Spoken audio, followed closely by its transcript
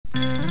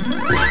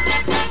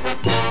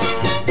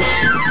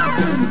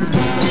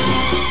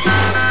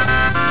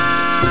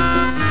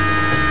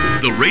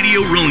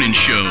Radio Ronin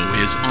Show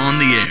is on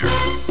the air.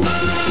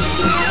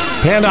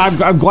 Panda,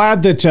 I'm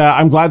glad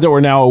that we're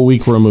now a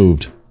week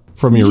removed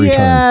from your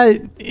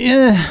return.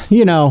 Yeah,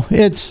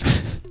 it's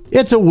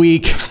a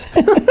week.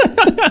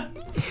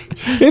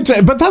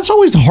 But that's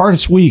always the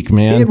hardest week,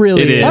 man. It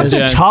really is.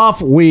 That's a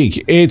tough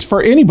week. It's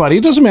for anybody.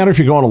 It doesn't matter if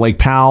you're going to Lake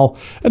Powell.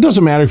 It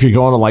doesn't matter if you're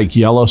going to like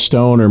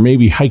Yellowstone or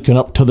maybe hiking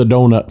up to the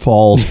Donut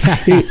Falls.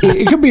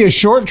 it could be a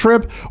short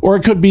trip or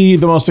it could be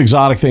the most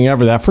exotic thing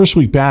ever. That first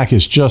week back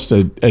is just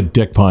a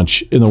dick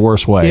punch in the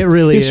worst way. It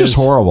really is. It's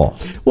just horrible.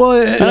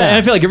 Well, and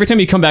I feel like every time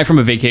you come back from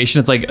a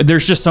vacation, it's like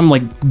there's just some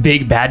like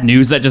big bad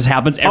news that just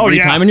happens every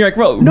time, and you're like,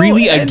 "Bro,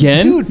 really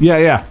again?" Dude,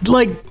 yeah.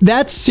 Like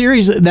that's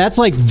serious. That's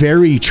like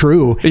very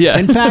true. Yeah.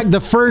 In fact, the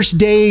first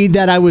day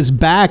that I was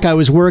back, I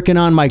was working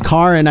on my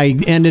car, and I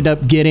ended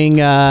up getting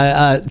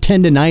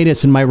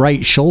tendonitis in my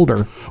right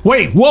shoulder.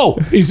 Wait, whoa!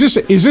 Is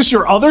this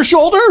your other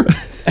shoulder?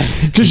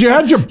 Because you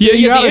had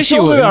you had a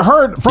shoulder that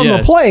hurt from the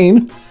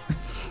plane,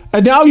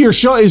 and now your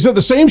shoulder is it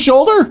the same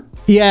shoulder?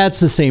 Yeah, it's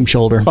the same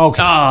shoulder.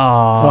 Okay.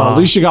 Well, at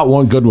least you got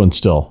one good one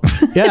still.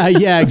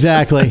 Yeah,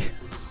 exactly.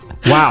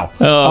 Wow.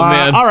 Oh,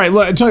 man. All right,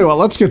 I tell you what,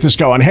 let's get this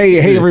going.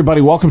 Hey,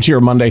 everybody, welcome to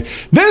your Monday.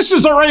 This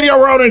is the Radio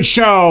Ronin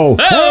Show.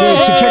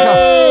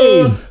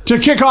 To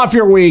kick off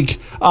your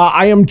week,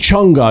 I am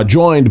Chunga,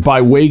 joined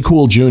by Way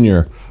Cool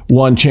Jr.,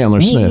 one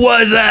Chandler Smith.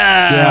 What's up?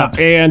 Yeah,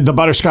 and the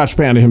Butterscotch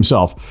Panda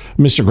himself,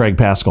 Mr. Greg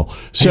Pascal.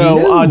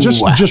 So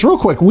just real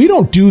quick, we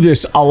don't do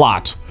this a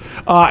lot.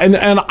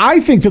 And I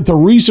think that the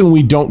reason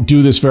we don't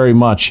do this very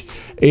much,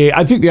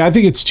 I think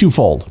it's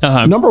twofold.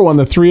 Number one,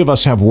 the three of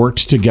us have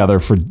worked together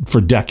for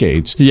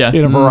decades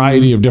in a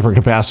variety of different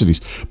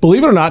capacities.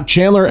 Believe it or not,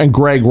 Chandler and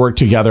Greg worked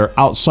together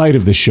outside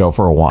of this show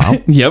for a while.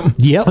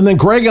 Yep. And then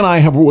Greg and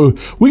I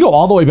we go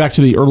all the way back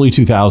to the early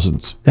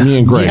 2000s. Me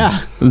and Greg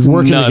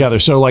working together.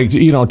 So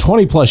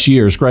 20 plus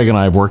years, Greg and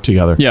I have worked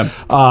together.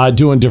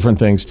 Doing different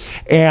things.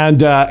 And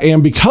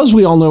because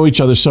we all know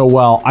each other so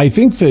well, I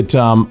think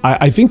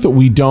that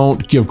we don't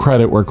give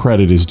credit where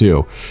credit is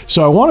due.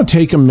 So I want to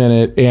take a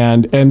minute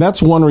and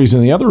that's one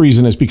reason. The other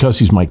reason is because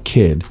he's my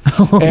kid.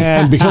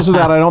 And because of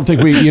that, I don't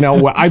think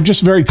I'm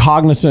just very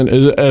cognizant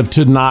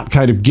to not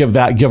kind of give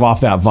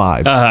off that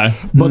vibe.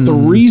 But the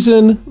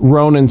reason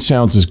Ronin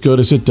sounds as good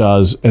as it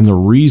does and the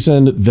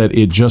reason that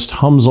it just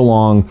hums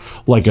along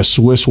like a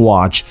Swiss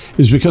watch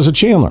is because of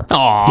Chandler.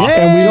 Aww.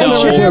 And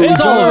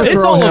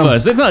it's all of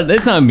us.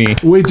 It's not me.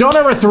 We don't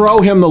ever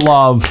throw him the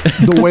love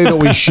the way that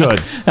we should.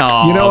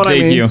 Aww, you know what I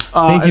mean? Thank you.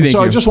 Thank you.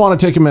 I just want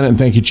to take a minute and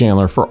thank you,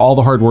 Chandler, for all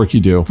the hard work you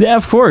do. Yeah,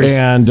 of course.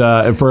 And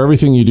for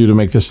everything you do to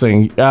make this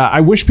thing.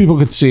 I wish people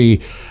could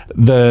see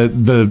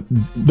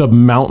the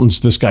mountains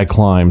this guy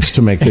climbs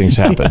to make things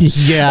happen.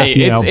 Hey,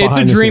 it's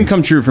a dream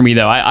come true for me,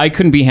 though. I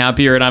couldn't be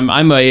happier, and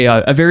I'm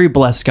a very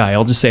blessed guy.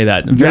 I'll just say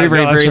that. Very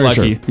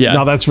lucky. True. Yeah.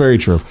 No, that's very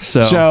true.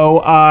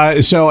 So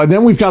and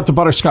then we've got the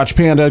Butterscotch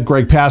Panda,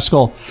 Greg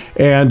Pascal,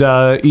 and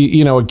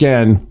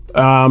again.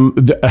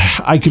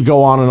 I could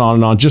go on and on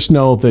and on. Just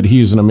know that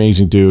he is an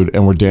amazing dude,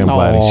 and we're damn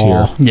glad he's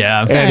here.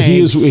 Yeah, and he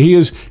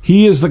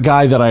is the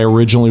guy that I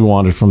originally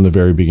wanted from the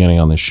very beginning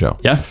on this show.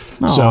 Yeah.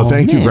 So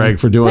thank you, Greg,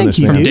 for doing this.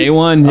 From day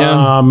one.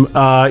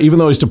 Yeah. Even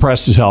though he's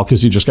depressed as hell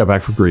because he just got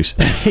back from Greece.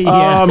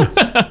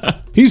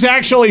 He's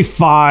actually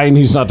fine.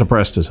 He's not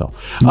depressed as hell.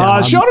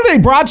 Show today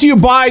brought to you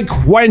by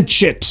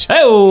Quench It.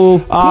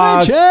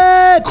 Quench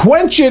It.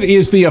 Quench It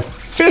is the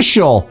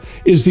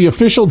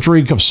official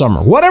drink of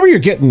summer. Whatever you're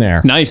getting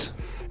there. Nice.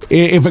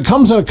 If it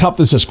comes in a cup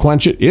that says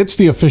Quench It, it's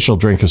the official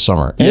drink of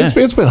summer. And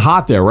it's been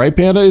hot there, right,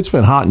 Panda? It's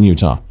been hot in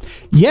Utah.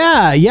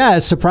 Yeah.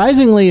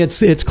 Surprisingly,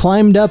 it's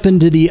climbed up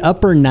into the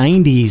upper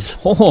 90s.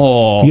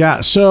 Oh.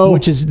 Yeah, so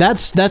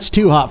that's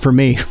too hot for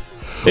me.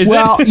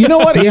 You know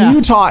what? In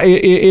Utah,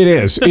 it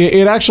is.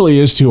 It actually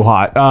is too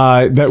hot.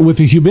 That with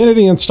the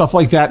humidity and stuff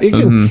like that,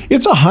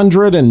 it's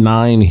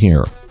 109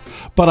 here.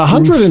 But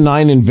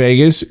 109 in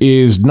Vegas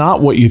is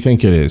not what you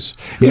think it is.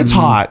 It's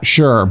hot,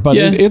 sure, but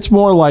it's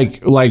more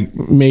like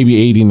maybe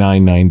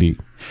 89, 90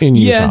 in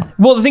Utah. Yeah.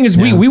 Well, the thing is,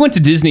 we went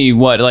to Disney,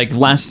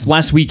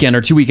 last weekend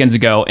or 2 weekends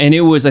ago, and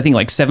it was, I think,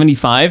 like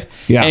 75,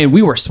 and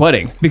we were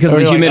sweating because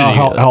of the humidity.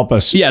 Help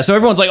us. Yeah, so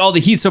everyone's like, oh,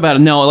 the heat's so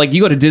bad. No, like,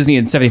 you go to Disney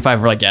in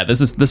 75, we're like, yeah,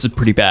 this is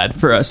pretty bad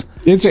for us.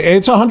 It's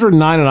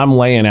 109, and I'm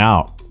laying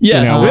out.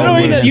 Yeah,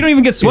 you don't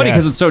even get sweaty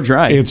because it's so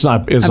dry. It's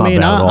not bad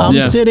at all. I'm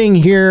sitting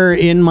here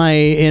in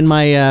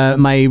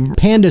my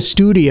Panda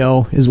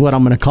studio is what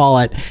I'm going to call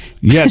it.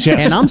 Yes,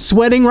 and I'm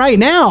sweating right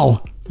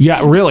now.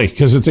 Yeah, really,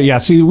 because it's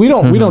see, we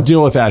don't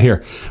deal with that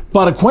here,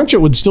 but a Quench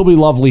It would still be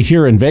lovely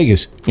here in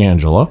Vegas,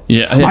 Angela.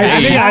 Yeah,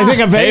 I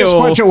think a Vegas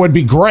Quench It would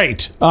be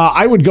great.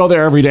 I would go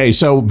there every day.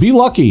 So be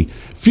lucky,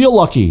 feel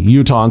lucky,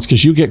 Utahns,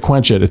 because you get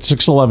Quench It at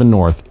 611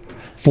 North.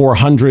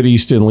 400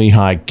 East in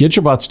Lehigh. Get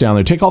your butts down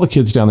there. Take all the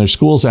kids down there.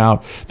 School's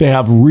out. They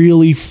have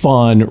really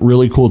fun,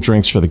 really cool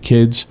drinks for the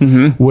kids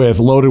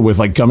loaded with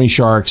like gummy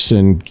sharks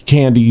and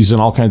candies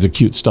and all kinds of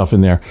cute stuff in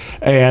there.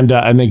 And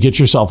then get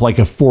yourself like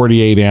a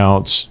 48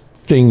 ounce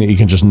thing that you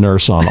can just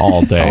nurse on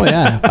all day.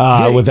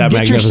 With that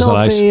magnificent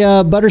ice. Get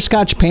yourself a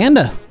Butterscotch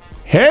Panda.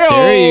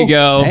 There you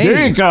go. Hey.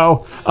 There you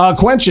go.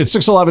 Quench it,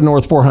 611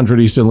 North 400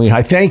 East in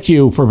Lehigh. Thank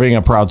you for being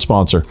a proud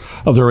sponsor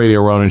of the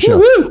Radio Ronin Show.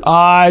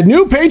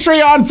 New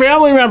Patreon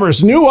family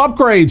members, new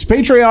upgrades,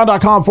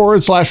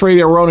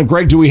 patreon.com/Radio Ronin.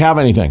 Greg, do we have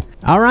anything?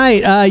 All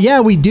right.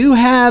 We do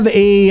have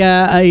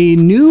a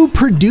new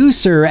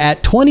producer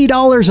at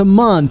 $20 a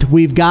month.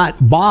 We've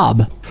got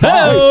Bob.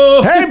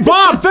 Hey,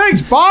 Bob.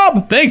 Thanks,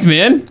 Bob. Thanks,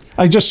 man.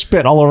 I just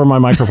spit all over my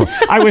microphone.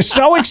 I was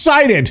so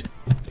excited.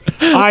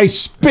 I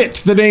spit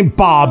the name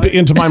Bob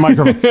into my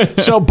microphone.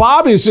 So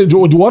Bob is,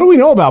 what do we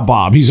know about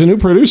Bob? He's a new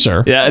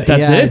producer. Yeah,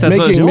 that's it. That's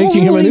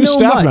making him a new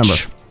staff member.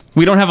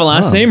 We don't have a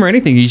last name or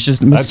anything. He's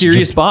just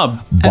mysterious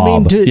Bob. I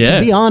mean, to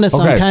be honest,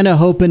 I'm kind of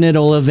hoping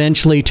it'll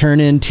eventually turn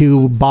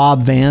into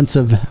Bob Vance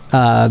of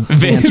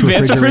Vance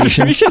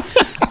Refrigeration.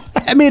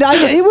 I mean,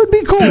 it would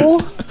be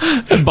cool.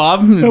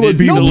 Bob, that would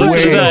be no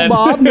pressure,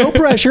 Bob. No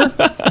pressure.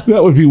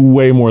 That would be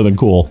way more than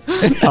cool.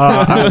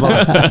 I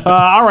love it.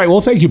 All right.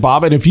 Well, thank you,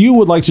 Bob. And if you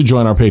would like to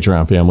join our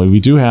Patreon family, we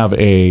do have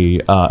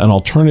an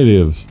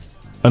alternative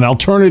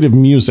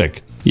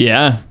music.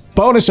 Yeah.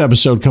 Bonus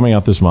episode coming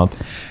out this month.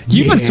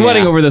 You've been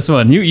sweating over this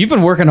one. You've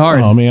been working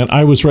hard. Oh man,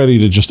 I was ready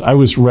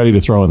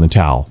to throw in the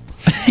towel.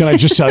 Can I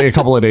just tell you, a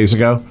couple of days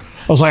ago,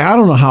 I was like, I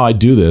don't know how I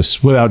do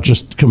this without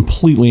just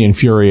completely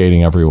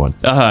infuriating everyone.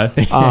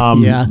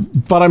 Yeah.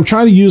 But I'm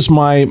trying to use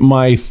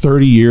my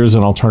 30 years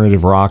in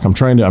alternative rock. I'm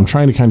trying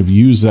to kind of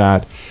use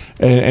that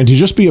and to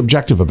just be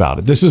objective about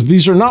it.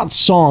 These are not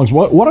songs.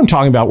 What I'm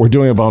talking about, we're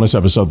doing a bonus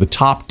episode, the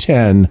top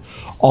 10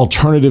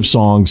 alternative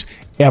songs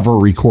ever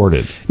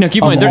recorded. Now,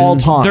 keep in mind,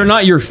 they're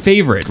not your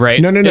favorite, right?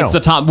 No. It's the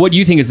top. What do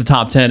you think is the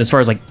top 10 as far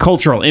as like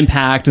cultural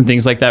impact and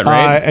things like that,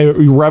 right?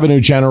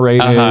 Revenue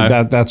generated,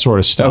 that sort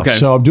of stuff. Okay.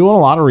 So I'm doing a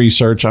lot of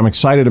research. I'm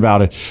excited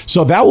about it.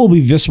 So that will be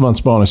this month's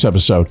bonus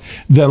episode.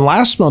 Then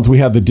last month we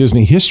had the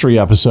Disney history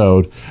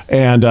episode,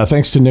 and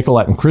thanks to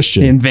Nicolette and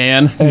Christian and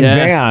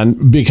Van,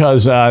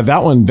 because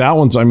that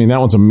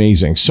one's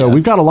amazing. So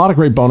we've got a lot of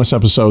great bonus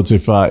episodes.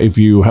 If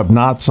you have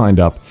not signed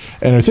up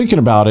and are thinking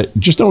about it,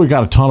 just know we've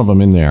got a ton of them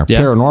in there.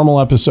 Yeah.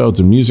 Paranormal episodes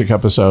and music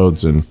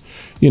episodes, and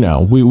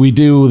we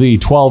do the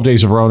 12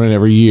 days of Ronin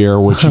every year,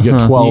 which you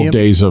get 12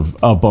 days of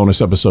bonus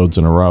episodes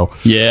in a row.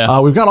 Yeah.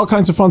 We've got all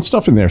kinds of fun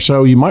stuff in there,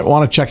 so you might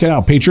want to check it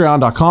out.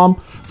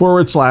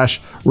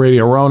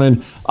 Patreon.com/Radio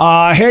Ronin.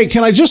 Hey,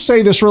 can I just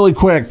say this really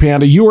quick,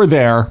 Panda? You were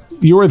there.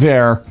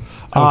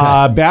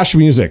 Okay. Bash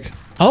Music.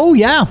 Oh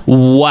yeah.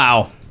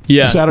 Wow.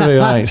 Yeah. Saturday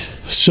night.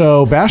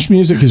 So Bash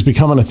Music is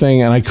becoming a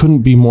thing, and I couldn't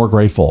be more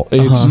grateful.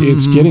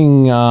 It's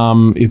getting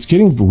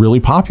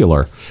really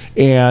popular,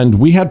 and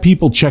we had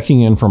people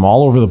checking in from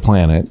all over the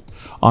planet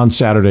on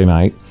Saturday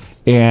night,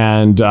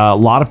 and a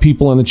lot of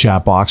people in the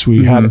chat box.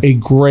 We had a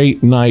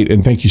great night,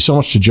 and thank you so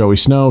much to Joey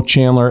Snow,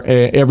 Chandler,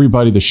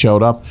 everybody that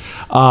showed up.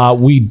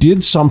 We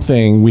did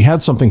something. We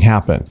had something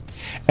happen,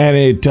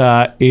 and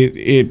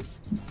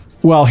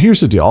well, here's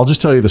the deal. I'll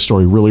just tell you the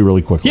story really,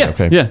 really quickly. Yeah.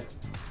 Okay. Yeah.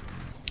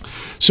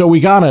 So we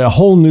got a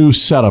whole new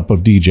setup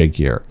of DJ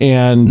gear.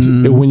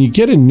 And when you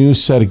get a new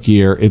set of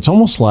gear, it's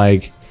almost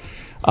like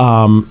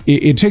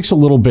it takes a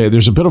little bit.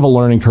 There's a bit of a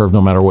learning curve no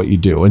matter what you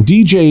do. And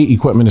DJ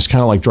equipment is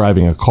kind of like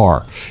driving a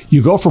car.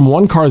 You go from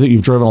one car that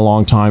you've driven a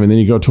long time, and then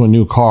you go to a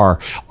new car.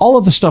 All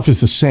of the stuff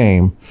is the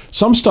same.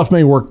 Some stuff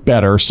may work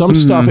better. Some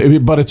stuff,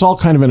 but it's all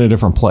kind of in a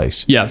different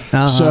place.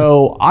 Yeah.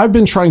 So I've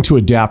been trying to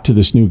adapt to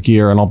this new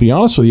gear, and I'll be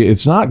honest with you,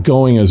 it's not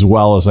going as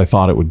well as I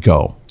thought it would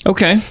go.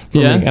 Okay.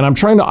 Me. And I'm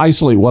trying to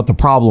isolate what the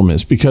problem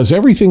is, because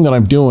everything that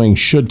I'm doing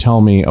should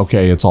tell me,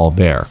 okay, it's all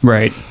there.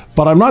 Right.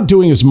 But I'm not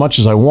doing as much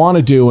as I want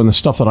to do, and the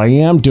stuff that I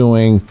am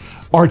doing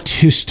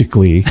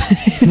artistically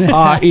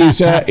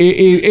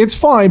it's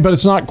fine, but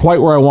it's not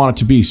quite where I want it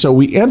to be. So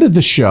we ended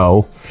the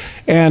show,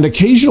 and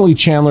occasionally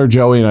Chandler,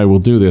 Joey, and I will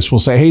do this. We'll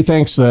say, hey,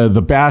 thanks.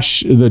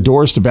 The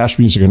doors to Bash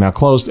Music are now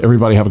closed.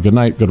 Everybody have a good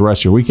night. Good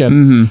rest of your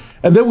weekend.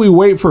 And then we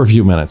wait for a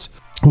few minutes.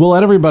 We'll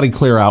let everybody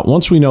clear out.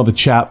 Once we know the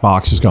chat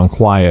box has gone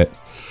quiet,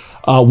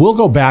 we'll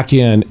go back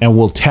in and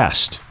we'll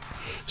test.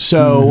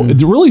 So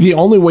really the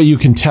only way you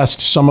can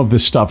test some of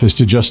this stuff is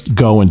to just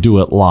go and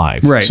do it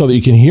live. Right. So that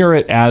you can hear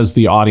it as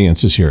the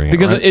audience is hearing it.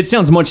 Because it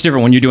sounds much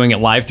different when you're doing it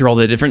live through all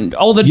the different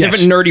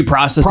nerdy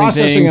processing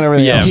things. And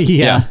everything else.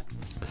 Yeah.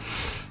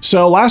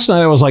 So last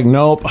night I was like,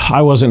 nope,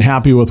 I wasn't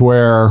happy with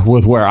where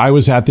I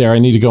was at there. I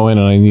need to go in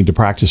and I need to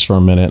practice for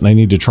a minute, and I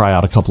need to try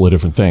out a couple of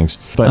different things.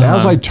 But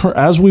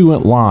as we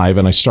went live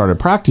and I started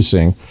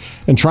practicing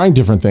and trying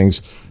different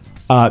things,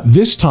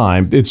 this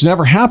time, it's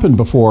never happened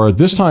before.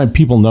 This time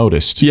people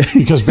noticed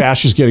because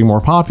Bash is getting more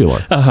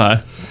popular.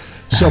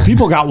 So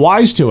people got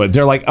wise to it.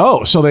 They're like,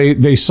 oh, so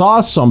they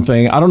saw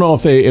something. I don't know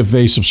if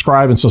they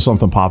subscribe and so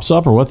something pops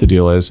up or what the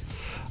deal is.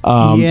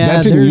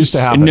 That didn't used to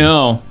happen.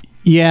 No.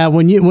 Yeah,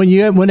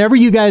 whenever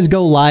you guys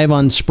go live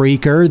on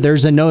Spreaker,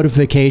 there's a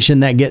notification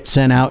that gets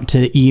sent out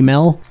to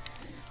email.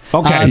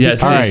 Okay.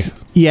 Yes. All right.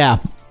 Yeah,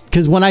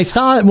 because when I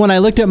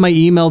looked at my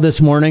email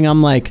this morning,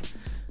 I'm like,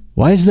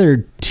 why is there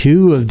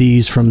 2 of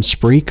these from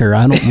Spreaker?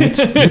 I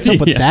don't. What's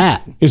up with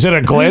that? Is it a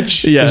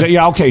glitch?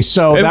 Yeah. Okay.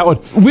 So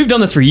we've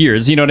done this for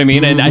years. You know what I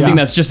mean? And I think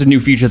that's just a new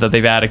feature that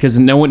they've added because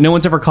no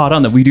one's ever caught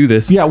on that we do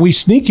this. Yeah, we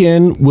sneak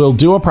in. We'll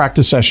do a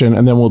practice session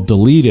and then we'll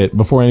delete it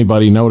before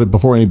anybody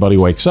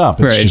wakes up.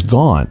 It's just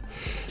gone.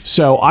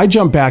 So I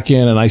jump back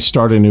in and I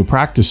start a new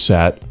practice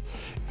set,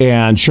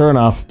 and sure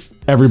enough,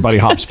 everybody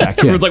hops back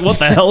in. Everyone's like, what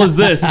the hell is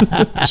this?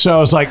 So I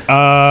was like,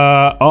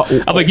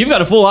 I'm like, you've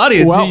got a full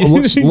audience. Well,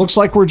 it looks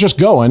like we're just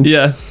going.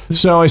 Yeah.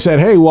 So I said,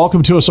 hey,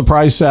 welcome to a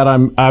surprise set.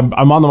 I'm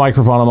on the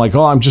microphone. I'm like,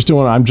 I'm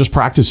just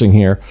practicing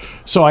here.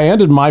 So I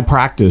ended my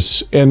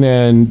practice, and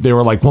then they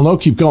were like, well, no,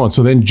 keep going.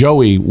 So then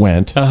Joey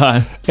went,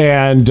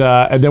 and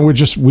then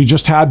we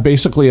just had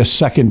basically a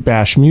second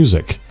bash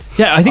music.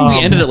 Yeah, I think we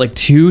ended at like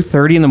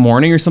 2:30 in the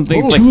morning or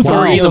something. Like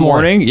 2:30 in the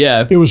morning.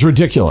 Yeah. It was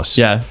ridiculous.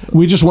 Yeah.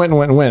 We just went and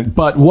went and went.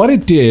 But what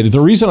it did,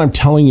 the reason I'm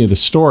telling you the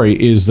story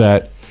is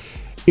that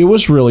it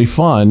was really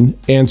fun.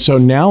 And so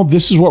now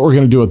this is what we're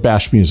going to do with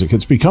bash music.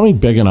 It's becoming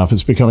big enough.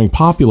 It's becoming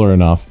popular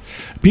enough.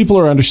 People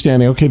are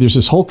understanding, okay, there's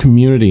this whole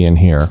community in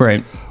here.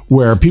 Right.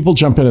 Where people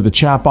jump into the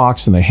chat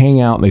box and they hang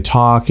out and they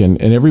talk and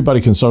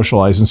everybody can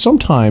socialize. And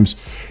sometimes,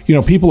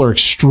 people are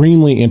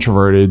extremely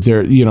introverted.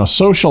 They're,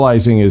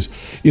 socializing is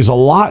a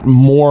lot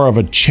more of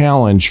a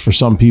challenge for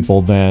some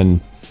people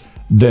than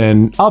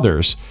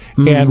others.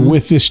 Mm-hmm. And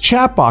with this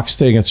chat box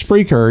thing at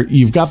Spreaker,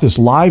 you've got this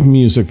live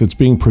music that's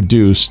being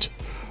produced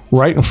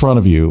right in front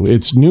of you.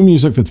 It's new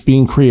music that's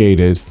being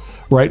created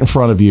right in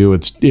front of you.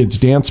 It's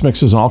dance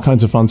mixes and all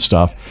kinds of fun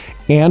stuff.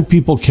 And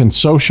people can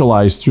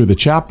socialize through the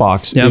chat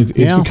box. Yep.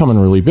 It's becoming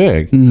really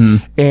big. Mm-hmm.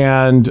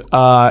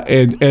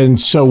 And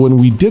so when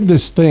we did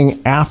this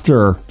thing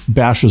after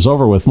Bash was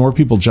over with, more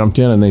people jumped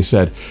in and they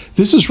said,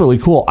 this is really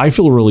cool. I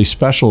feel really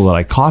special that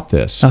I caught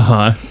this.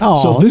 Oh,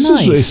 so this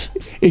nice.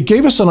 It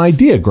gave us an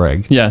idea,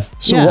 Greg. Yeah.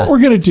 So what we're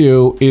going to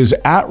do is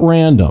at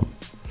random,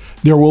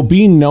 there will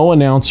be no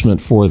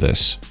announcement for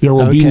this. There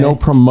will be no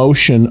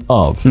promotion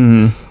of.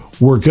 Mm-hmm.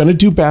 We're going to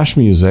do bash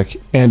music,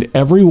 and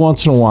every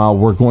once in a while,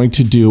 we're going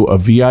to do a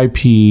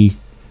VIP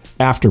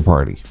after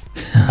party.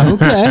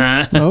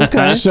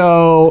 Okay.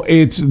 So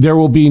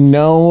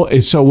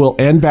we'll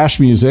end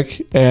bash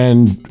music,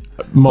 and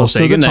most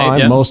of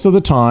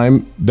the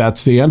time,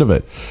 that's the end of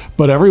it.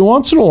 But every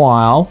once in a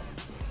while,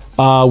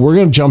 we're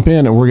going to jump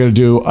in and we're going to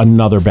do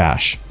another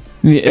bash.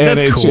 Yeah,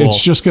 that's cool. It's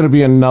just going to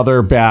be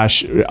another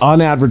bash,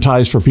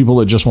 unadvertised, for people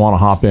that just want to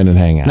hop in and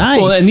hang out.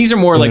 Nice. Well, and these are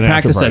more like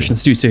practice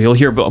sessions too, so you'll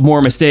hear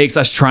more mistakes,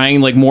 us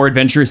trying like more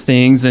adventurous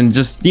things, and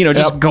just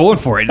just going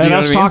for it. And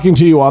us talking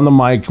to you on the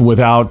mic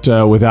without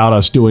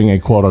us doing a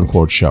quote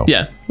unquote show.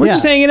 Yeah. We're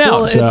just hanging out.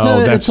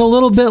 Well, it's a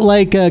little bit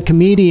like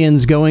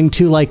comedians going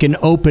to like an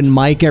open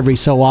mic every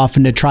so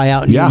often to try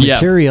out new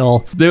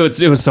material.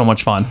 It was so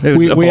much fun.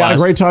 We had a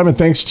great time, and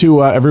thanks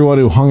to everyone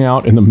who hung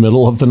out in the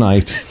middle of the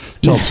night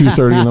till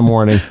 2:30 in the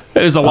morning.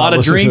 It was a lot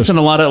of drinks and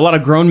a lot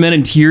of grown men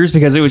in tears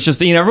because it was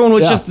just everyone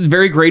was just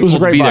very grateful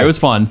to be there. It was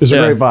fun. It was a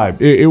great vibe.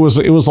 It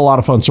was a lot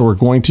of fun. So we're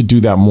going to do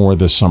that more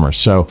this summer.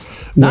 So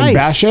when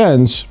Bash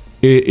ends,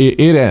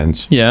 it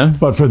ends. Yeah.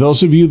 But for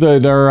those of you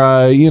that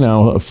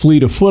are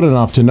fleet of foot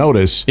enough to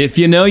notice, if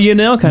you know,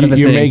 kind of a thing.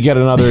 You may get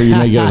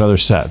another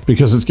set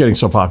because it's getting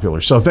so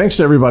popular. So thanks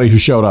to everybody who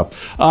showed up.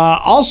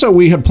 Also,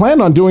 we had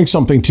planned on doing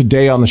something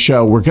today on the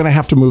show. We're going to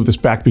have to move this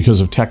back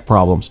because of tech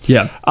problems.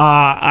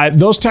 Yeah.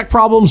 Those tech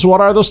problems. What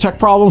are those tech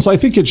problems? I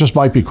think it just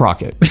might be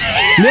Crockett.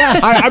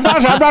 I'm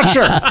not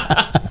sure.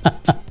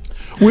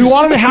 We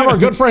wanted to have our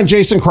good friend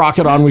Jason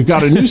Crockett on. We've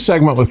got a new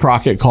segment with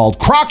Crockett called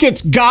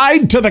Crockett's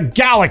Guide to the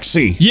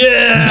Galaxy.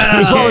 Yeah!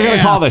 That's what we're going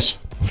to call this.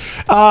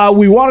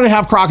 We wanted to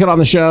have Crockett on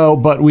the show,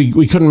 but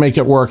we couldn't make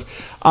it work.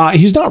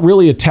 He's not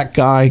really a tech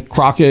guy,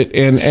 Crockett,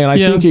 and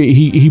I think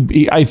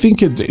I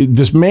think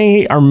this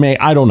may or may,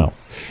 I don't know.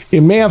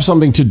 It may have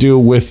something to do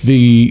with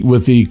the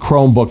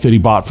Chromebook that he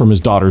bought from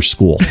his daughter's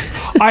school.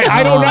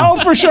 I don't know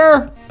for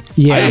sure.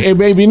 Yeah.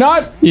 Maybe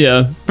not.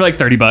 Yeah, for like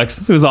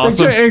 $30. It was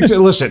awesome.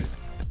 Listen.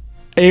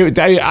 Who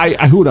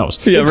knows?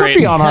 Yeah, it could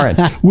be on our end.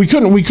 We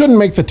couldn't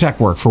make the tech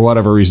work for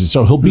whatever reason,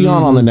 so he'll be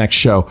on the next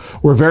show.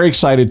 We're very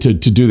excited to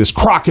do this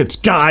Crockett's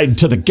Guide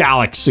to the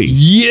Galaxy.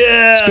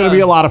 Yeah, it's going to be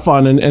a lot of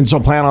fun, and so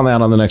plan on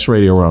that on the next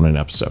Radio Ronin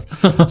episode.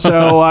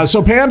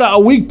 So Panda, a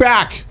week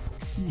back.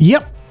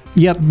 Yep.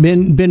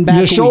 Been back.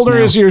 Your shoulder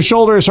is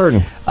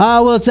hurting.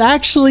 Well, it's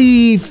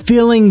actually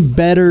feeling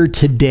better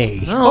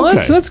today. Oh,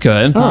 okay. That's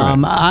good.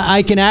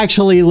 I can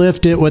actually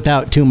lift it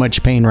without too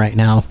much pain right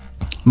now.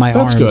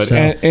 That's good. So.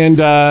 And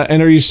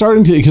are you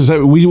starting to, because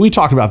we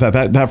talked about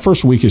that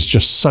first week is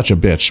just such a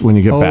bitch when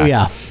you get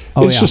back.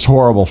 It's just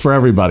horrible for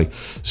everybody.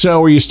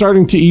 So are you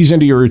starting to ease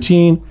into your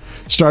routine,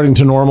 starting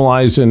to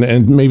normalize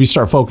and maybe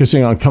start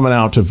focusing on coming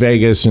out to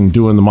Vegas and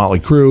doing the Motley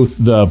Crue,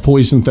 the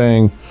Poison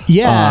thing,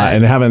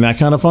 and having that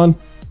kind of fun?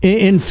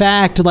 In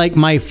fact, like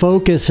my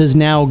focus has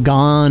now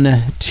gone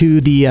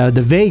to the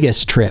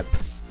Vegas trip.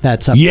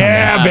 That's up.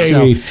 Yeah,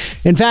 baby. So,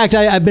 in fact,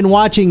 I've been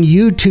watching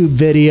YouTube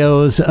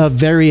videos of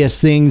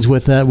various things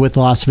with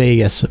Las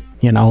Vegas.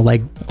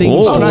 Like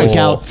things to look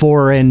out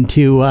for and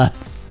to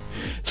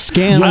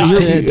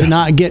scams to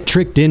not get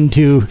tricked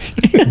into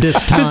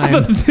this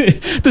time.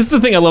 This is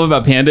the thing I love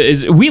about Panda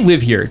is we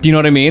live here. Do you know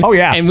what I mean? Oh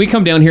yeah. And we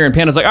come down here and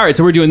Panda's like, all right,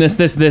 so we're doing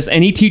this,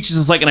 and he teaches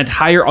us like an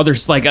entire other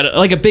like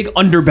a big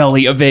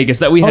underbelly of Vegas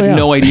that we had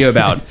no idea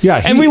about.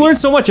 And we learn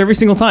so much every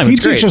single time. He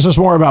teaches us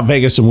more about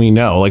Vegas than we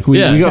know. Like we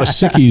go to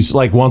Sicky's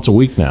like once a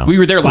week now. We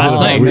were there last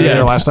night. We were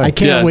there last night. I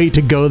can't wait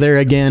to go there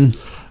again.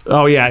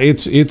 Oh yeah,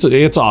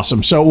 it's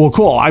awesome. So well,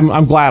 cool.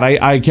 I'm glad.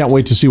 I can't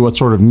wait to see what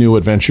sort of new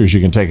adventures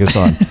you can take us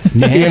on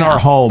in our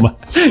home.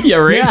 Yeah,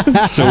 right.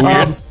 Yeah. So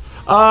weird.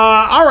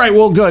 All right,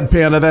 well, good,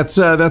 Panda.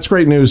 That's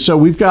great news. So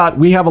we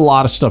have a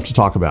lot of stuff to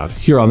talk about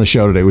here on the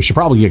show today. We should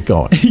probably get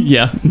going.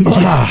 Yeah.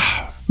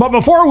 But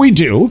before we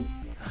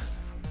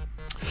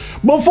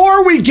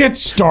get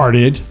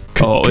started,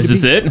 is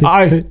this it?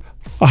 I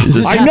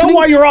know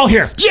why you're all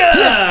here.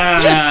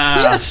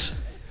 Yes.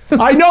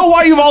 I know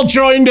why you've all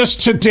joined us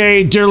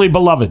today, dearly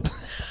beloved.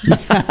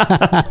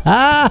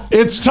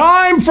 It's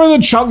time for the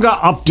Chunga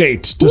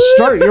update to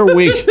start your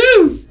week.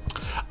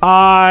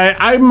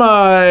 I've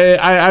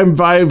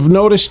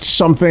noticed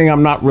something.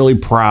 I'm not really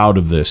proud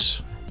of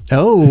this.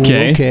 Oh,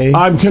 okay.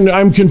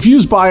 I'm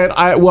confused by it.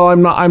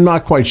 I'm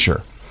not quite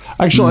sure.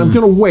 Actually, I'm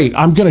going to wait.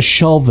 I'm going to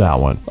shelve that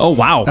one. Oh,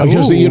 wow.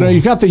 Because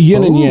you've got the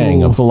yin and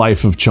yang of the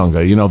life of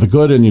Chunga. You know, the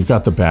good and you've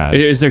got the bad.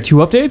 Is there 2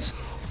 updates?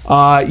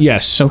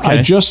 Yes. Okay.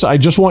 I just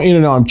want you to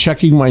know I'm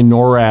checking my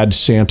NORAD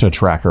Santa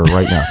tracker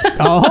right now.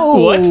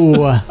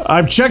 What?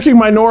 I'm checking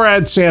my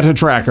NORAD Santa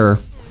tracker,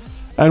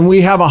 and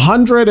we have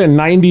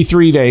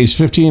 193 days,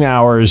 15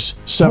 hours,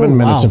 7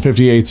 minutes, and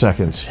 58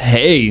 seconds.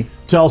 Hey.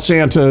 Till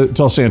Santa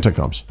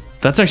comes.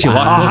 That's actually a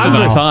lot closer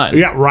than I thought.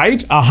 Yeah,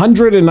 right?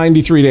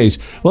 193 days.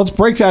 Let's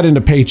break that into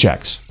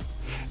paychecks.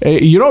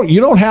 You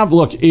don't have,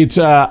 look, it's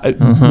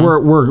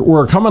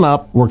we're coming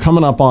up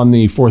on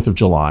the 4th of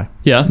July.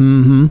 Yeah.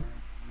 Mm-hmm.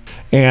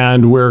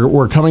 And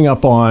we're coming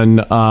up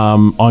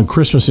on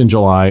Christmas in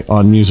July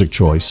on Music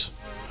Choice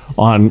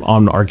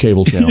on our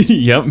cable channels.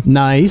 Yep.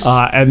 Nice.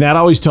 And that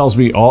always tells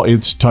me,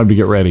 it's time to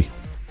get ready.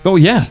 Oh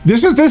yeah.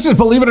 This is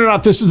believe it or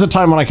not, this is the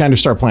time when I kind of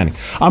start planning.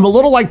 I'm a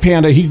little like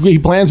Panda. He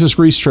plans his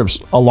Greece trips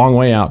a long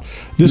way out.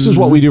 This is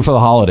what we do for the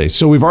holidays.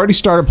 So we've already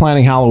started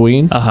planning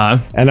Halloween.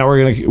 And now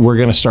we're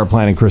gonna start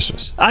planning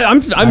Christmas.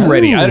 I'm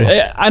ready.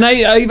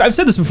 I've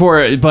said this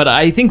before, but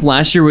I think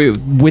last year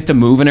with the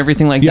move and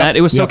everything like that,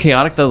 it was so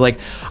chaotic that like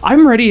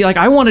I'm ready. Like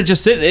I want to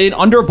just sit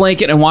under a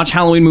blanket and watch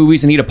Halloween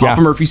movies and eat a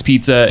Papa Murphy's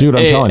pizza, dude.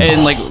 I'm telling you,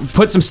 and like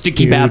put some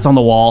sticky bats on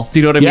the wall.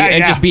 Do you know what I mean?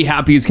 And just be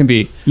happy as can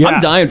be. Yeah.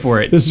 I'm dying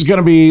for it. This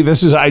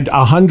is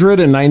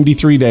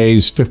 193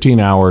 days, 15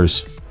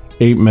 hours,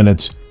 8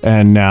 minutes,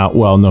 and now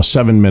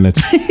 7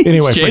 minutes.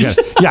 Anyway, forget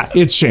it. Yeah,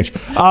 it's changed.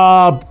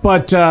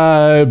 But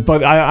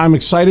I'm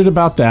excited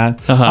about that.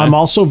 I'm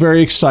also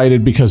very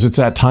excited because it's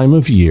that time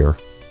of year.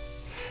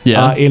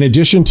 Yeah. In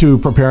addition to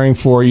preparing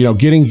for,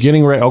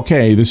 getting ready.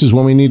 Okay, this is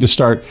when we need to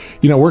start.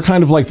 We're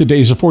kind of like the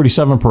Days of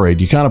 47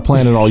 parade. You kind of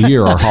plan it all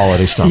year, our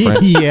holiday stuff,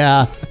 right?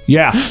 Yeah.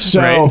 Yeah.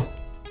 So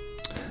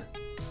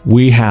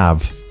we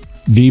have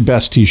the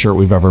best T-shirt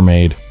we've ever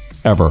made.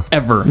 Ever.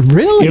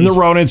 Really? In the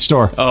Ronin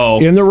store.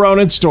 Oh. In the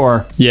Ronin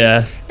store.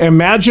 Yeah.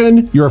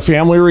 Imagine your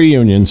family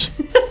reunions.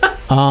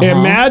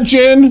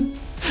 Imagine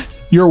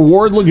your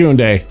Ward Lagoon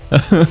Day.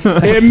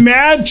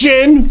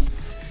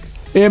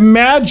 Imagine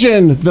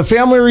the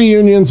family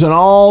reunions and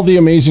all the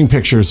amazing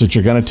pictures that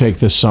you're going to take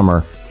this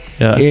summer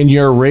in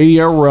your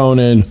Radio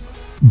Ronin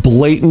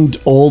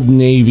blatant Old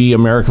Navy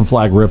American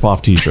flag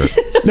ripoff T-shirt.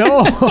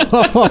 No.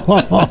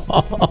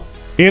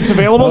 It's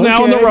available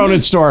now in the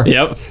Ronin store.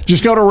 Yep.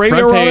 Just go to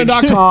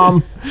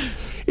RadioRonin.com.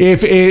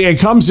 If it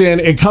comes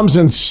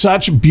in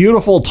such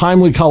beautiful,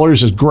 timely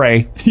colors as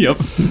gray. Yep.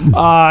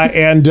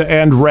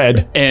 And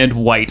red. And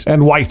white.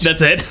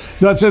 That's it.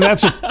 That's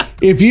it.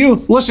 If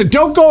you listen,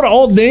 don't go to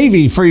Old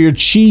Navy for your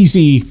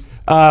cheesy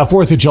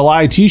 4th of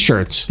July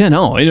T-shirts. Yeah,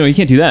 no, you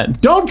can't do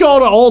that. Don't go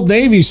to Old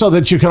Navy so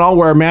that you can all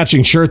wear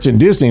matching shirts in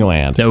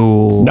Disneyland.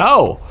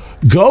 No.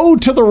 Go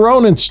to the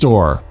Ronin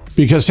store.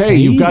 Because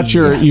you've got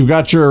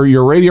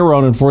your Radio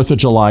Ronin 4th of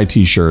July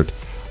T-shirt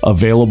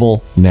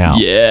available now.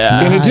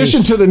 Yeah. In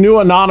addition to the new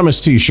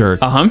Anonymous T-shirt,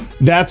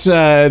 that's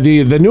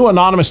the new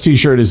Anonymous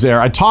T-shirt is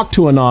there. I talked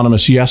to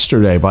Anonymous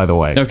yesterday, by the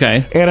way.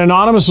 Okay. And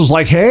Anonymous was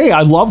like, "Hey,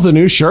 I love the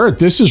new shirt.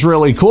 This is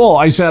really cool."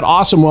 I said,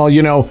 "Awesome. Well,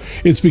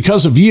 it's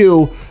because of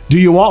you. Do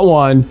you want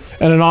one?"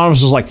 And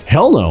Anonymous was like,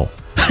 "Hell no."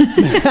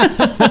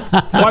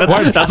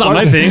 That's not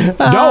my thing.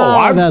 No,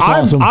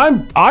 awesome.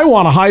 I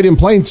want to hide in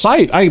plain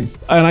sight.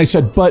 I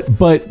said, but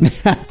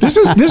this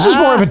is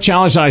more of a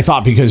challenge than I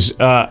thought because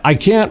I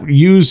can't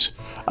use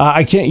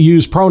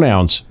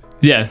pronouns.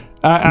 Yeah.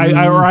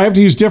 I have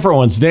to use different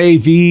ones. I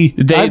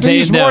have to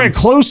use more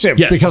inclusive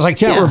because I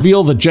can't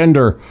reveal the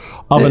gender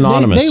of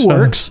Anonymous. They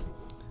works.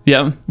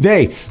 Yeah.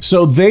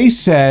 So they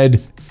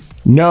said,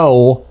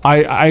 no,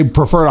 I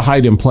prefer to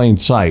hide in plain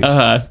sight.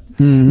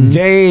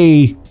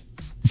 They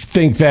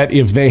think that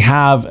if they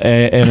have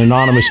an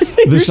anonymous,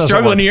 you're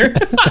struggling here.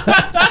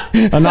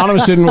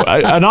 Anonymous didn't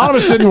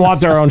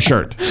want their own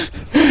shirt.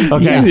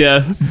 Okay.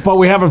 Yeah. But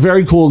we have a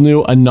very cool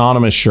new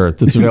anonymous shirt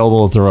that's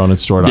available at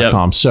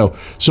theroninstore.com. Yep.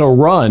 So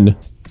run,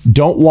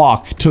 don't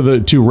walk to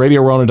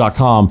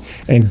RadioRonin.com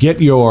and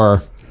get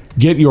your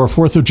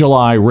 4th of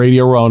July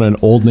Radio Ronin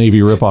Old Navy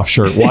ripoff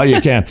shirt while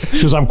you can,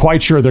 because I'm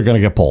quite sure they're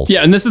going to get pulled.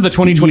 Yeah, and this is the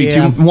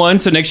 2022 one,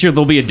 so next year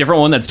there'll be a different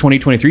one that's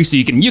 2023, so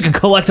you can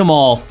collect them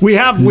all. We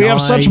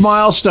have such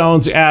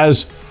milestones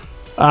as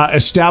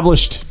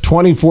established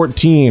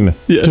 2014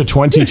 to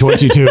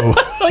 2022.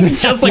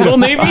 Just like Old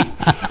Navy.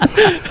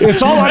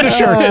 It's all on the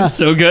shirt. It's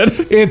so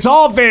good. It's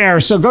all there.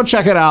 So go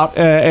check it out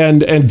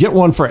and get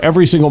one for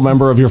every single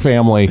member of your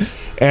family.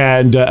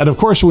 And of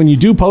course, when you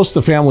do post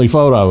the family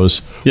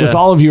photos, with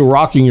all of you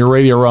rocking your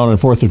Radio Ronin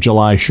 4th of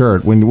July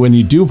shirt, when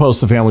you do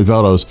post the family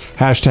photos,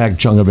 hashtag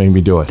Chunga made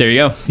me do it. There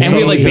you go. And we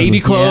have like baby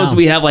clothes.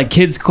 We have like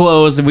kids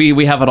clothes.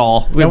 We have it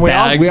all. We have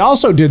bags. We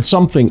also did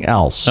something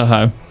else.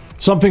 Uh-huh.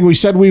 Something we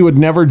said we would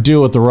never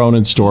do at the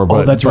Ronin store,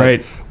 but that's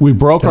right. We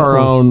broke our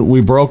own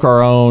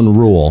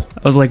rule.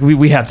 I was like,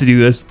 we have to do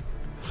this.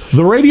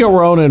 The Radio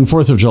Ronin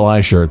 4th of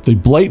July shirt, the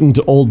blatant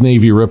Old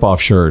Navy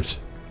ripoff shirt,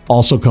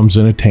 also comes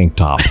in a tank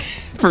top.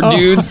 For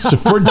dudes.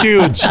 For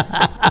dudes.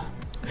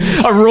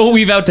 A rule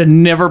we vowed to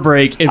never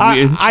break.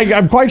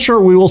 I'm quite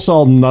sure we will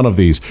sell none of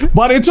these,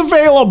 but it's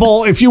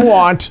available if you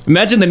want.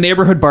 Imagine the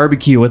neighborhood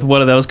barbecue with one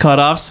of those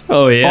cutoffs.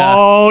 Oh, yeah.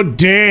 Oh,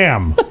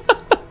 damn.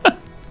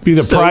 Be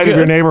the pride of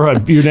your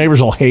neighborhood. Your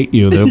neighbors will hate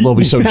you. They'll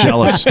be so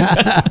jealous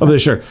of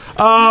this shirt.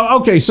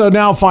 Okay, so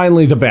now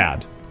finally the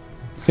bad.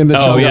 In the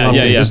Chunga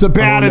update. It's the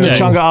bad in the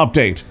Chunga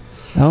update.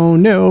 Oh,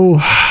 no.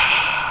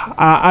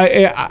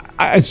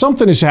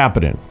 Something is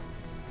happening.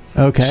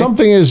 Okay.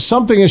 Something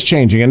is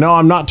changing. And no,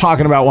 I'm not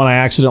talking about when I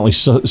accidentally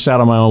sat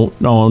on my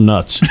own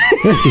nuts.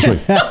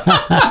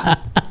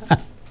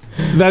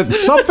 That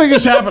something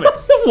is happening.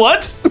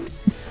 What?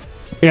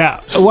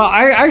 Yeah. Well,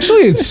 I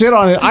actually didn't sit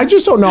on it. I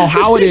just don't know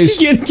how it is.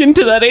 Did you get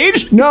into that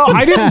age? No,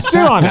 I didn't sit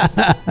on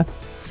it.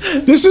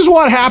 This is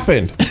what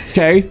happened.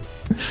 Okay.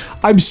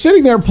 I'm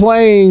sitting there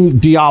playing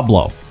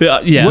Diablo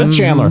with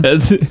Chandler.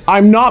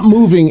 I'm not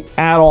moving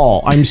at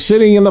all. I'm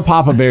sitting in the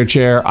Papa Bear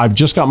chair. I've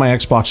just got my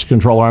Xbox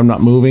controller. I'm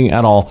not moving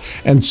at all.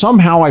 And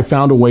somehow I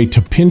found a way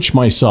to pinch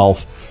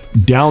myself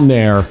down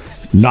there,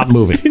 not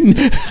moving.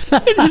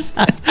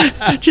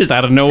 just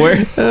out of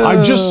nowhere.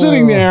 I'm just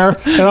sitting there,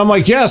 and I'm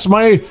like, yes,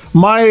 my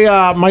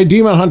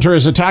demon hunter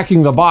is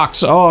attacking the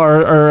box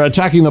or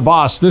attacking the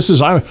boss.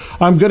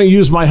 I'm going to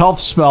use my health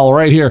spell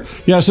right here.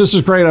 Yes, this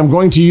is great. I'm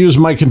going to use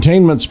my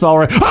containment spell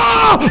right.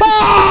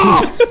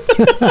 Ah!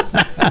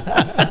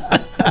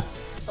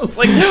 I was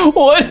like,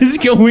 what is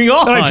going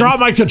on? And I dropped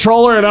my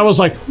controller, and I was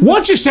like,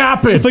 what just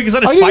happened? Like, is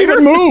that a spider? I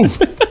didn't even move.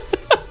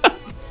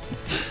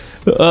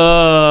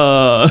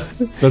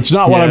 That's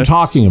not what I'm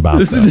talking about.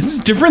 This is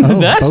different than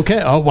that.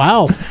 Okay. Oh,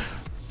 wow.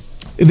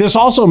 This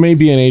also may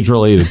be an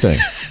age-related thing.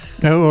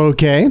 Oh,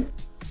 okay.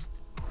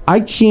 I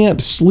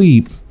can't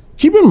sleep.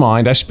 Keep in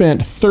mind, I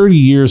spent 30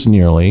 years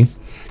nearly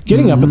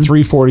getting up at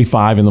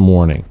 3:45 in the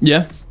morning.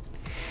 Yeah.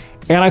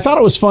 And I thought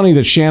it was funny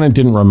that Shannon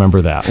didn't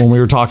remember that when we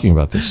were talking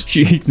about this.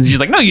 She's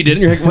like, no, you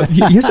didn't. You're like, what?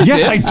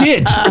 Yes, I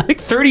did. Like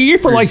 30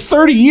 years. For like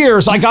 30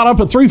 years, I got up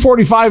at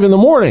 3:45 in the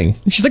morning.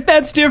 She's like,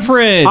 that's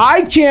different.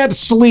 I can't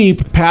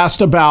sleep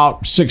past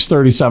about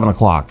 6:30, 7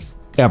 o'clock,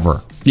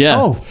 ever.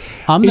 Yeah. Oh,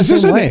 I'm the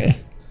same way.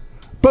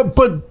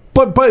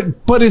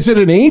 But is it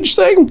an age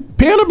thing,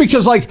 Panda?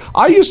 Because like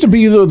I used to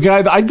be the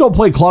guy that I'd go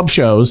play club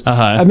shows,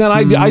 and then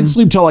I'd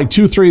sleep till like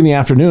 2, 3 in the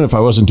afternoon if I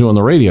wasn't doing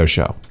the radio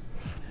show.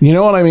 You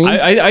know what I mean?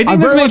 I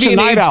think this might be an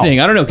age thing.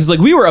 I don't know, because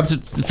like we were up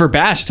for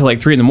bash till like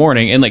 3 in the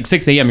morning, and like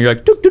 6 a.m. you're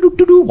like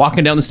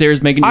walking down the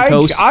stairs making your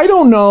toast. I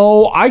don't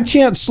know. I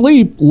can't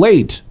sleep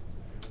late.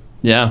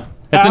 Yeah,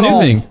 that's a new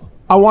thing.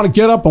 I want to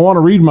get up. I want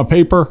to read my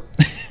paper.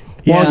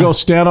 Want to go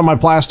stand on my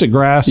plastic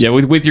grass. Yeah,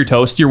 with your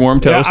toast, your warm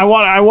toast. Yeah,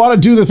 I want to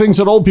do the things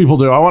that old people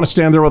do. I want to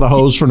stand there with a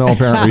hose for no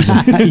apparent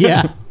reason.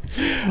 Yeah.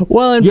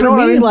 Well, and for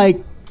me,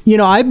 like, you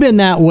know, I've been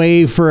that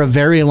way for a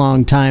very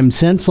long time,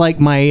 since like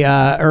my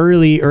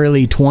early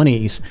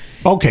 20s.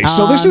 Okay,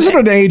 so this isn't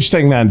an age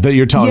thing then that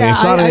you're telling me.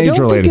 It's not an age-related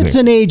thing. I don't think it's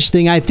an age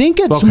thing. I think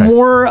it's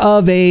more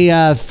of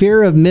a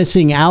fear of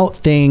missing out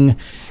thing.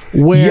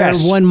 Where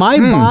when my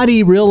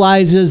body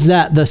realizes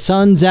that the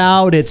sun's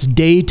out, it's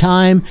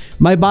daytime,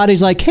 my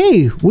body's like,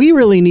 hey, we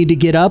really need to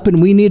get up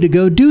and we need to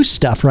go do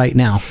stuff right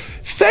now.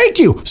 Thank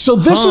you. So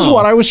this is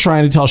what I was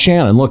trying to tell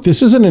Shannon. Look,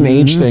 this isn't an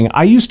age thing.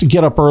 I used to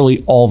get up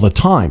early all the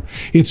time.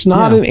 It's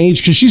not an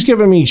age, because she's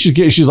giving me,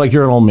 she's like,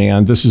 you're an old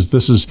man. This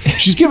is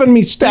she's giving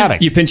me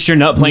static. You pinched your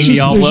nut playing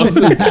Diablo.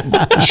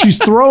 She's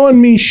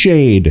throwing me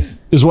shade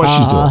is what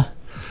she's doing.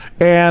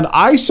 And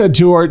I said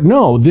to her,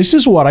 no, this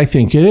is what I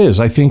think it is.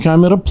 I think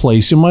I'm at a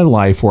place in my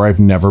life where I've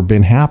never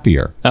been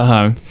happier.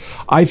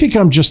 I think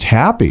I'm just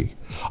happy.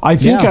 I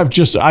think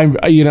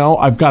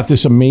I've got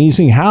this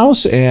amazing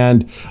house,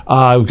 and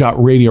we've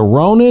got Radio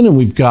Ronin, and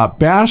we've got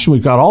Bash, and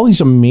we've got all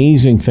these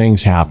amazing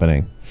things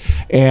happening.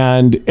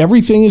 And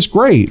everything is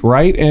great,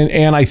 right?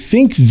 And I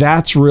think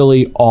that's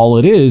really all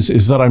it is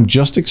that I'm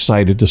just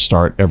excited to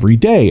start every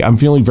day. I'm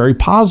feeling very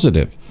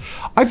positive.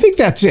 I think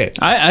that's it.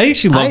 I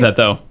actually love that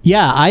though.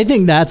 Yeah, I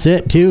think that's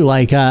it too.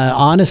 Like,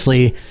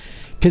 honestly,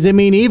 because I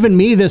mean, even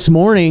me this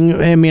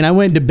morning, I mean, I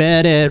went to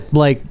bed at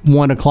like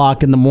 1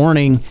 o'clock in the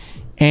morning,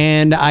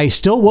 and I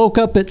still woke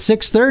up at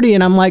 6:30,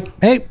 and I'm like,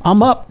 hey,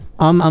 I'm up.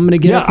 I'm going to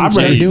get up and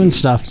start doing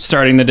stuff.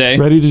 Starting the day.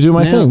 Ready to do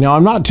my thing. Now,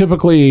 I'm not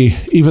typically,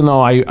 even though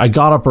I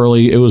got up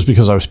early, it was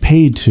because I was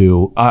paid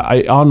to.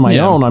 On my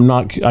own,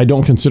 I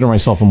don't consider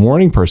myself a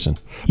morning person.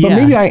 But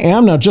maybe I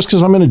am now just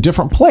because I'm in a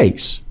different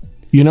place.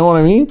 You know what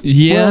I mean?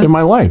 Yeah. In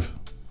my life.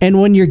 And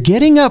when you're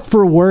getting up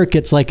for work,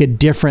 it's like a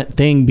different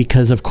thing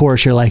because, of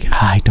course, you're like,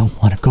 I don't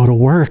want to go to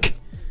work.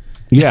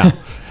 Yeah.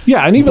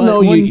 Yeah. And even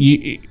though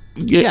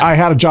I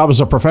had a job as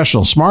a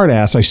professional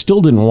smartass, I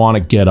still didn't want to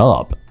get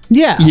up.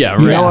 Yeah. Yeah,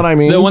 right. You know what I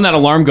mean? When that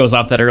alarm goes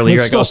off that early,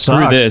 you're like,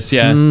 screw this.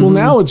 Yeah. Well,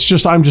 now it's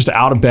just, I'm just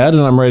out of bed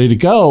and I'm ready to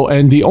go.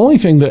 And the only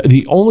thing that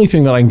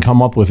I can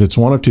come up with, it's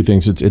one of two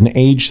things. It's an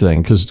age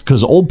thing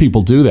because old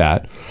people do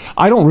that.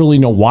 I don't really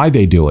know why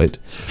they do it.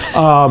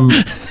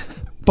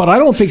 But I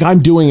don't think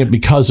I'm doing it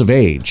because of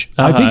age.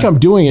 I think I'm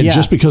doing it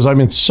just because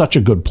I'm in such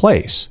a good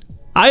place.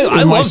 I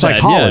love my that.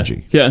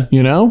 psychology. Yeah.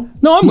 You know?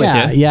 No, I'm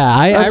with you. Yeah.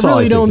 I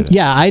really don't.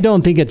 Yeah. I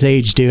don't think it's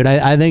age, dude.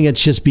 I think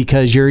it's just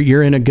because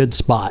you're in a good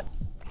spot.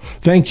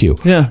 Thank you.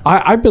 Yeah.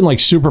 I've been like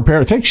super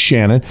paranoid. Thanks,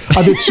 Shannon.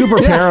 I've been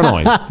super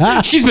paranoid.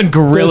 She's been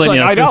grilling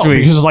you this week.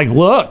 Because it's like,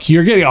 look,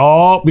 you're getting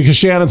because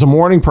Shannon's a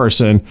morning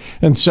person.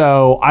 And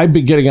so I've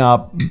been getting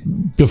up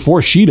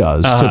before she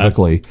does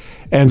typically.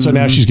 And so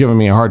now she's giving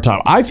me a hard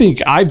time. I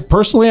think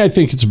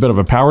it's a bit of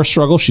a power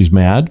struggle. She's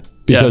mad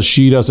because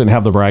she doesn't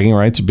have the bragging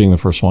rights of being the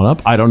first one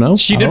up. I don't know.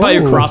 She did buy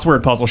your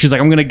crossword puzzle. She's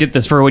like, I'm going to get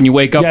this for when you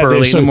wake up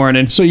early in the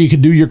morning. So you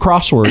can do your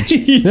crosswords.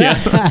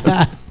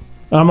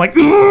 I'm like,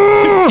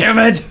 damn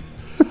it.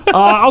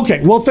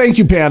 Okay, well, thank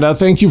you, Panda.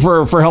 Thank you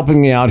for helping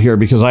me out here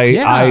because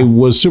I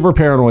was super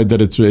paranoid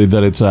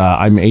that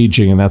I'm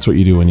aging and that's what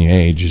you do when you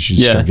age is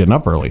you start getting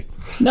up early.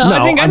 No,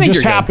 I think I'm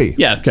just you're happy. Good.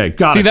 Yeah. Okay,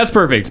 got it. See, that's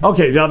perfect.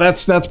 Okay, now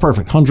that's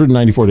perfect.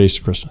 194 days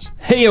to Christmas.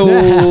 Hey-o.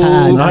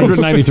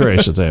 193, I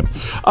should say.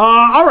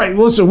 All right,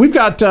 listen, we've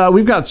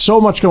got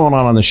so much going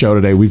on the show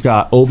today. We've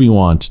got Obi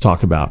Wan to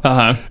talk about.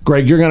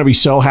 Greg, you're going to be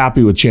so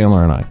happy with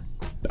Chandler and I.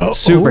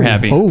 Super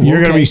happy. You're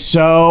going to be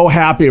so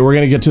happy. We're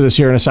going to get to this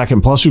here in a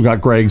second. Plus, we've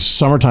got Gregg's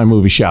summertime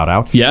movie shout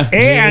out. Yeah.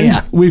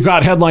 And we've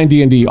got Headline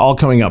D&D all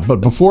coming up. But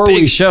before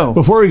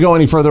we go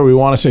any further, we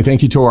want to say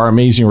thank you to our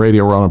amazing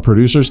Radio Ronin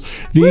producers.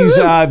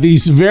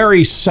 These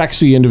very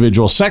sexy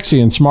individuals,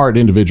 sexy and smart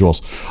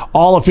individuals,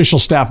 all official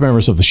staff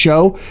members of the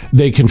show.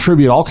 They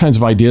contribute all kinds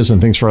of ideas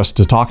and things for us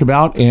to talk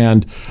about.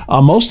 And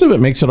most of it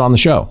makes it on the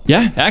show.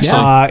 Yeah,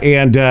 actually.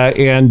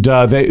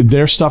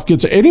 Their stuff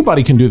gets...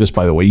 Anybody can do this,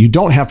 by the way. You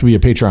don't have to be a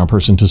Patreon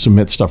person to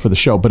submit stuff for the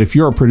show, but if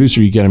you're a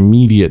producer, you get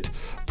immediate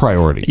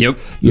priority. Yep.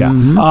 Yeah.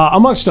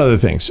 Amongst other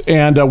things.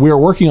 And we're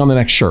working on the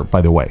next shirt,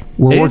 by the way.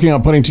 We're working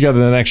on putting together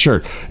the next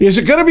shirt. Is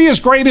it going to be as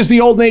great as the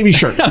Old Navy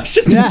shirt? I was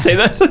just going to say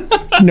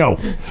that. No.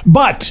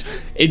 But...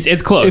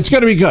 It's close. It's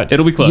going to be good.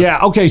 It'll be close. Yeah.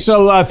 Okay.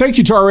 So thank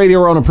you to our Radio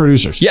Ronin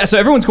producers. Yeah. So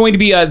everyone's going to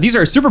be, these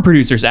are super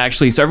producers,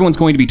 actually. So everyone's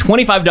going to be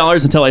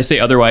 $25 until I say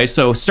otherwise.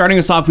 So starting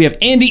us off, we have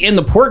Andy in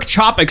the Pork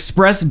Chop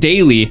Express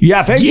Daily.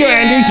 Yeah. Thank you,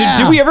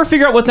 Andy. Did we ever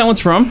figure out what that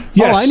one's from?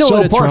 Yes. I know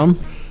what it's from.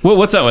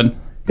 What's that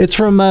one? It's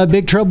from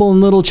Big Trouble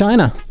in Little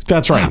China.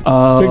 That's right.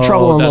 Big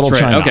Trouble in Little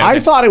China. Okay. I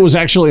thought it was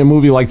actually a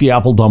movie like The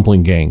Apple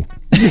Dumpling Gang.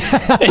 It's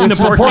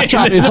the Pork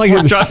Chop. It's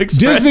like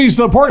Disney's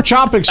The Pork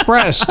Chop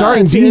Express,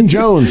 starring Dean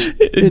Jones.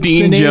 It's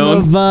Dean the name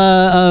Jones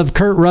of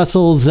Kurt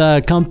Russell's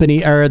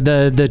company, or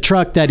the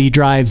truck that he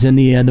drives in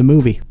the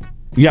movie.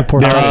 Yeah,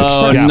 Pork Chop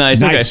Express. Yeah,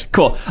 nice. Okay,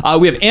 cool.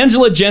 We have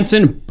Angela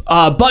Jensen,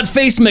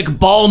 Buttface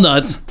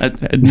McBallnuts.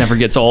 It never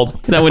gets old.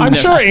 I'm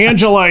sure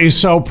Angela is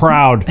so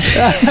proud.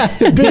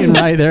 Being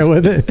right there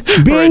with it.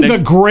 Being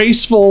the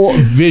graceful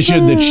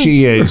vision that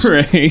she is.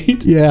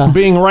 Right. Yeah.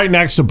 Being right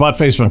next to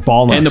Buttface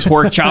McBallnuts. And the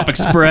Pork Chop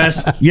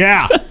Express.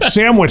 Yeah.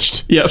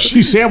 Sandwiched. Yep.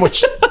 She's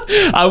sandwiched.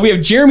 We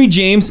have Jeremy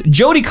James,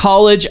 Jody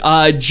College,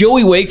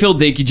 Joey Wakefield.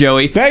 Thank you,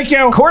 Joey. Thank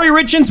you. Corey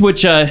Richens,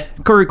 which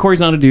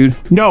Corey's not a dude.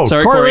 No,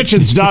 sorry, Corey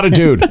Richens not a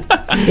dude.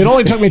 It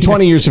only took me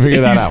 20 years to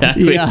figure that out.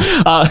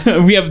 Yeah.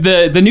 We have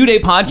the New Day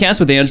podcast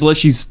with Angela.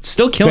 She's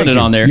still killing it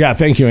on there. Yeah,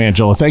 thank you,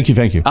 Angela. Thank you.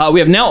 We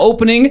have now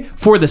opening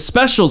for the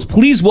specials.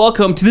 Please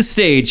welcome to the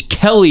stage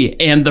Kelly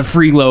and the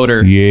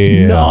Freeloader.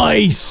 Yeah.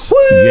 Nice. Woo!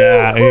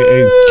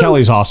 Yeah,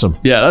 Kelly's awesome.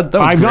 Yeah, that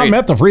was I've great. not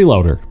met the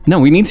Freeloader. No,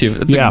 we need to.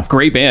 It's a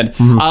great band.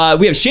 Mm-hmm.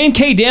 We have Shane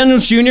K.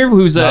 Daniels Jr.,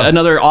 who's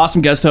another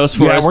awesome guest host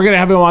for us. Yeah, we're going to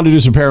have him on to do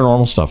some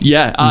paranormal stuff.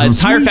 Yeah.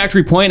 Tire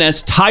Factory Point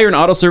S, Tire and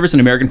Auto Service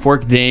and American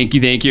Fork. Thank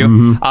you.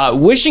 Mm-hmm.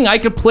 Wishing I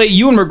could play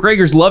you and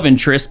McGregor's love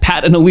interest,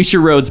 Pat and Alicia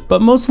Rhodes,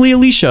 but mostly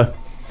Alicia.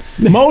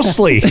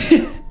 Mostly.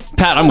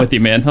 Pat, I'm with you,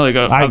 man.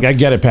 I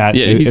get it, Pat.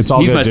 Yeah, it's all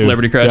he's good, my dude.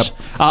 celebrity crush. Yep.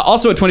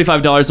 Also at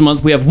 $25 a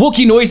month, we have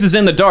Wookiee Noises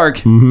in the Dark.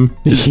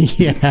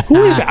 Mm-hmm. Yeah.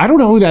 Who is it? I don't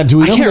know who that. Do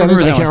we know who that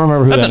is? I can't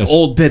remember who that is. That's an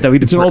old bit that we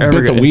did. It's an old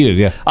bit that we did.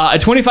 Yeah.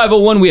 At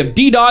 $25.01, we have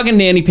D-Dog and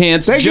Nanny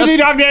Pants. Thank you,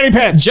 D-Dog, Nanny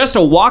Pants. Just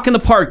a walk in the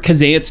park,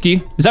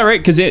 Kazansky. Is that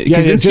right? Yeah,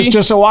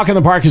 just a walk in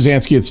the park,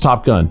 Kazansky. It's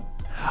Top Gun.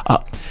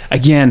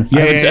 Again, I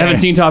haven't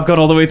seen Top Gun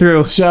all the way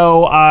through.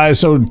 So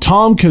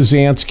Tom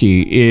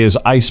Kazansky is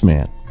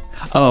Iceman.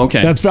 Oh,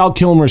 okay. That's Val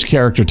Kilmer's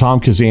character, Tom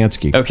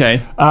Kazansky.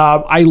 Okay.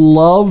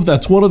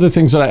 That's one of the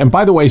things that and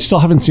by the way, still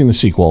haven't seen the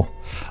sequel.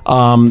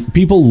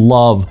 People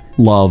love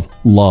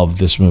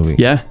this movie.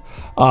 Yeah.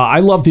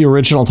 I love the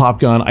original Top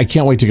Gun. I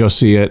can't wait to go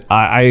see it.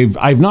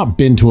 I've not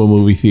been to a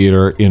movie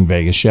theater in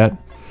Vegas yet.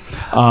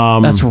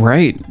 That's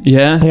right.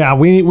 Yeah. Yeah,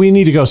 we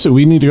need to go see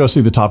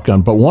the Top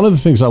Gun. But one of the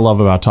things I love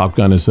about Top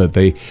Gun is that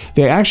they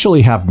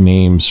actually have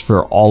names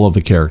for all of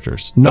the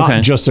characters,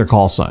 not just their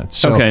call signs.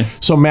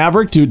 So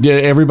Maverick, did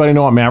everybody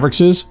know what Mavericks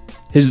is?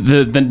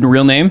 The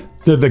real name?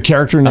 The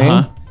character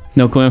name?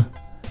 No clue.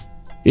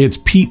 It's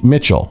Pete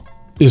Mitchell.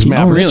 Is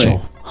Maverick? Oh,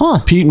 really? Huh.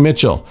 Pete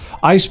Mitchell.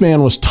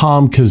 Iceman was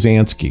Tom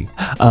Kazansky.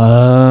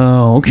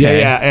 Oh, okay.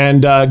 Yeah.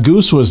 And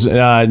Goose was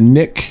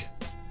Nick.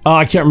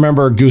 I can't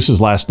remember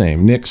Goose's last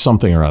name. Nick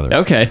something or other.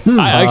 Okay.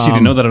 I actually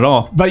didn't know that at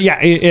all. But yeah,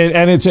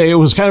 it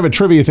was kind of a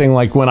trivia thing.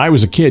 Like when I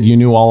was a kid, you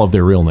knew all of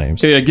their real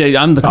names. Yeah,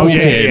 I'm the cool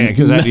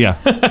kid. Yeah.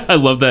 I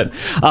love that.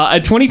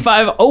 At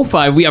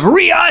 25:05, we have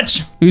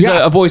Riach, who's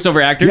a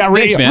voiceover actor. Yeah,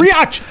 Thanks, man.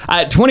 Riach.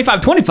 At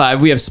 25:25,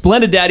 we have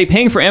Splendid Daddy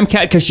paying for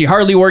MCAT because she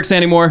hardly works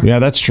anymore. Yeah,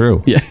 that's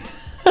true. Yeah.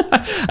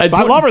 I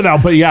love her though,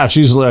 but yeah,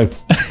 she's like,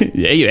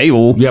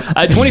 Yep.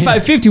 At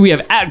 25:50, we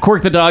have at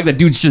Cork the dog. That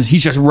dude's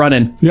he's just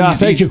running. Yeah,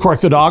 thank you,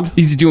 Cork the dog.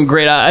 He's doing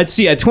great. Let's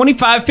see. At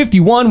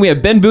 25:51, we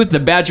have Ben Booth, the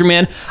Badger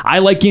Man. I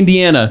like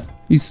Indiana.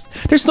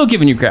 They're still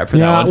giving you crap for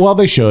that one. Yeah, well,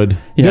 they should.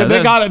 Yeah,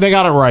 they got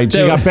it right.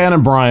 So you got Ben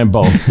and Brian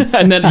both.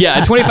 And then,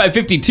 at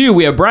 25:52,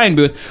 we have Brian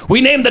Booth.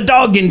 We named the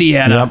dog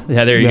Indiana. Yep.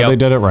 Yeah, there you go. Yeah, they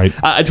did it right.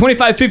 At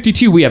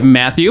 25:52, we have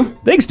Matthew.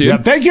 Thanks, dude. Yeah,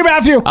 thank you,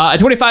 Matthew.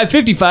 At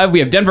 25:55, we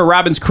have Denver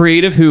Robbins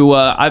Creative, who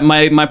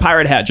my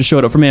pirate hat just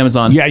showed up from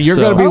Amazon. Yeah, you're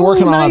going to be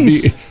working on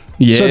it.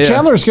 Yeah. So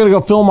Chandler's going to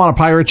go film on a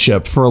pirate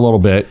ship for a little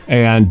bit,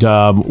 and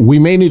we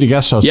may need a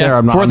guest host there.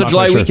 I'm not 4th of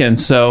July weekend,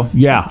 so...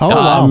 Yeah. Oh,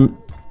 wow.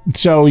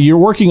 So you're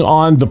working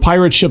on the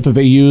pirate ship that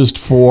they used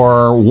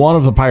for one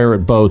of the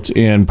pirate boats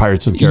in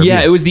Pirates of the Caribbean.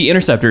 Yeah, it was the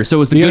Interceptor. So it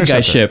was the good guy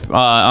ship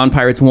on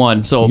Pirates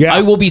 1. So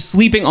I will be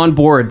sleeping on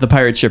board the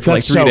pirate ship for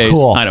That's 3 days.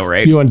 Cool. I know,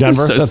 right? You in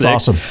Denver? So That's sick.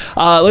 awesome.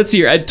 Let's see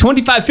here. At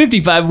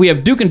 25:55, we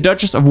have Duke and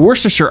Duchess of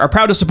Worcestershire are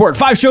proud to support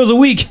 5 shows a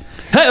week.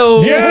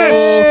 Hey-oh.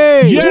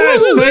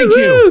 Yes,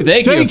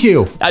 thank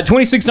you. At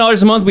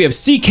 $26 a month, we have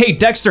CK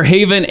Dexter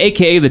Haven,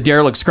 a.k.a. the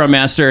Derelict Scrum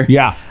Master.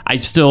 Yeah.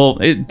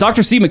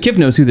 Dr. Steve McKibb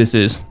knows who this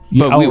is,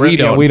 but we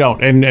don't. Yeah, we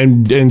don't.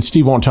 And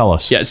Steve won't tell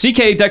us. Yeah,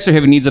 CK Dexter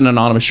Haven needs an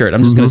anonymous shirt.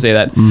 I'm just going to say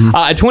that.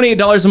 At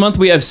 $28 a month,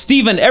 we have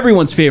Steven,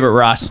 everyone's favorite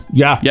Ross.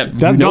 Yeah. Yep.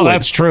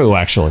 That's true,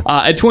 actually.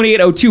 At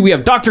 $28.02, we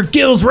have Dr.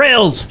 Gills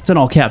Rails. It's in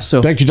all caps.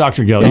 So thank you,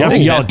 Dr. Gill. You have to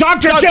yell,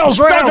 Dr. Gills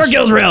Rails! Dr.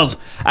 Gills Rails!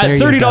 At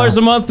 $30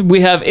 a month,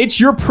 we have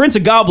It's Your Prince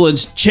of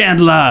Goblins,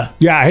 Chandler.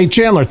 Yeah, hey,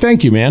 Chandler,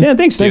 thank you, man. Yeah,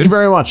 thanks, dude. Thank you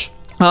very much.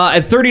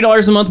 At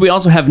 $30 a month, we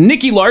also have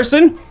Nicky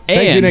Larson.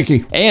 Thank you,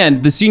 Nicky.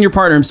 And the senior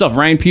partner himself,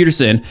 Ryan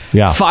Peterson.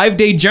 Yeah.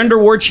 5-day gender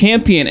war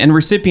champion and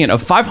recipient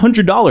of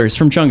 $500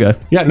 from Chunga.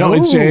 Yeah, no,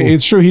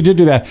 it's true. He did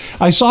do that.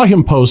 I saw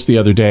him post the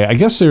other day. I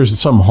guess there's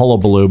some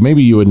hullabaloo.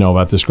 Maybe you would know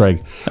about this,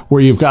 Greg,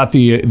 where you've got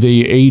the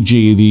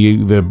AG,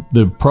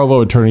 the Provo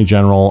Attorney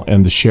General,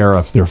 and the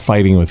sheriff. They're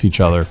fighting with each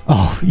other.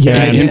 Oh,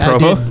 yeah. In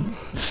Provo?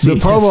 The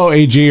Provo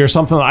AG or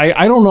something.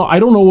 I don't know. I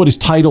don't know what his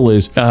title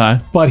is.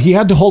 But he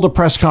had to hold a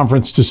press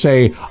conference to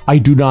say, "I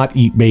do not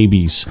eat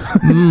babies."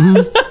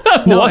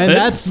 No, and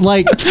that's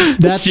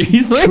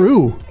Seriously?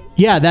 true.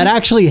 Yeah, that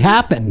actually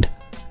happened.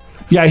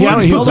 Yeah, he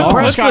held a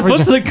press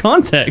conference. What's the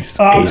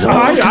context?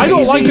 I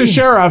don't like the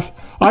sheriff.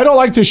 I don't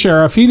like the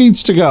sheriff. He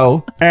needs to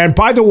go. And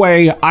by the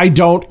way, I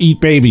don't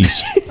eat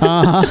babies.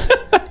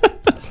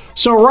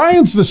 So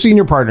Ryan's the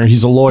senior partner.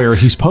 He's a lawyer.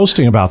 He's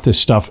posting about this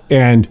stuff,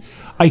 and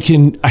I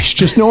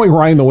just knowing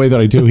Ryan the way that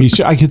I do,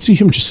 I could see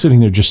him just sitting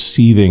there, just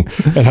seething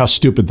at how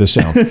stupid this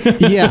sounds.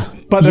 Yeah.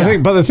 But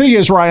the thing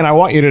is, Ryan, I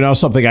want you to know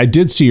something. I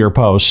did see your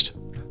post,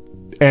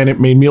 and it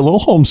made me a little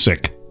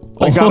homesick.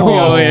 I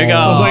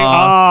was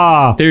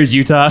like, there's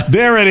Utah.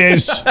 There it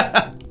is.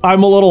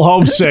 I'm a little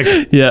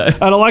homesick. Yeah.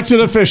 An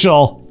elected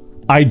official.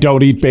 I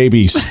don't eat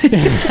babies.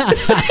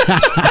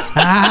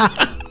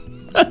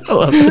 I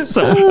love that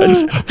so much.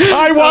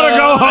 I want to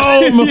go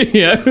home.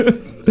 Yeah.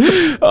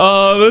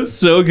 Oh, that's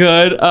so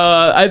good.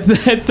 At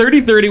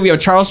 30:30, we have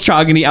Charles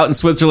Chogany out in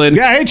Switzerland.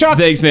 Yeah, hey, Chuck.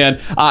 Thanks,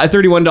 man. At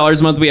 $31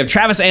 a month, we have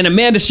Travis and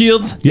Amanda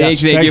Shields.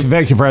 Yes,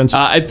 thank you, friends.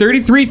 At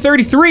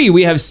 $33.33,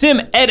 we have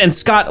Sim, Ed, and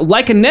Scott,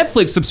 like a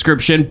Netflix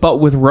subscription, but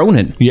with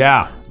Ronin.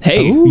 Yeah.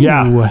 Hey. Ooh.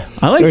 Yeah.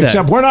 I like that.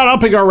 Except we're not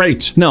upping our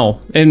rates. No,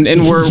 and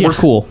we're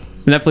cool.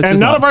 Netflix and is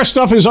none of our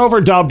stuff is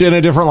overdubbed in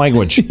a different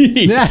language.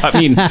 I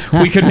mean,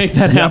 we could make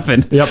that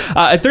happen. Yep.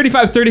 At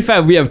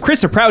 $35.35, we have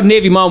Krista, proud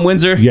Navy mom,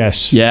 Windsor.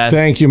 Yes. Yeah.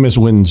 Thank you, Miss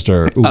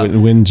Windsor.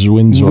 Windsor.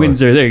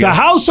 Windsor. There you go. The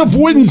House of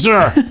Windsor.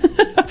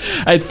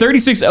 At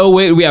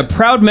 $36.08, we have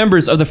proud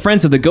members of the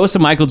Friends of the Ghost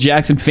of Michael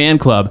Jackson fan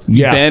club.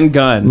 Yeah. Ben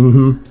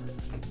Gunn.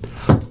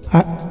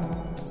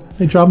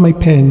 I dropped my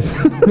pen.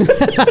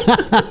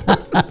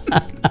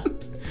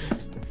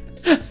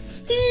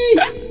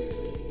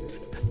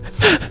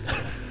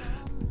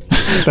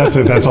 That's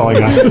it. That's all I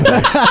got.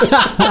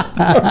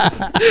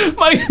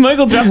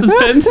 Michael dropped his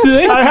pen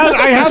today.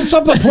 I had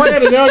something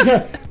planned, and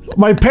now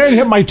my pen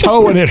hit my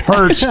toe, and it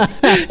hurts.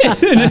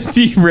 It just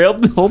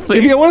derailed the whole thing.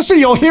 If you listen,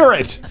 you'll hear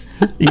it.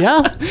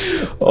 Yeah.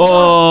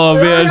 Oh,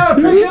 man. I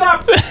gotta pick it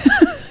up.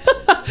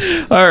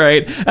 All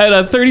right.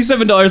 At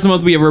 $37 a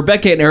month, we have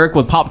Rebecca and Eric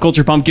with Pop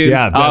Culture Pumpkins.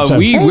 Yeah,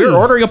 we're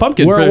ordering a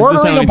pumpkin. We're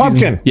ordering a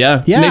pumpkin. Season.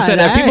 Yeah. And they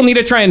said people need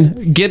to try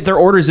and get their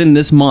orders in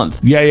this month.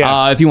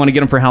 Yeah. If you want to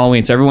get them for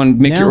Halloween. So everyone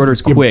make your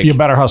orders quick. You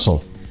better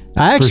hustle.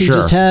 I actually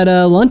just had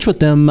lunch with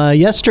them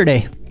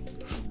yesterday.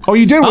 Oh,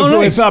 you did?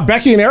 With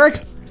Becky and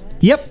Eric?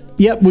 Yep.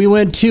 We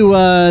went to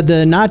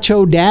the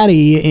Nacho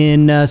Daddy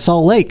in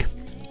Salt Lake.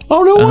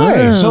 Oh, no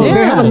way. So they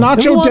have a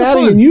Nacho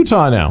Daddy in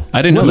Utah now.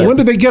 I didn't know that. When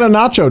did they get a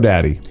Nacho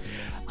Daddy?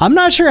 I'm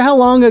not sure how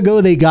long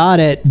ago they got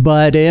it,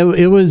 but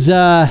it was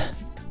the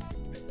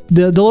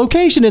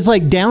location is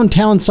like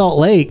downtown Salt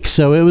Lake,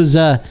 so it was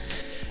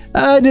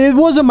it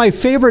wasn't my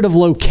favorite of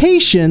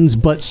locations,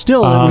 but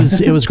still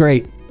it was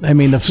great. I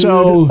mean, the food.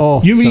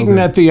 So you've eaten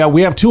at the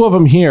we have two of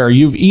them here.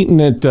 You've eaten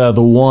at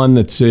the one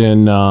that's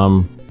in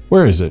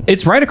where is it?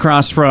 It's right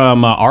across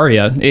from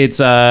Aria. It's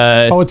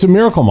it's a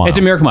Miracle Mile. It's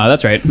a Miracle Mile.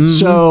 That's right. Mm-hmm.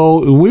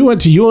 So we went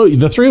to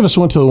the three of us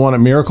went to the one at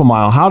Miracle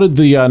Mile. How did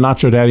the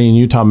Nacho Daddy in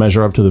Utah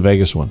measure up to the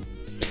Vegas one?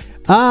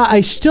 I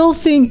still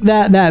think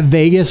that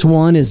Vegas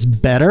one is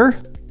better.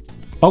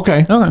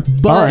 Okay.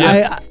 But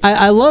right.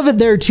 I love it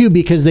there too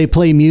because they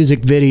play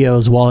music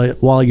videos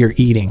while you're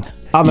eating.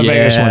 On the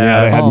Vegas one,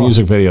 they had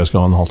music videos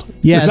going the whole time.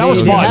 Yeah, that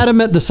was fun. They had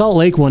them at the Salt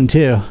Lake one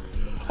too.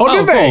 Oh,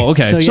 did they? Cool.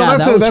 Okay.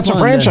 So that's a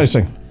franchise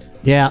thing.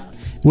 Yeah.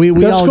 We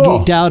all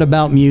geeked out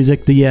about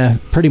music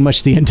pretty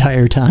much the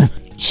entire time.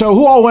 So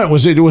who all went?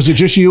 Was it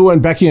just you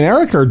and Becky and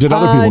Eric, or did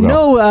other people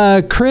go?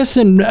 No, Chris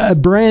and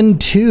Bren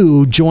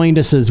too joined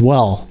us as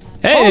well.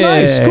 Hey,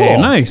 nice, cool,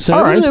 nice.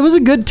 So it was a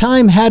good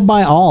time had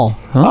by all.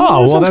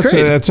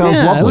 That sounds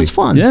lovely. It was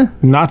fun. Yeah,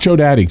 Nacho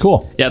Daddy,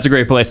 cool. Yeah, it's a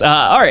great place.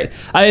 All right,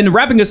 and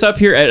wrapping us up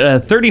here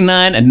at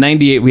 39 and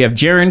 98, we have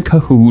Jaron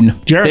Cahoon.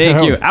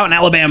 Thank you, out in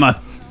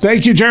Alabama.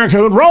 Thank you, Jaron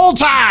Cahoon. Roll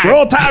Tide!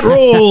 Roll Tide,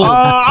 roll!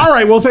 All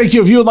right, well, thank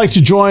you. If you would like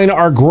to join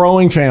our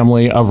growing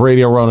family of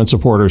Radio Ronin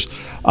supporters,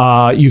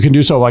 you can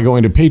do so by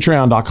going to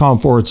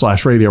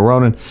patreon.com/Radio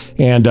Ronin,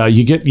 and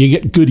you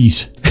get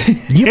goodies.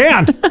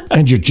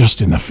 and you're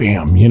just in the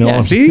fam, you know.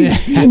 Yeah, see?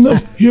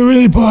 You're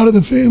really part of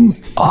the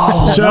family.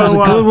 Oh, that was a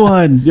good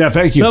one. Yeah,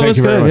 thank you. Thank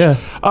you very much. Yeah.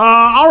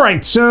 All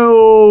right,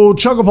 so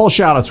Chunga Poll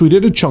shout-outs. We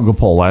did a Chunga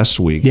Poll last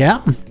week.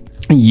 Yeah.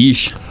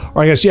 Yeesh.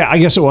 Or I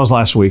guess it was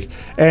last week,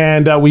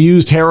 and we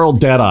used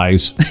Harold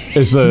Deadeyes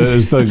as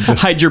the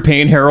Hide your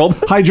pain, Harold.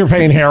 Hide your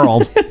pain,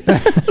 Harold.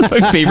 That's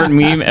my favorite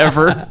meme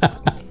ever.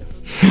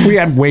 We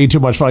had way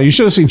too much fun. You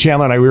should have seen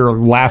Chandler and I. We were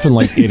laughing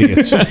like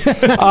idiots.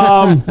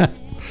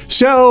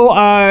 So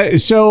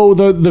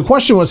the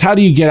question was, how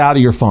do you get out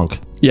of your funk?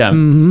 Yeah.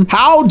 Mm-hmm.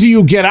 How do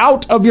you get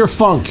out of your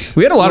funk?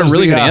 We had a lot of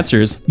really good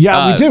answers.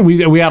 Yeah, we did.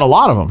 We had a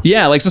lot of them.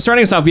 Yeah, so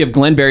starting us off, we have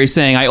Glenn Berry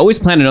saying, I always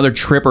plan another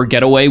trip or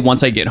getaway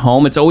once I get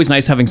home. It's always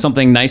nice having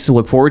something nice to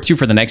look forward to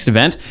for the next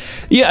event.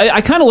 Yeah, I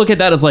kind of look at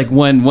that as like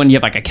when you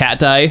have like a cat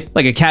die.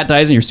 Like a cat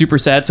dies and you're super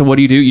sad, so what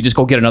do? You just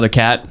go get another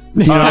cat.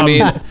 You know what I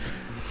mean?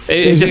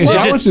 It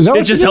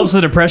just helps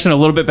the depression a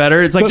little bit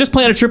better. It's like, just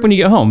plan a trip when you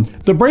get home.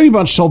 The Brady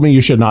Bunch told me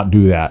you should not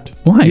do that.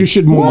 Why? You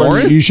should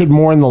mourn. You should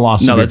mourn the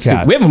loss of your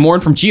cat. We have a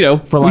mourn from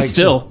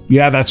Cheeto.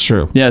 Yeah, that's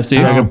true. Yeah, see?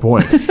 Good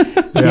point.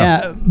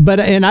 Yeah,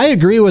 and I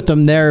agree with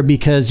them there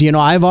because,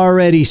 I've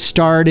already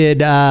started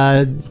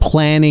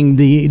planning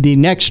the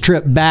next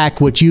trip back,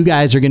 which you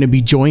guys are going to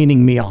be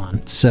joining me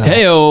on. So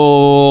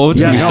hey-o.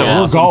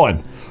 We're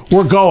going.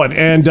 We're going,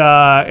 and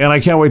I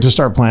can't wait to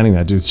start planning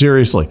that, dude.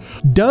 Seriously.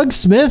 Doug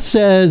Smith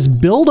says,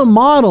 build a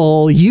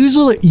model,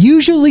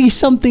 usually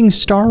something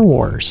Star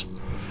Wars.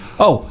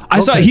 Oh, I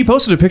saw he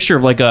posted a picture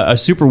of like a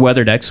super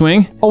weathered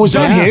X-Wing. Oh, was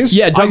that his?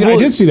 Yeah, Doug, I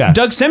did see that.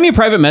 Doug, send me a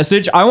private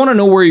message. I want to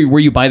know where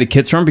you buy the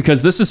kits from,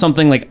 because this is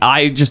something like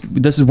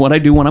this is what I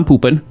do when I'm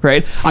pooping,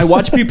 right? I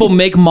watch people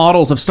make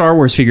models of Star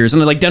Wars figures,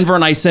 and like Denver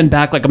and I send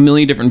back like a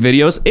million different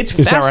videos. It's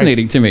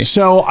fascinating to me.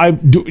 So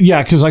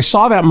because I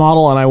saw that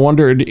model and I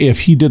wondered if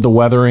he did the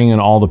weathering and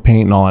all the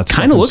paint and all that stuff.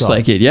 Kind of looks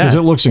like it, yeah. Because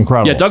it looks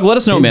incredible. Yeah, Doug, let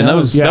us know, man. That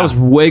was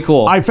way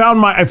cool. I found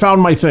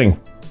my thing.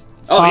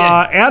 Oh,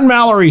 yeah. Ann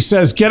Mallory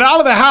says, get out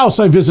of the house.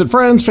 I visit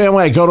friends,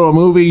 family. I go to a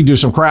movie, do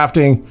some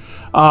crafting.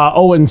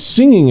 And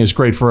singing is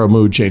great for a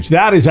mood change.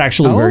 That is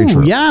actually very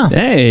true. Yeah.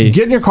 Hey.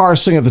 Get in your car,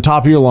 sing at the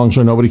top of your lungs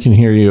where nobody can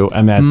hear you,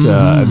 and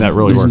that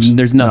really works.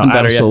 There's nothing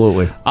better.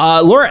 Absolutely.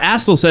 Laura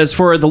Astle says,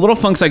 for the little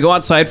funks, I go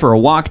outside for a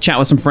walk, chat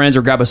with some friends,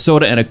 or grab a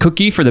soda and a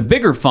cookie. For the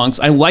bigger funks,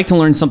 I like to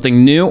learn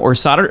something new or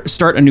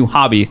start a new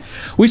hobby.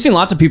 We've seen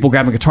lots of people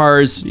grabbing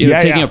guitars,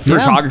 taking up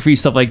photography,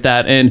 stuff like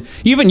that. And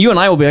even you and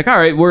I will be like, all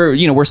right,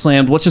 we're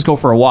slammed. Let's just go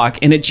for a walk.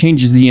 And it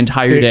changes the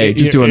entire day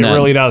doing that. It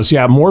really does.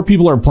 Yeah. More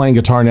people are playing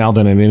guitar now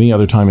than at any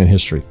other time in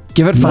history.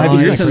 Give it 5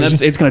 years, and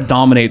it's going to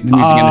dominate the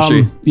music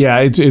industry.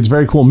 Yeah, it's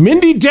very cool.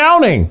 Mindy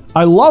Downing.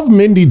 I love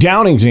Mindy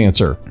Downing's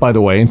answer, by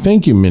the way. And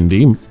thank you,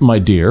 Mindy, my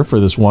dear, for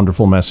this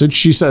wonderful message.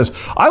 She says,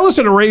 I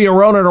listen to Radio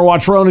Ronin or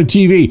watch Ronin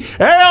TV.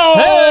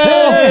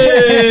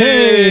 Hey!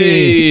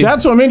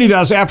 That's what Mindy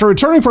does. After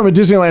returning from a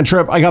Disneyland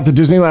trip, I got the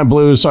Disneyland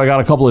blues, so I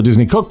got a couple of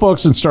Disney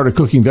cookbooks and started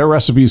cooking their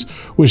recipes,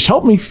 which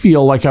helped me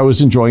feel like I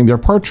was enjoying their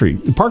park treats,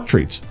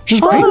 which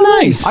is great. Oh,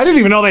 nice. I didn't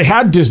even know they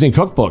had Disney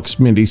cookbooks,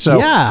 Mindy. So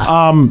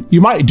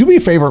you might do me a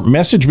favor,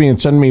 message me and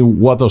send me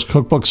what those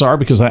cookbooks are,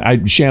 because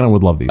Shannon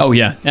would love these. Oh,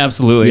 yeah,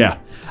 absolutely. Yeah.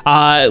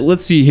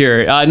 Let's see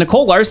here.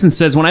 Nicole Larson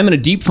says, when I'm in a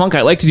deep funk,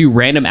 I like to do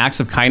random acts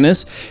of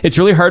kindness. It's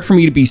really hard for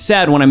me to be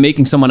sad when I'm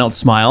making someone else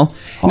smile.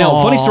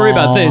 Now, funny story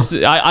about this.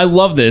 I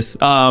love this.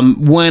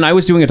 When I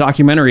was doing a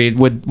documentary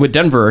with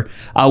Denver,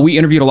 we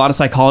interviewed a lot of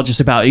psychologists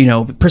about,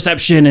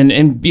 perception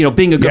and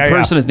being a good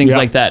person and things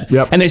like that.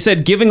 Yep. And they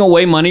said giving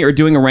away money or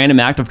doing a random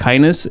act of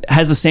kindness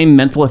has the same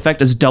mental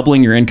effect as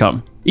doubling your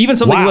income. Even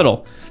something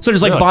little. So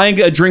just like buying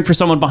a drink for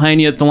someone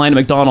behind you at the line at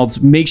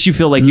McDonald's makes you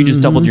feel like you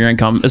just doubled your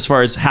income as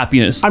far as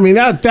happiness. I mean,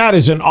 that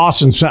is an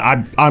awesome...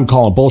 I'm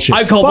calling bullshit.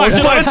 I call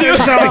bullshit on it too.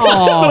 But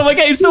I'm like,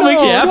 hey, it still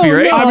makes you happy,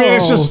 right? I mean,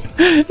 it's just...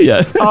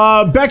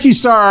 Yeah. Becky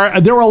Starr,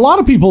 there were a lot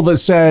of people that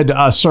said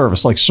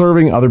service, like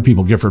serving other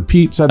people. Gifford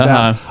Pete said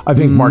that. I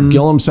think Mark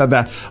Gillum said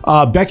that.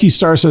 Becky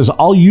Starr says,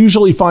 I'll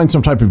usually find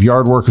some type of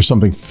yard work or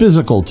something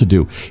physical to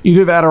do.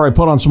 Either that or I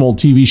put on some old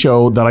TV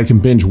show that I can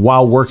binge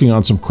while working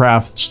on some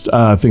crafts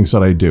things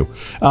that I do.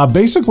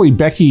 Basically,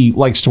 Becky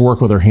likes to work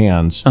with her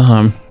hands.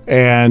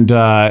 And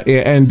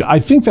I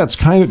think that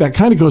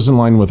kind of goes in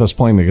line with us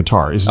playing the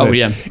guitar.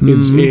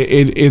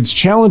 It's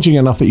challenging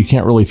enough that you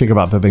can't really think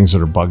about the things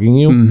that are bugging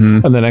you,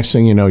 and the next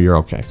thing you know, you're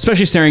okay.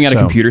 Especially staring at a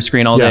computer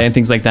screen all day and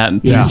things like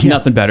that. There's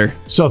nothing better.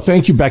 So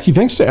thank you, Becky.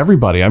 Thanks to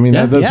everybody. I mean,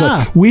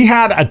 we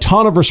had a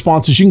ton of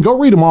responses. You can go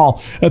read them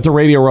all at the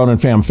Radio Ronin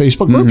Fam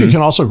Facebook group. You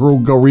can also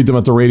go read them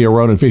at the Radio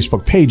Ronin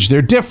Facebook page.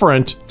 They're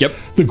different. Yep.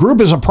 The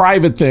group is a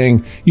private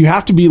thing. You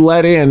have to be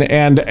let in.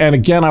 And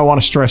again, I want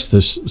to stress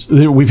this.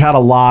 We've had a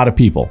lot of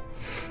people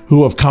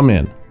who have come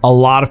in, a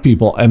lot of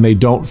people, and they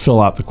don't fill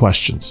out the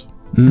questions.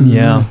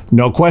 Yeah.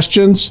 No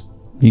questions.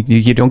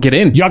 You don't get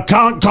in. You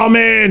can't come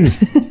in.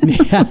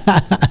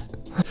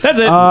 That's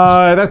it.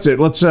 That's it.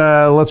 Let's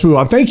move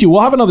on. Thank you.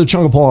 We'll have another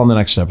Chunga poll on the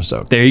next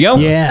episode. There you go.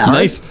 Yeah.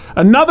 Nice.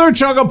 Another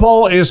Chunga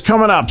poll is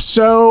coming up.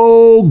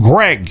 So,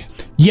 Gregg.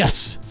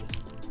 Yes.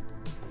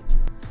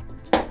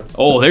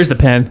 Oh, there's the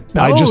pen.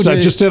 I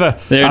just did a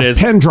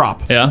pen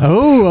drop. Yeah.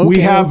 Oh,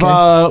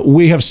 okay.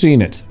 We have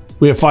seen it.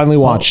 We have finally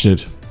watched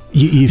it.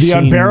 You've the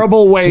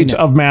unbearable weight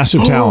of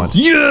massive talent.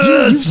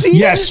 Yes.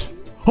 Yes.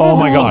 Oh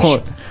my gosh.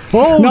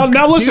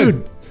 Now listen.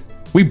 Dude.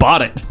 We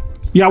bought it.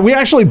 Yeah, we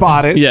actually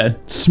bought it. Yeah.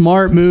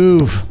 Smart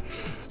move.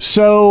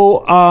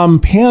 So,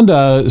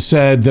 Panda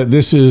said that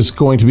this is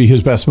going to be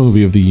his best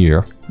movie of the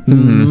year. We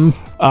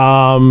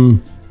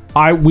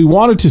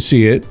wanted to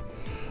see it,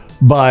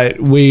 but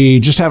we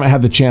just haven't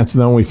had the chance.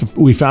 And then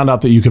we found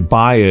out that you could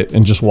buy it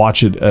and just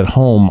watch it at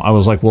home. I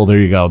was like, well, there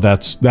you go.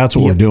 That's what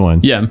we're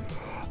doing. Yeah.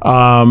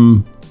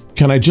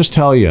 Can I just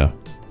tell you,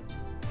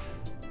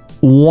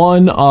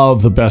 one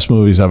of the best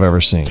movies I've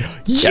ever seen.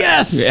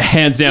 Yes. Yeah,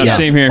 hands down. Yes.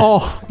 Same here.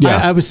 Oh, yeah.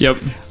 I was. Yep.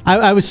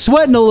 I was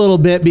sweating a little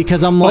bit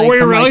because I'm like, were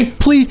you really? Like,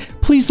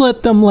 please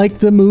let them like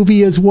the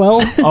movie as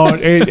well.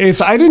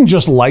 It's I didn't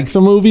just like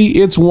the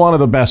movie. It's one of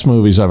the best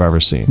movies I've ever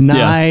seen.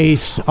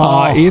 Nice.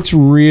 Yeah. It's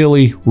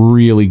really,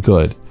 really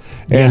good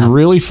and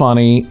really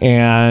funny.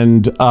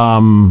 And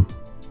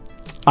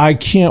I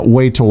can't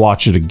wait to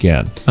watch it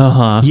again.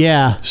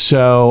 Yeah.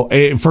 So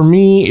for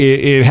me,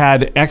 it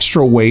had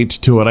extra weight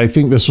to it. I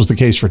think this was the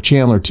case for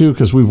Chandler too,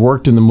 because we've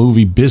worked in the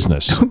movie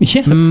business.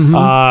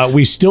 Yeah.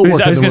 We still work in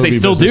the movie business. I was going to say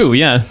still do,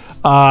 yeah.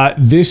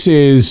 This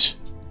is,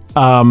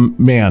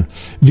 man,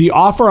 the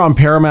offer on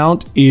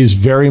Paramount is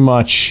very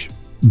much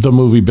the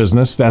movie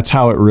business. That's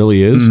how it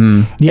really is.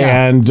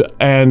 Yeah.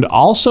 And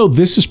also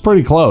this is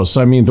pretty close.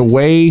 I mean, the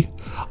way...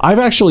 I've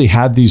actually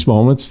had these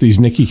moments, these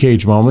Nicky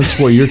Cage moments,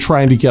 where you're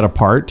trying to get a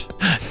part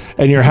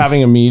and you're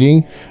having a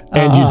meeting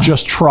and you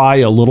just try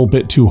a little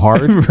bit too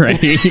hard. Right.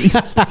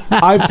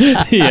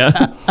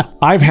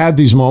 I've had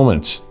these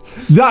moments.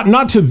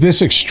 Not to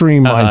this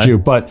extreme, mind you,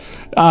 but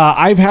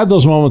I've had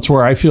those moments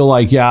where I feel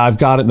like, yeah, I've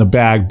got it in the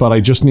bag, but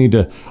I just need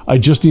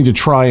to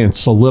try and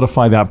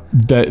solidify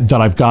that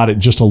I've got it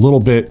just a little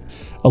bit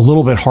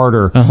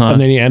harder, and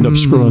then you end up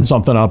screwing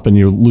something up and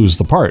you lose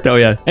the part. Oh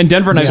yeah, and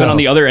Denver and I've been on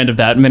the other end of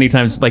that many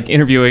times, like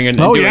interviewing and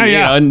doing,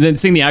 and then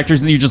seeing the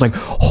actors, and you're just like,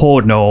 oh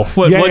no,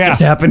 what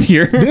just happened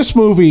here? This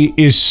movie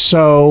is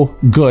so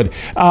good.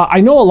 I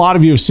know a lot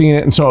of you have seen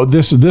it, and so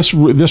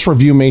this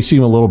review may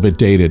seem a little bit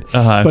dated,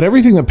 but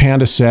everything that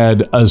Panda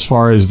said as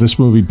far as this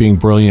movie being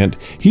brilliant,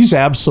 he's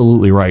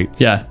absolutely right.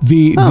 Yeah,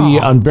 the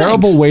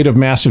unbearable weight of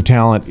massive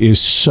talent is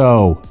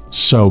so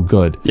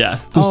good. Yeah.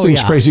 This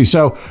thing's crazy.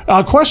 So,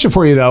 question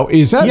for you though,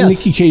 is that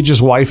Nicky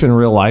Cage's wife in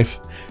real life?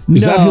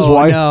 Is that his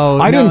wife? No,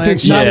 I didn't think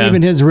so. Not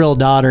even his real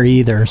daughter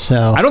either.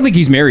 So I don't think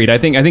he's married. I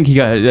think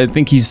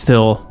he's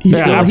still.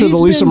 After the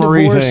Lisa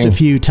Marie thing, a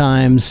few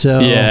times. So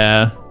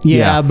yeah.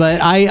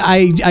 But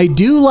I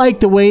do like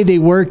the way they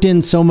worked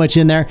in so much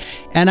in there,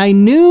 and I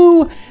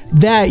knew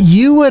that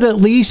you would at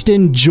least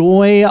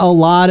enjoy a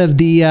lot of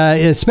the,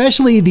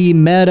 especially the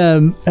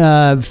meta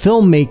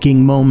filmmaking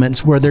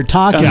moments where they're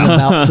talking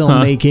about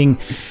filmmaking.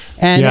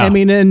 And I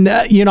mean,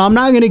 I'm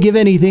not going to give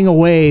anything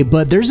away,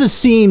 but there's a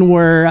scene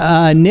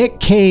where Nick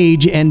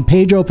Cage and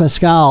Pedro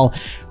Pascal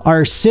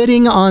are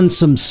sitting on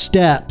some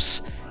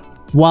steps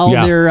while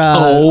they're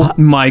oh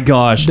my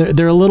gosh,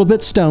 they're a little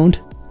bit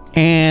stoned.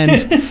 And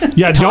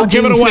don't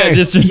give it away.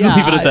 Just leave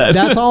it at that.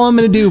 That's all I'm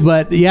going to do.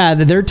 But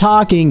they're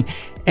talking,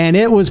 and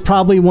it was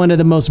probably one of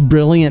the most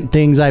brilliant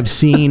things I've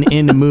seen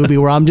in a movie.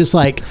 Where I'm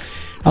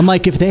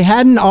like, if they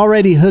hadn't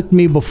already hooked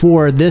me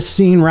before, this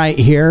scene right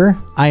here,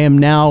 I am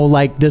now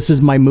like, this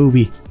is my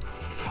movie.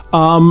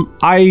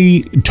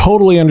 I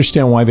totally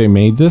understand why they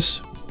made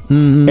this.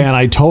 Mm-hmm. And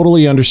I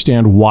totally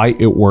understand why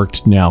it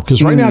worked now.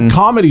 Because right now,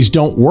 comedies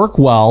don't work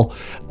well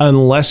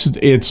unless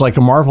it's like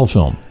a Marvel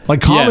film.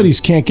 Like, comedies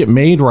can't get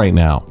made right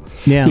now.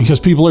 Yeah. Because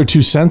people are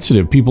too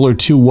sensitive. People are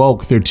too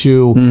woke. They're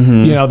too,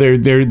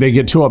 they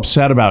get too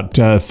upset about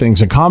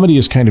things. And comedy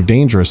is kind of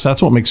dangerous.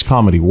 That's what makes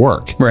comedy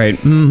work. Right.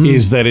 Mm-hmm.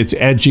 Is that it's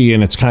edgy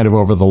and it's kind of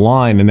over the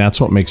line. And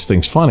that's what makes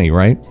things funny,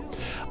 right?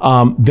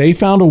 They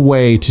found a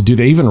way to do.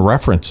 They even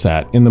reference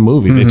that in the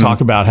movie. Mm-hmm. They talk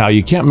about how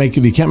you can't make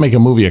a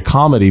movie a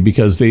comedy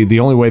because the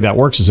only way that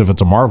works is if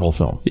it's a Marvel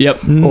film.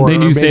 Yep, or they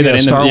do say that in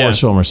a Star Wars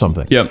film or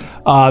something. Yep,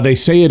 they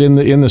say it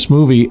in this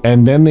movie,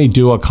 and then they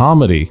do a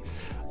comedy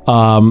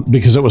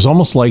because it was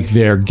almost like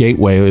their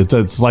gateway.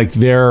 It's like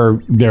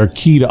their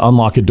key to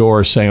unlock a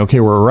door, saying,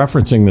 "Okay, we're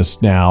referencing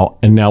this now,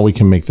 and now we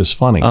can make this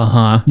funny."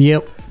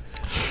 Yep.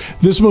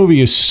 This movie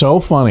is so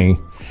funny.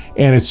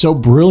 And it's so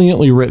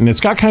brilliantly written.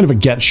 It's got kind of a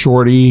Get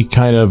Shorty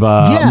kind of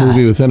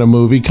movie within a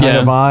movie kind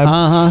of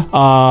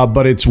vibe.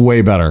 But it's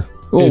way better.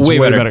 Oh, it's way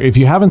better. If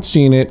you haven't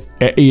seen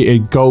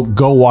it,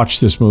 go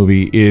watch this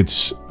movie.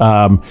 It's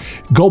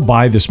go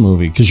buy this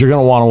movie because you're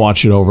going to want to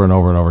watch it over and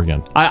over and over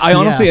again. I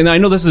honestly, and I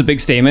know this is a big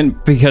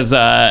statement because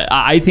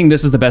I think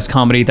this is the best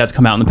comedy that's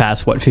come out in the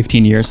past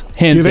 15 years,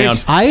 hands down.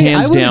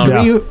 Hands down.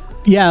 Agree.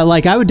 Yeah,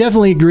 like I would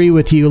definitely agree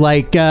with you.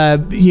 Like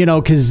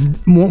because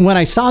when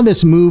I saw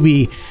this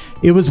movie,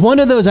 it was one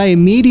of those I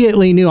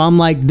immediately knew. I'm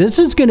like, this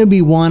is going to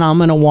be one I'm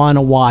going to want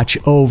to watch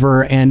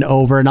over and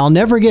over, and I'll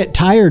never get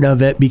tired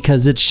of it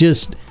because it's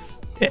just,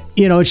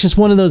 it's just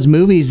one of those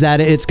movies that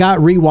it's got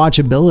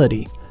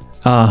rewatchability.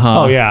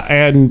 Oh yeah,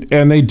 and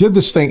they did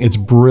this thing. It's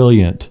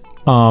brilliant.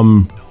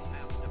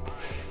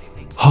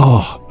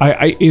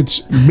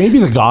 It's maybe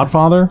The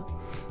Godfather.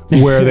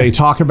 Where they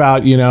talk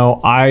about,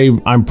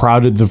 I'm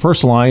proud of, the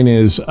first line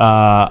is,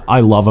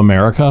 I love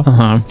America.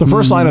 The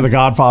first line of The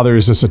Godfather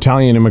is this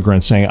Italian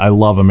immigrant saying, I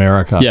love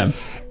America. Yeah.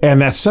 And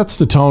that sets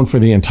the tone for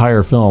the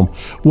entire film.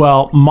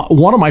 Well,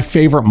 one of my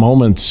favorite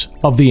moments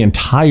of the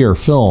entire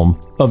film,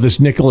 of this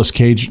Nicolas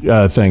Cage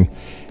thing,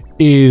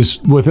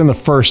 is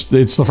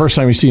it's the first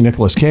time you see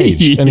Nicolas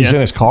Cage, and he's in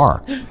his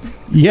car.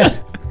 Yeah.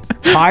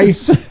 I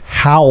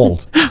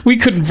howled. We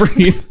couldn't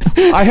breathe.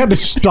 I had to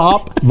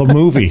stop the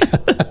movie.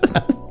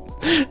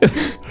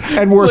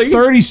 And we're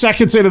 30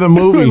 seconds into the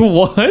movie.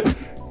 What?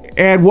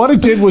 And what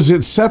it did was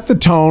it set the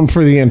tone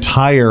for the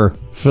entire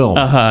film.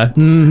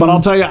 Mm-hmm. But I'll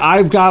tell you,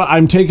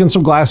 I'm taking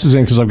some glasses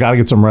in because I've got to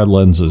get some red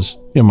lenses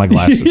in my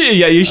glasses.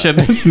 Yeah, you should.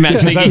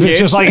 Match Nicky Cage.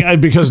 Just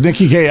like because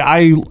Nicky Cage,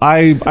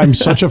 I'm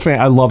such a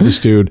fan. I love this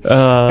dude,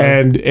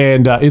 and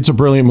it's a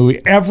brilliant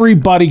movie.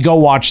 Everybody, go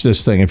watch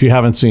this thing if you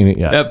haven't seen it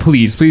yet.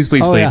 Please.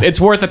 Yeah. It's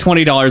worth the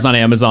 $20 on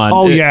Amazon.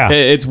 Oh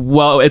it's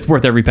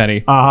worth every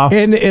penny.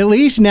 And at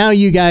least now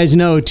you guys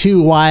know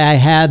too why I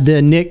had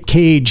the Nick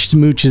Cage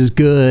smooch is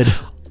good.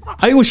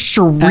 I was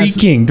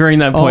shrieking during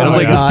that point. I was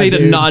like, God, they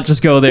did not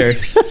just go there.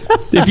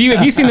 If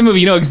you've seen the movie,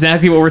 you know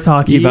exactly what we're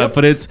talking about.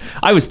 But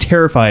I was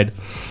terrified.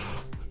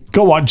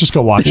 Just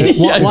go watch it.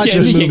 Watch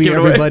this movie,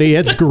 everybody.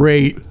 It's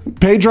great.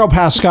 Pedro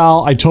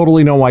Pascal, I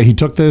totally know why he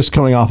took this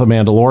coming off of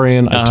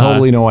Mandalorian. I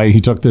totally know why he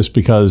took this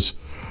because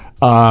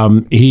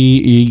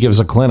he gives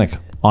a clinic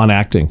on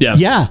acting.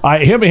 Yeah.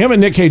 Him and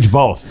Nick Cage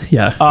both.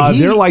 Yeah.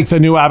 They're like the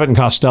new Abbott and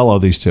Costello,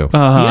 these two.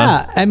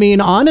 Yeah. I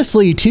mean,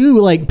 honestly, too,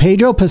 like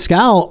Pedro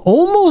Pascal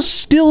almost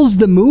steals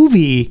the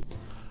movie.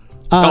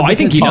 I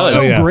think he does.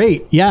 He's so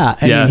great. Yeah.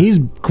 I mean, he's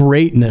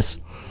great in this.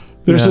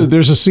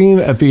 There's a scene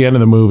at the end of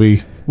the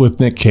movie with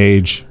Nick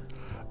Cage.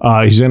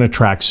 He's in a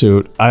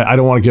tracksuit. I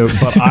don't want to give,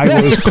 but I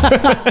was.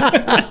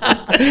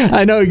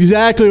 I know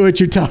exactly what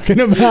you're talking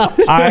about.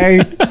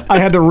 I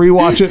had to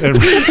rewatch it.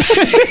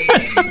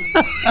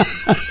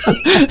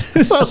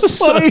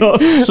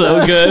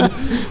 So good.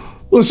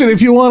 Listen,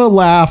 if you want to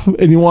laugh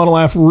and you want to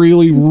laugh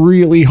really,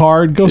 really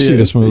hard, go see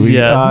this movie.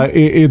 Yeah.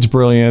 It's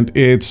brilliant.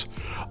 It's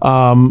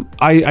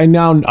I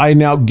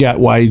now get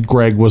why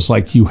Gregg was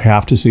like, you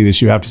have to see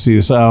this. You have to see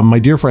this. My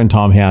dear friend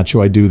Tom Hatch,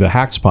 who I do the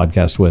Hacks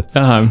podcast with,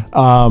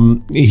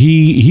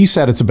 he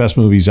said it's the best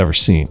movie he's ever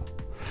seen.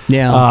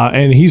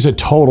 And he's a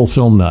total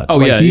film nut. Oh,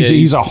 like,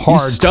 he's a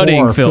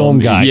hardcore film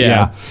guy.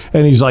 Yeah.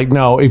 And he's like,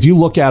 no, if you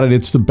look at it,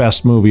 it's the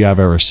best movie I've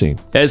ever seen.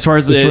 As far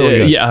as it's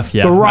really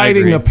good. The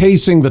writing, the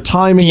pacing, the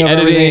timing, the of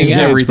editing,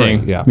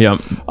 everything. Yeah.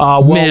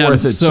 Well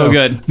worth it. So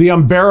good. The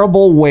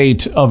Unbearable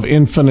Weight of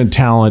Infinite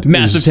Talent.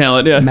 Massive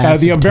talent,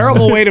 the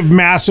Unbearable Weight of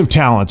Massive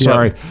Talent.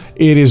 Sorry.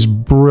 It is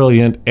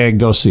brilliant, and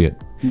go see it.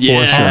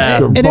 Yeah. For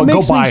sure. And it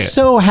makes me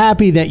so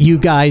happy that you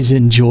guys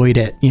enjoyed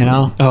it, you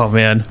know? Oh,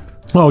 man.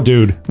 Oh,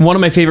 dude. One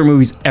of my favorite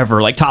movies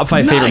ever. Like, top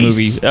 5 favorite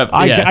movies.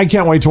 I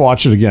can't wait to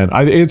watch it again.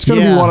 It's going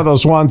to be one of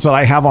those ones that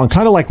I have on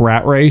kind of like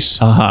Rat Race,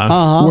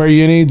 where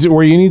you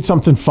need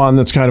something fun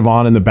that's kind of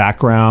on in the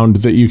background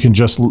that you can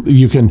just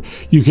you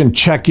can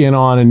check in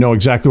on and know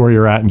exactly where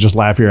you're at and just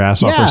laugh your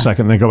ass off for a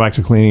second and then go back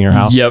to cleaning your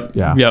house. Yep.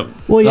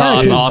 Well, yeah,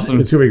 it's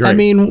awesome. It's gonna be great. I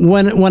mean,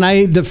 when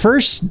I the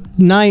first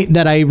night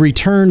that I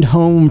returned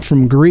home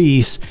from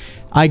Greece,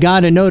 I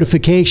got a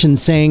notification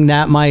saying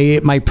that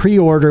my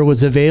pre-order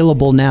was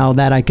available now,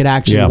 that I could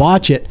actually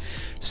watch it.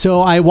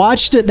 So I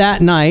watched it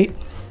that night,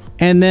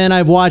 and then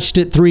I've watched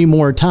it 3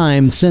 more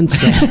times since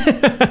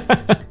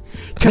then.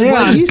 Because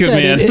like you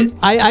said,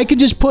 I could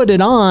just put it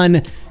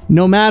on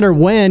no matter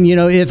when, you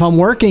know, if I'm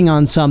working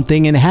on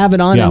something and have it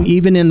on and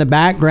even in the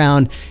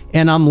background,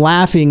 and I'm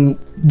laughing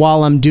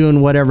while I'm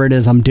doing whatever it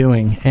is I'm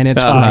doing, and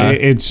it's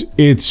great.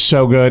 It's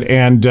so good.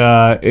 And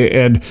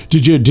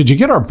did you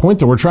get our point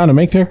that we're trying to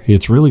make there?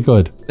 It's really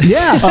good.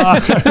 Yeah,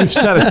 we've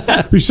said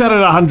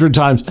it 100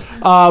 times.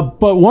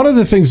 But one of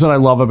the things that I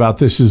love about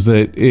this is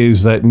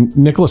that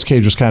Nicolas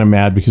Cage was kind of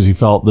mad because he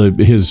felt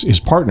his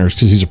partners,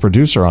 because he's a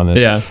producer on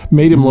this,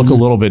 made him look a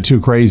little bit too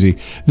crazy.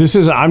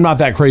 I'm not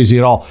that crazy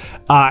at all.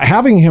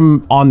 Having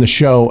him on the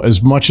show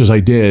as much as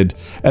I did,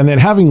 and then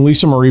having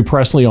Lisa Marie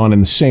Presley on in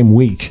the same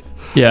week.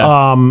 He's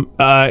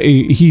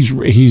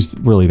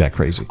really that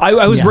crazy.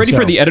 I was ready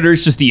for the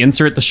editors just to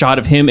insert the shot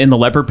of him in the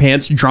leopard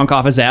pants, drunk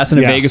off his ass in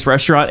a Vegas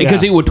restaurant,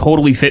 because it would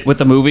totally fit with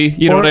the movie.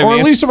 You know what I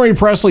mean? Or Lisa Marie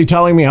Presley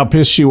telling me how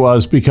pissed she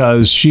was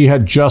because she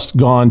had just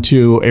gone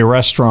to a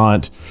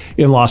restaurant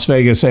in Las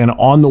Vegas, and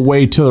on the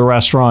way to the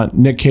restaurant,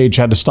 Nick Cage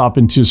had to stop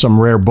into some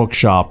rare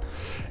bookshop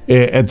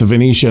at the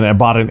Venetian and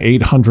bought an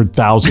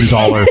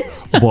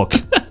 $800,000 book.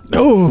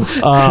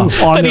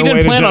 That he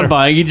didn't plan on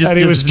buying. He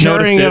was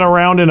carrying it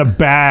around in a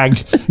bag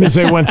as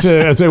they went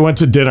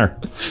to dinner.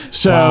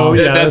 So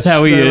that's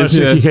how he is.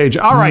 Nicky Cage.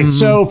 All right.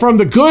 So from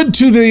the good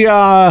to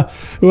the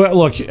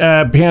look,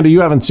 Panda,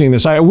 you haven't seen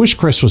this. I wish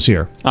Chris was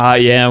here.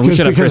 We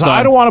should have Chris on.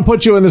 I don't want to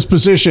put you in this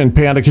position,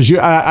 Panda, because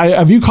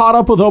have you caught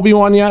up with Obi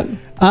Wan yet?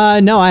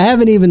 No, I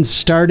haven't even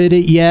started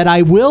it yet.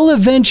 I will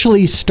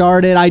eventually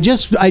start it. I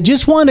just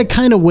want to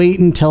kind of wait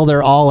until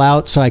they're all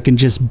out so I can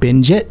just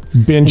binge it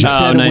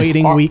instead of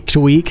waiting week to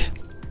week.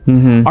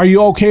 Mm-hmm. Are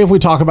you okay if we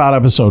talk about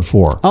episode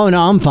 4? Oh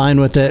no, I'm fine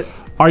with it.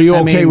 Are you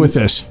okay with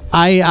this?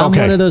 I'm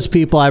one of those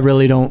people. I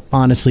really don't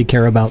honestly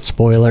care about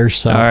spoilers.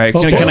 So. All right,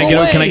 can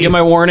I get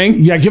my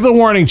warning? Yeah, give the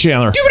warning,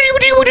 Chandler.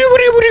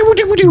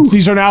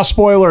 These are now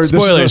spoilers.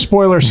 This is a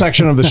spoiler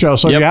section of the show.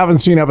 So if you haven't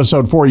seen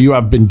episode 4, you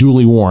have been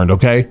duly warned.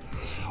 Okay.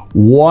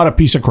 What a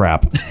piece of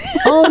crap.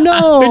 Oh,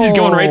 no. They're just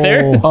going right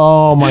there.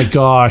 Oh, my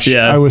gosh.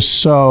 I was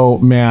so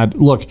mad.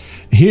 Look,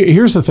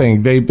 here's the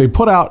thing. They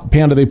put out,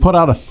 Panda, they put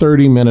out a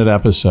 30-minute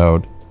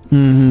episode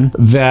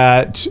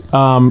that,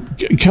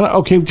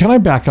 can I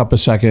back up a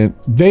second?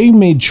 They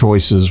made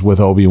choices with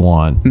Obi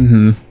Wan.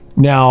 Mm-hmm.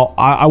 Now,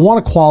 I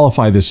want to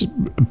qualify this.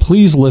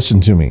 Please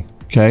listen to me,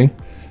 okay?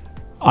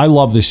 I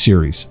love this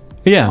series.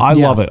 I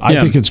love it. I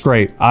think it's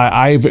great.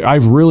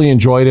 I've really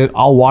enjoyed it.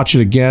 I'll watch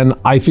it again.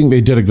 I think they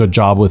did a good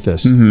job with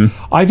this.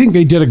 Mm-hmm. I think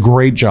they did a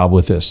great job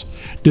with this.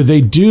 Did they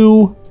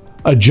do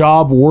a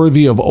job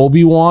worthy of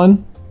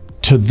Obi-Wan?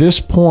 To this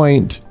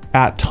point,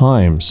 at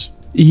times.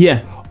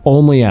 Yeah.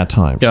 Only at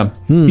times. Yeah.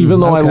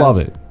 Even though I love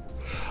it.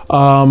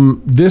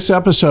 This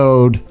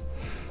episode,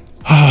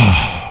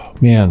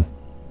 man.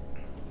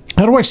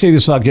 How do I say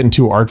this without getting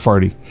too art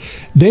farty?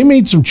 They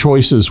made some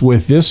choices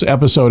with this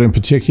episode in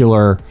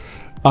particular,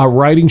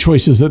 writing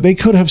choices that they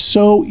could have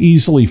so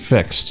easily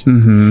fixed.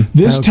 Mm-hmm.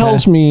 This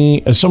tells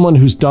me, as someone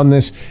who's done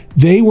this,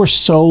 they were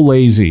so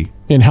lazy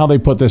in how they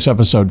put this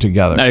episode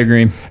together. I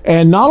agree.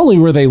 And not only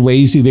were they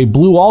lazy, they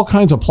blew all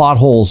kinds of plot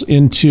holes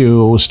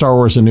into Star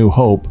Wars A New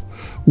Hope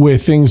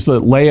with things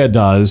that Leia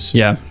does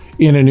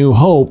in A New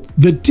Hope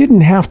that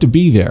didn't have to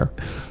be there.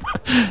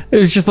 It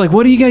was just like,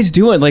 what are you guys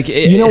doing? Like,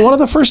 one of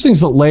the first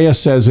things that Leia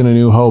says in A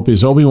New Hope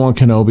is, Obi-Wan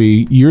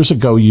Kenobi, years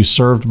ago you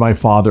served my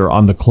father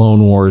on the Clone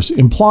Wars,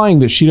 implying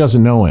that she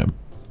doesn't know him.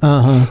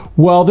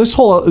 Well, this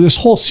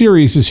whole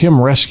series is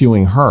him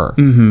rescuing her.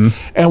 Mm-hmm.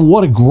 And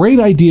what a great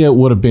idea it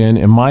would have been,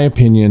 in my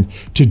opinion,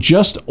 to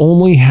just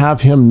only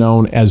have him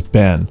known as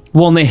Ben.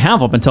 Well, and they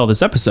have up until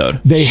this episode.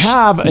 They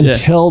have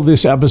until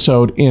this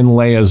episode in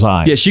Leia's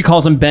eyes. Yeah, she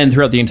calls him Ben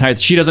throughout the entire...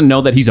 She doesn't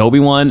know that he's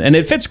Obi-Wan, and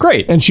it fits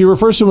great. And she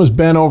refers to him as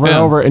Ben over and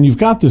over, and you've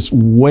got this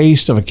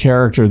waste of a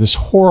character, this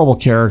horrible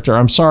character.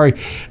 I'm sorry.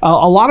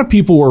 A lot of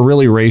people were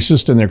really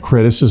racist in their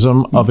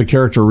criticism of the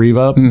character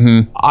Reva.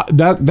 Mm-hmm.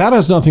 That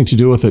has nothing to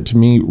do with with it. To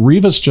me,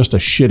 Reva's just a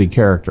shitty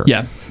character.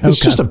 Yeah. It's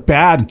just a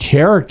bad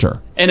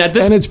character. And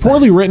it's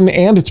poorly written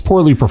and it's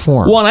poorly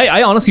performed. Well, and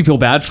I honestly feel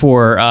bad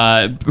for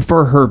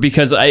her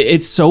because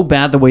it's so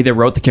bad the way they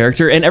wrote the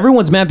character, and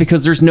everyone's mad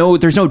because there's no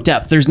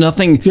depth. There's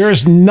nothing.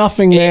 There's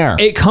nothing there.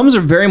 It comes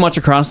very much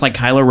across like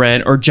Kylo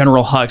Ren or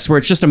General Hux, where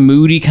it's just a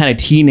moody kind of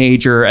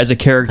teenager as a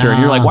character, and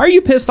you're like, why are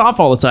you pissed off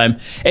all the time?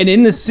 And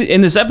in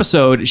this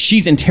episode,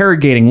 she's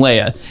interrogating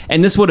Leia,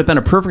 and this would have been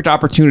a perfect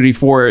opportunity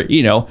for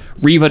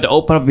Reva to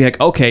open up and be like,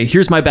 okay,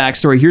 here's my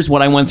backstory. Here's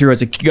what I went through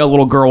as a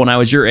little girl when I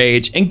was your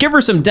age, and give her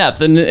some depth.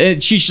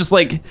 And she's just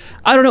like,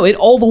 I don't know, it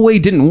all the way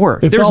didn't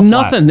work. There's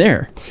nothing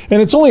there.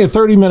 And it's only a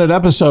 30-minute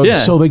episode,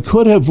 so they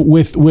could have,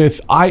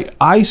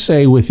 I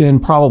say within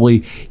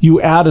probably,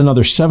 you add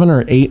another 7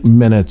 or 8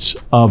 minutes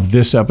of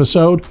this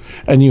episode,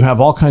 and you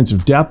have all kinds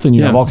of depth, and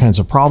you have all kinds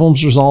of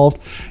problems resolved.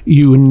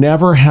 You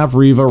never have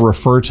Reva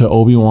refer to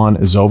Obi Wan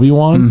as Obi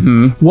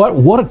Wan.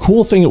 What a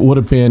cool thing it would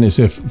have been is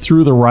if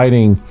through the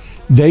writing,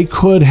 they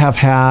could have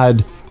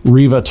had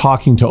Reva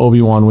talking to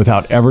Obi Wan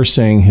without ever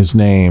saying his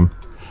name.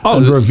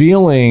 And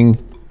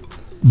revealing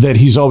that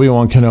he's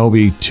Obi-Wan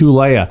Kenobi to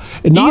Leia.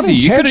 And not easy.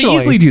 You could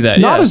easily do that.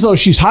 Not as though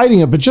she's hiding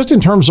it, but just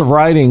in terms of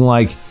writing,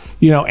 like,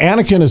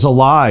 Anakin is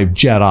alive,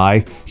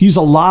 Jedi. He's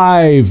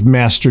alive,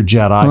 Master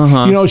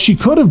Jedi. She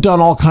could have done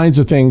all kinds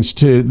of things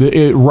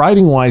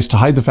writing-wise to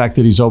hide the fact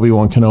that he's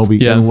Obi-Wan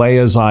Kenobi in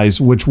Leia's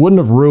eyes, which wouldn't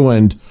have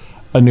ruined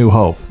A New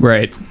Hope.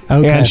 Right.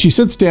 Okay. And she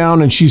sits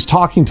down and she's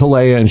talking to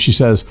Leia and she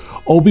says,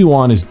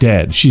 Obi-Wan is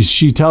dead.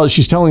 She's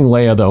telling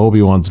Leia that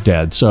Obi-Wan's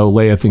dead. So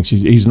Leia thinks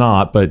he's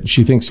not, but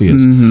she thinks he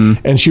is.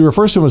 And she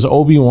refers to him as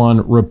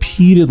Obi-Wan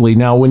repeatedly.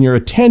 Now, when you're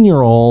a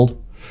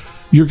 10-year-old,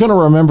 you're going to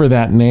remember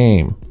that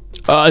name.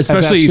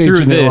 Especially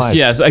through this,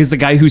 yes, as the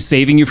guy who's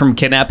saving you from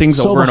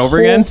kidnappings over and over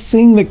again. The whole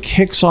thing that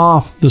kicks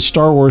off the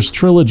Star Wars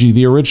trilogy,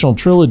 the original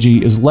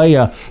trilogy, is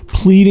Leia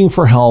pleading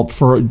for help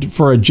for a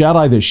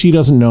Jedi that she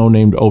doesn't know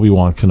named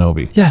Obi-Wan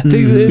Kenobi. Yeah,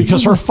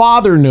 because her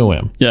father knew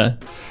him. Yeah.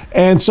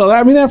 And so,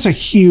 that's a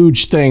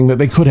huge thing that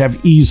they could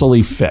have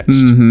easily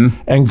fixed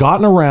and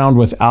gotten around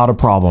without a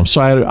problem. So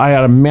I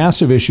had a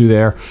massive issue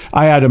there.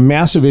 I had a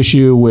massive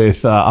issue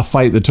with a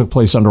fight that took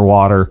place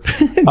underwater.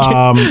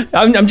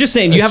 I'm just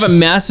saying, you have a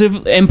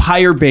massive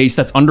Empire base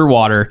that's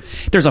underwater.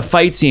 There's a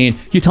fight scene.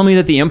 You tell me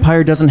that the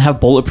Empire doesn't have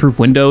bulletproof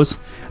windows?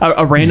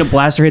 A random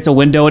blaster hits a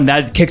window and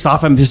that kicks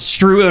off a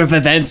stream of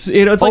events.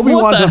 It's like,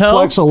 Obi-Wan what the hell?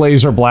 deflects a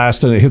laser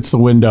blast and it hits the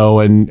window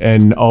and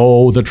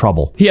the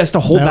trouble. He has to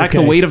hold back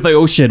the weight of the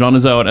ocean on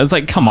his own. It's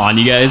like, come on,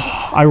 you guys.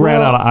 I ran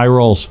out of eye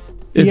rolls.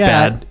 It's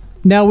bad.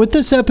 Now, with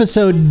this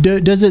episode,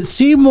 does it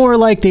seem more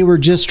like they were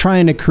just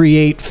trying to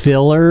create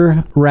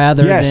filler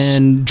rather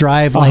than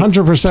drive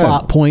 100%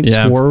 plot points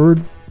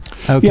forward?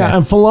 Okay. Yeah,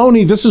 and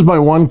Filoni, this is my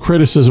one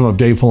criticism of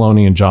Dave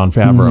Filoni and Jon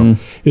Favreau,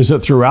 is that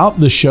throughout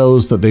the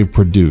shows that they've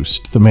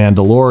produced, The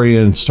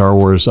Mandalorian, Star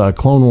Wars,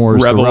 Clone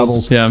Wars,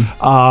 Rebels, The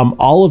Rebels,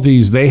 all of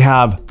these, they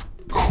have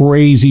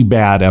crazy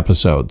bad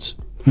episodes.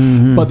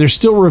 But they're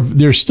still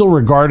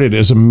regarded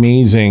as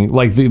amazing.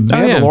 Like the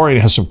Mandalorian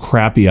has some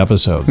crappy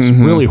episodes,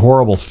 really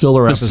horrible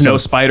filler episodes. The Snow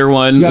Spider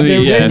one. Yeah,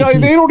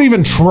 they don't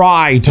even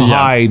try to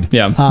hide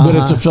that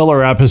it's a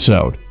filler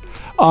episode.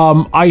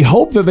 I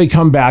hope that they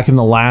come back in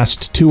the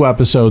last 2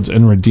 episodes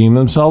and redeem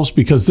themselves,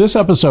 because this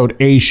episode,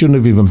 A, shouldn't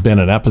have even been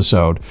an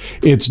episode.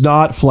 It's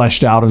not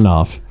fleshed out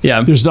enough.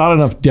 Yeah. There's not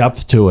enough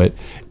depth to it.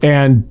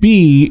 And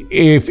B,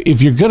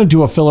 if you're going to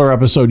do a filler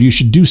episode, you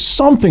should do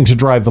something to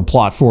drive the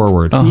plot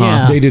forward.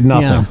 They did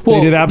nothing. Yeah.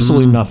 They did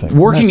absolutely nothing.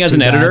 Working as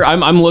an editor,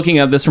 I'm looking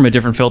at this from a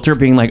different filter,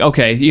 being like,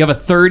 okay, you have a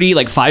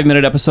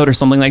 5-minute episode or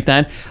something like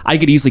that. I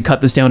could easily cut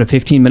this down to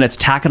 15 minutes,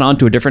 tack it on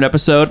to a different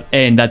episode,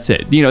 and that's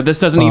it. This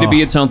doesn't need to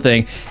be its own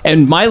thing.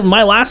 And my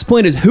last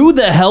point is, who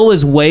the hell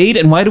is Wade,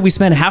 and why do we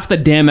spend half the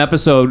damn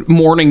episode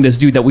mourning this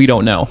dude that we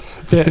don't know?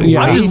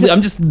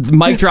 I'm just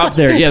mic drop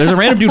there. Yeah, there's a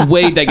random dude,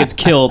 Wade, that gets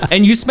killed,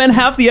 and you spend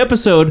half the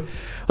episode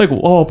like,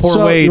 oh,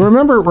 poor Wade.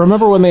 Remember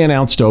when they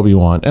announced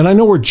Obi-Wan, and I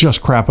know we're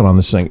just crapping on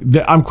this thing.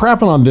 I'm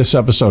crapping on this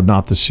episode,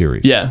 not the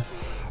series. Yeah.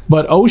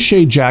 But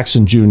O'Shea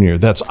Jackson Jr.,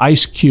 that's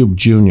Ice Cube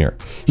Jr.,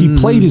 he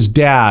played his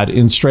dad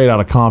in Straight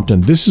Outta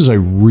Compton. This is a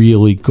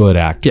really good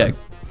actor. Yeah.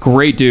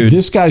 Great dude.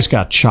 This guy's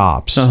got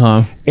chops.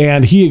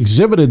 And he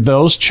exhibited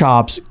those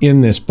chops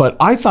in this, but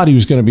I thought he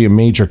was going to be a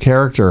major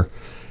character.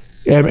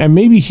 And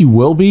maybe he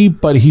will be,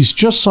 but he's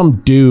just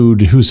some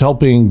dude who's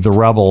helping the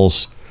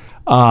rebels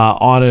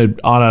on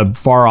a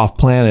far off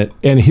planet,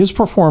 and his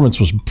performance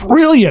was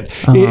brilliant.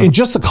 In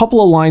just a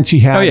couple of lines he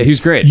had, he was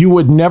great. You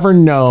would never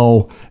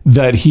know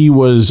that he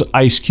was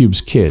Ice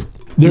Cube's kid.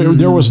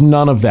 There was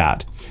none of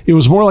that. It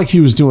was more like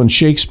he was doing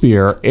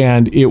Shakespeare,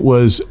 and it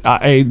was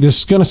this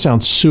is going to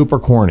sound super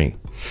corny.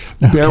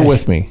 Bear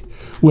with me.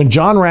 When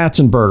John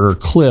Ratzenberger,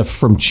 Cliff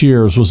from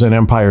Cheers, was in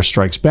Empire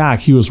Strikes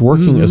Back, he was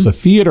working as a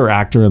theater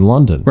actor in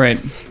London. Right.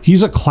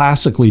 He's a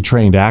classically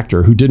trained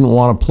actor who didn't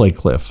want to play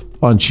Cliff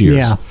on Cheers.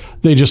 Yeah.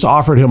 They just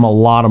offered him a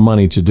lot of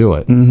money to do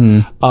it.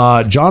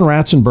 John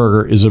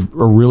Ratzenberger is a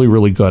really,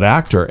 really good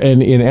actor.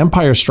 And in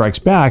Empire Strikes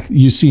Back,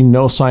 you see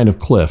no sign of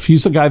Cliff.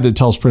 He's the guy that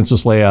tells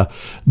Princess Leia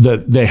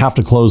that they have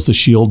to close the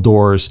shield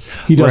doors.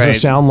 He doesn't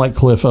sound like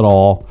Cliff at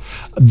all.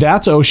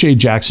 That's O'Shea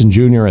Jackson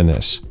Jr. in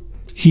this.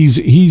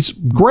 He's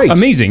great.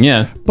 Amazing,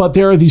 yeah. But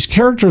there are these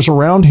characters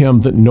around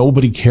him that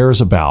nobody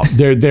cares about.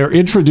 They're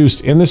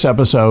introduced in this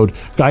episode.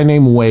 Guy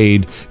named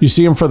Wade. You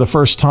see him for the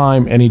first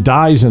time, and he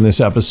dies in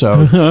this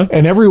episode.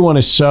 And everyone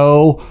is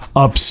so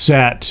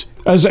upset.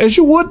 As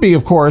you would be,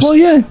 of course. Well,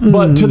 yeah.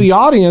 But to the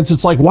audience,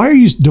 it's like, why are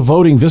you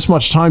devoting this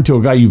much time to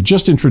a guy you've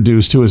just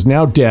introduced who is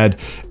now dead?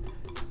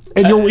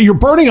 And you're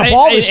burning up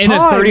all this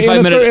time in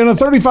a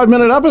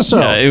 35-minute episode.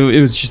 Yeah, it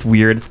was just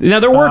weird.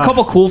 Now, there were a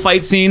couple cool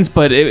fight scenes,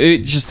 but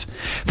it just,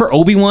 for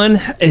Obi Wan,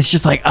 it's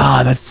just like,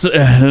 that's,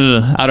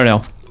 I don't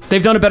know.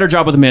 They've done a better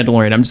job with The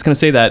Mandalorian. I'm just going to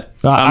say that.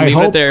 I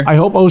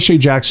hope O'Shea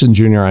Jackson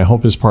Jr., I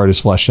hope his part is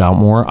fleshed out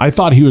more. I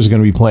thought he was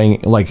going to be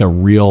playing like a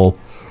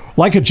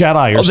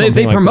Jedi or something.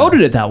 They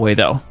promoted it that way,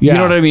 though. Yeah. You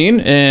know what I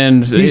mean?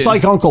 And he's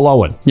like Uncle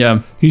Owen.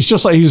 Yeah. He's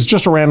just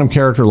a random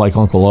character like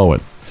Uncle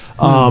Owen.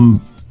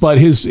 But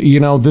his,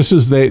 this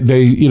is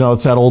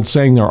it's that old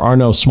saying, there are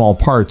no small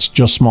parts,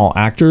 just small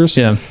actors.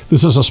 Yeah.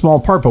 This is a small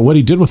part, but what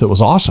he did with it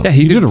was awesome. Yeah,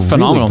 he did a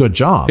phenomenal. Really good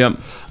job. Yep.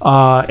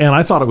 And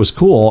I thought it was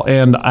cool,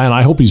 and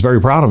I hope he's very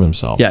proud of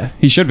himself. Yeah,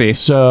 he should be.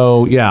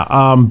 So, yeah.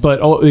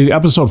 But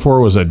episode 4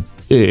 was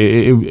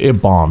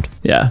it bombed.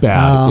 Yeah.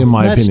 Bad, in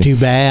my opinion. That's too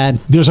bad.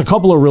 There's a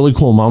couple of really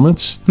cool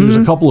moments. There's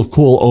a couple of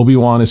cool Obi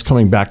Wan is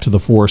coming back to the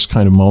Force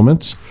kind of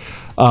moments.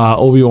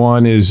 Obi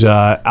Wan is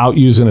out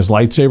using his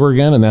lightsaber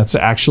again, and that's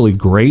actually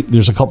great.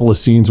 There's a couple of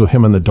scenes with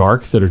him in the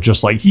dark that are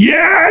just like,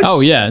 yes! Oh,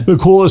 yeah. The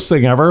coolest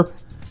thing ever.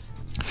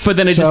 But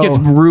then it just gets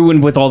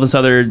ruined with all this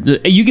other...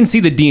 You can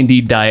see the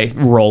D&D die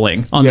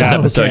rolling on this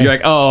episode. Okay. You're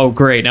like, oh,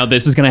 great, now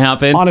this is going to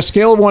happen. On a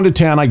scale of 1 to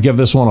 10, I give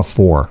this one a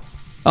 4.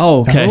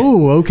 Oh, okay.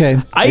 Oh, okay.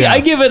 I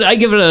give it a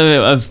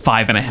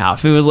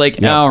 5.5. It was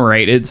like, all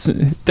right,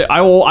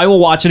 I will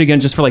watch it again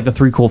just for like the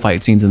 3 cool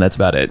fight scenes, and that's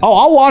about it. Oh,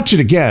 I'll watch it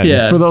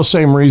again for those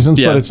same reasons,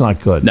 but it's not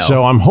good. No.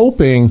 So I'm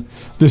hoping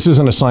this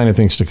isn't a sign of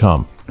things to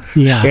come.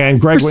 Yeah. And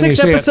Greg, when you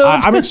say it,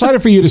 I'm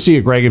excited for you to see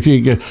it,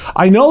 Greg.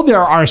 I know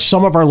there are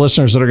some of our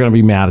listeners that are going to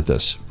be mad at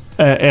this.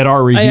 At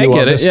our review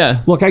of this.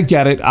 Yeah. Look, I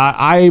get it.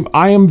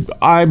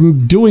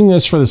 I'm doing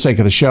this for the sake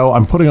of the show.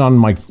 I'm putting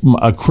on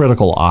a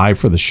critical eye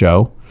for the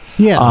show.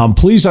 Yeah.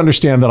 Please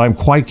understand that I'm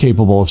quite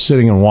capable of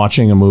sitting and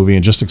watching a movie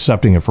and just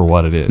accepting it for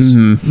what it is.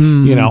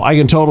 I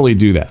can totally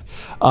do that.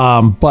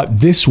 But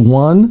this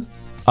one,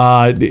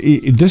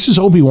 this is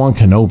Obi-Wan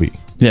Kenobi.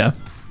 Yeah.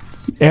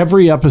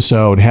 Every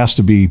episode has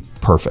to be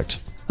perfect.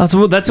 That's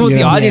what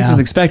the audience is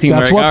expecting.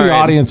 That's what the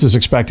audience is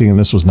expecting, and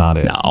this was not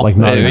it. No.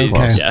 Not even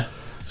close. Yeah.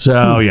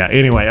 So,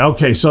 anyway.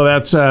 Okay, so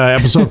that's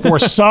episode 4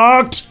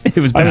 sucked. It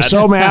was bad. I was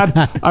so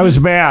mad. I was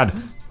mad.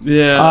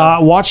 Yeah.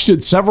 Watched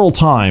it several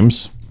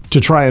times to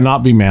try and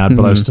not be mad,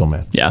 but I was still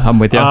mad. Yeah, I'm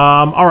with you.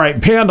 All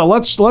right, Panda,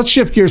 let's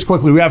shift gears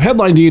quickly. We have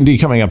Headline D&D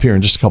coming up here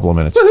in just a couple of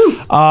minutes.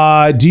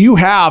 Do you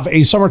have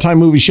a summertime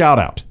movie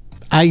shout-out?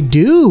 I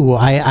do.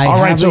 I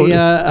have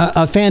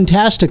a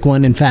fantastic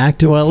one, in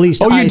fact. Well, at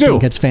least I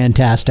think it's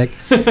fantastic.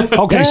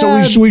 Okay,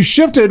 so we've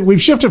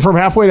shifted from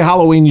halfway to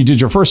Halloween. You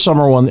did your first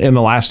summer one in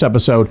the last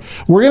episode.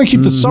 We're going to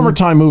keep the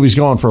summertime movies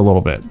going for a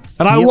little bit.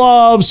 And I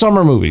love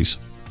summer movies.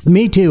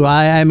 Me too.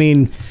 I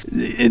mean,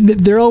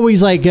 they're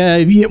always like,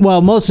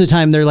 most of the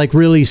time they're like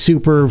really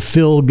super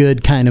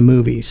feel-good kind of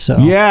movies. So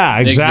yeah,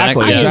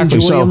 exactly.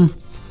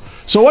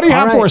 So what do you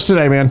have for us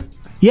today, man?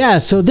 Yeah,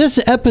 so this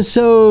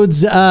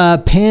episode's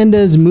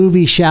Panda's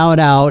movie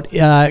shout-out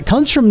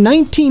comes from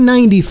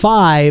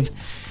 1995,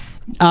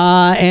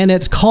 and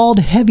it's called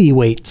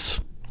Heavyweights.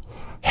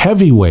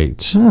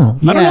 Heavyweights? Oh,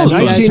 yeah. I don't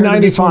know.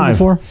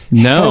 1995.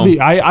 No.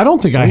 I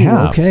don't think I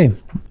have. Okay.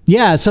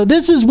 Yeah, so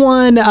this is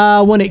one,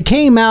 when it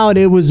came out,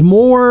 it was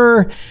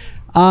more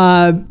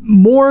kind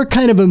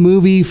of a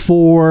movie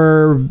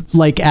for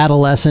like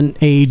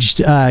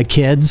adolescent-aged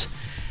kids.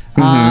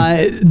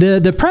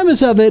 The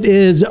premise of it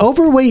is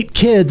overweight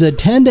kids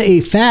attend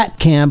a fat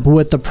camp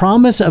with the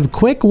promise of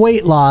quick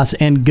weight loss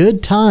and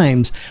good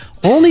times,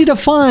 only to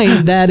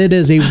find that it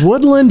is a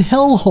woodland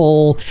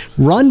hellhole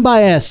run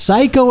by a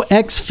psycho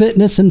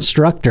ex-fitness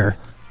instructor.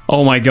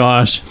 Oh my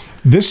gosh.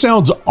 This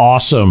sounds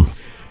awesome.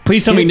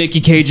 Please tell me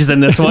Nicky Cage is in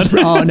this one.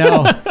 Oh,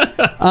 no.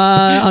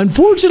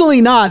 Unfortunately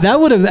not.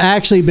 That would have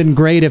actually been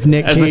great if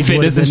Nick Cage would have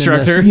been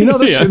instructor. in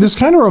this. This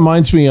kind of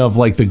reminds me of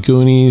like the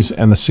Goonies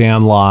and the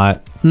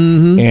Sandlot.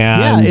 Mm-hmm.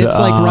 And it's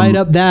like right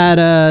up that.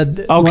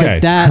 Okay.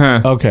 Like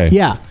that. Okay.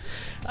 Yeah.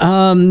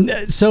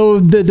 So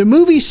the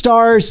movie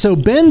stars, so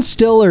Ben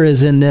Stiller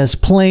is in this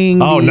playing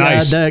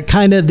the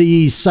kind of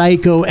the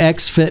psycho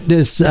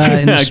ex-fitness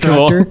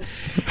instructor. Cool.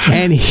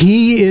 And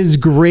he is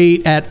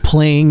great at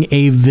playing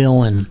a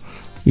villain.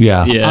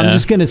 Yeah. I'm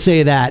just going to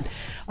say that.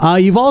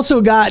 You've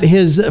also got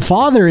his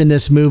father in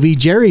this movie.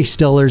 Jerry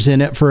Stiller's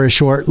in it for a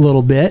short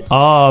little bit.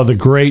 Oh, the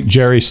great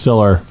Jerry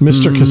Stiller.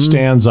 Mr.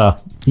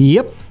 Costanza.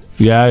 Yep.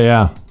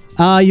 Yeah.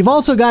 You've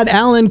also got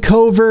Alan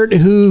Covert,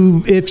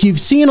 who, if you've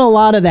seen a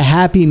lot of the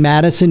Happy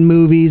Madison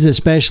movies,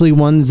 especially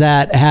ones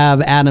that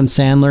have Adam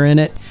Sandler in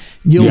it,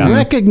 you'll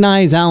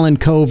recognize Alan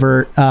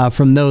Covert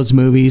from those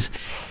movies.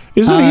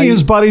 Isn't he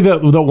his buddy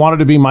that wanted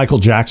to be Michael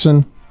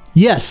Jackson?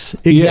 Yes,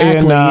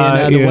 exactly.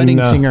 The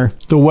Wedding Singer.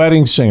 The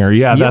Wedding Singer.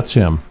 Yeah, that's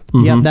him.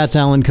 Mm-hmm. Yep, that's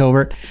Alan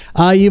Covert.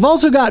 You've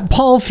also got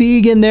Paul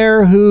Feig in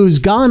there, who's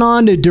gone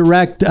on to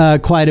direct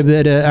quite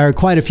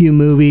a few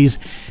movies.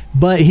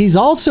 But he's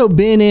also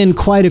been in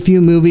quite a few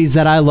movies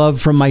that I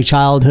love from my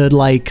childhood,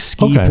 like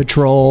Ski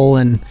Patrol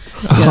and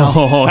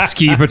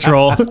Ski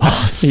Patrol.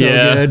 So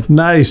good.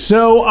 Nice.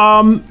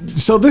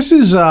 So this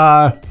is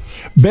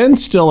Ben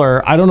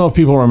Stiller. I don't know if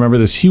people remember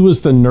this. He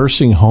was the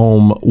nursing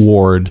home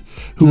ward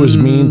who was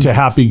mean to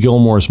Happy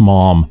Gilmore's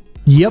mom.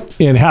 Yep.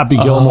 In Happy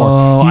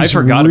Gilmore. I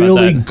forgot about that. He's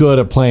really good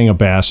at playing a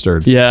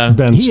bastard. Yeah.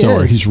 Ben Stiller.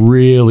 He's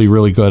really,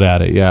 really good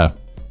at it. Yeah.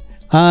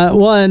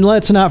 And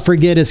let's not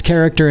forget his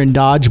character in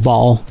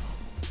Dodgeball.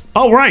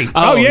 Oh, right.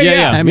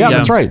 Yeah. I mean,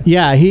 that's right.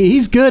 Yeah,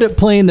 he's good at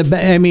playing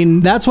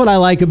that's what I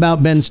like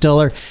about Ben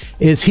Stiller,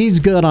 is he's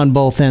good on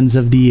both ends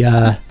of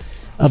the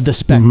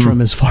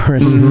spectrum as far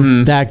as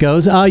that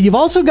goes. You've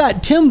also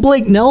got Tim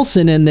Blake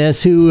Nelson in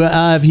this, who,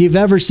 if you've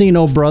ever seen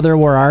Oh Brother,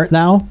 Where Art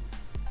Thou?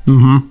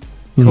 Mm-hmm.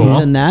 Cool. He's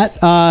in that.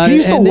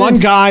 He's the one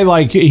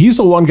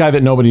guy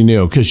that nobody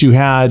knew, because you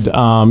had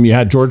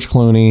George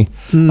Clooney,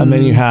 and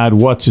then you had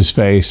what's his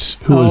face,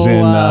 who was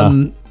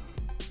in.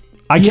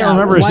 I can't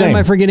remember his name. Why am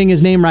I forgetting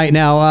his name right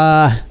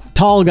now?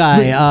 Tall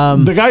guy.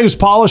 The guy who's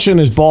polishing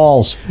his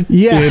balls.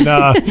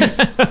 Yeah.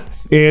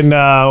 In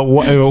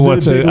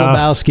what's the Big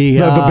Lebowski.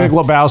 The Big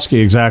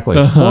Lebowski, exactly.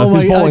 Oh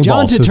my God,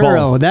 John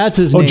Turturro. That's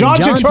his name. John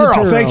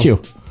Turturro. Thank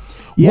you.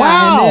 Yeah,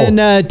 wow. And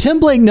then Tim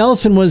Blake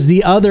Nelson was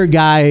the other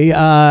guy,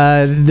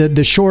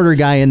 the shorter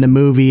guy in the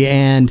movie,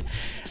 and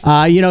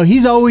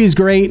he's always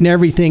great in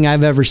everything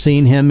I've ever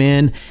seen him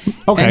in.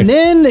 Okay. And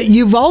then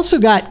you've also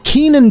got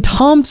Kenan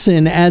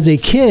Thompson as a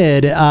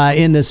kid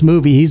in this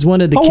movie. He's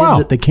one of the kids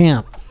at the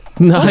camp.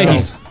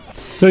 Nice.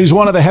 So he's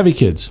one of the heavy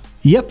kids.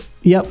 Yep.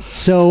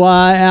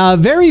 So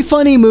very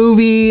funny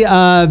movie,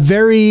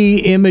 very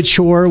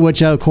immature,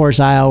 which of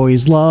course I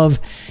always love.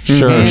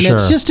 Sure.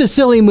 It's just a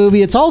silly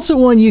movie. It's also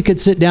one you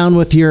could sit down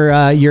with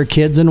your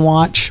kids and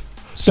watch.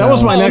 So, that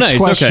was my next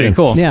question. Okay,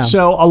 cool. Yeah.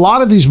 So a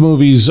lot of these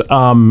movies,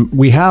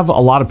 we have a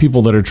lot of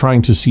people that are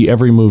trying to see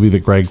every movie that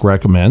Gregg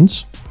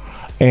recommends.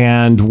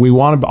 And we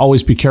want to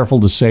always be careful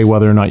to say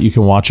whether or not you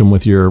can watch them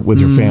with your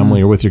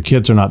family or with your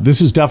kids or not. This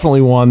is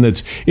definitely one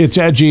it's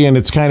edgy and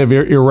it's kind of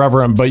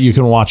irreverent, but you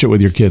can watch it with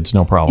your kids,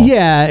 no problem.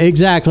 Yeah,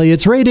 exactly.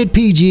 It's rated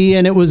PG,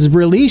 and it was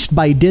released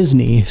by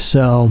Disney.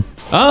 So.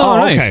 Oh,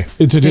 nice. Okay.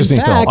 It's a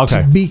Disney film.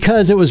 Okay.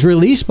 Because it was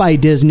released by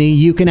Disney,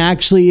 you can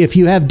actually, if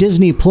you have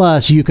Disney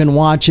Plus, you can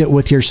watch it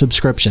with your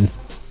subscription.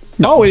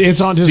 Oh, it's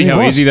on Disney Plus.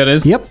 See how easy that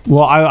is? Yep.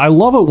 Well, I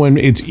love it when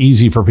it's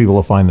easy for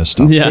people to find this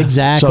stuff. Yeah.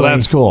 Exactly. So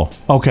that's cool.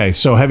 Okay,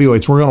 so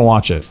Heavyweights, we're going to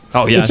watch it.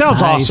 Oh, yeah. It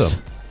sounds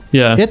awesome.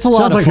 Yeah. It's a lot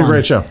Sounds of like fun. a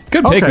great show.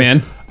 Good pick,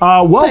 man.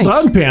 Well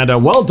done, Panda.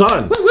 Well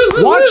done.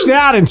 Watch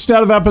that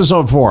instead of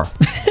episode 4.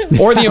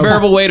 Or The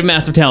Unbearable Weight of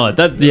Massive Talent.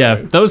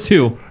 Those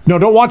two. No,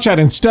 don't watch that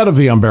instead of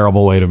The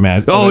Unbearable Weight of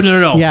Massive Talent. Oh,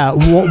 no. Yeah,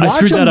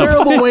 watch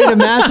Unbearable Weight of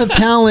Massive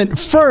Talent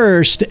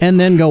first, and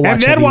then go watch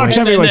And then watch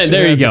Heavyweights.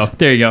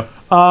 There you go.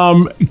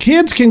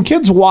 Can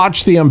kids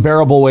watch The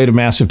Unbearable Weight of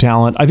Massive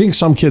Talent? I think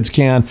some kids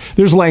can.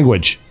 There's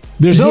language.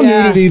 There's no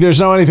nudity. There's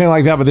no anything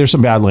like that, but there's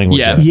some bad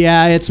language.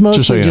 Yeah, it's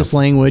mostly just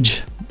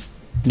language.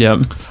 Yep.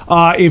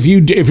 If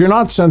you're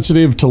not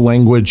sensitive to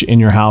language in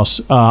your house,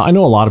 I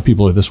know a lot of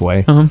people are this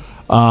way.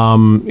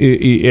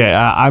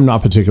 I'm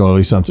not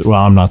particularly sensitive.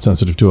 Well, I'm not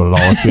sensitive to it at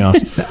all. Let's be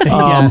honest.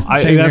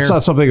 That's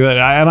not something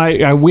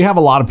that we have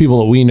a lot of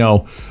people that we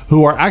know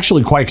who are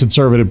actually quite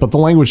conservative, but the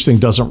language thing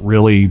doesn't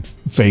really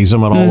faze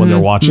them at all when they're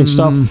watching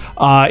stuff.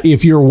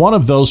 If you're one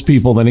of those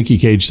people, the Nicky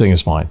Cage thing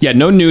is fine. Yeah,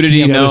 no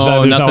nudity, there's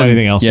no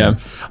anything else. Yeah.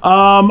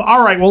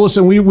 All right. Well,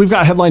 listen, we've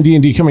got Headline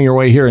D&D coming your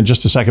way here in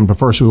just a second, but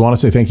first we want to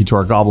say thank you to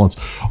our goblins,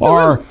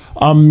 our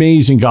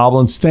amazing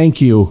goblins. Thank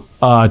you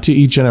to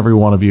each and every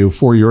one of you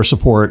for your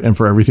support and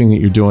for everything that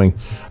you're doing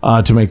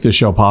to make this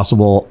show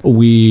possible.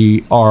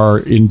 We are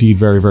indeed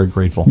very, very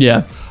grateful.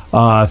 Yeah.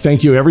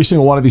 Thank you, every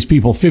single one of these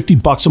people.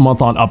 $50 a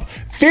month on up.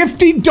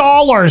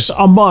 $50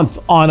 a month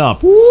on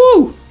up.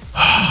 Woo!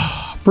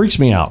 Freaks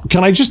me out.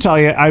 Can I just tell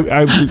you,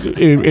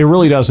 it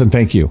really does, and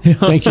thank you.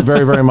 Thank you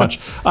very, very much.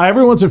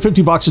 Everyone's at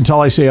 $50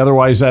 until I say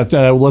otherwise.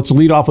 Let's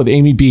lead off with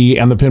Amy B.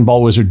 and the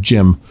Pinball Wizard,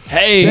 Jim.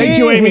 Hey. Thank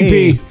you, Amy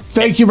B.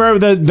 Thank you very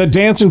much. The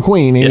dancing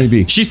queen, Amy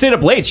B. She stayed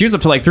up late. She was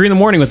up to like 3 a.m.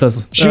 with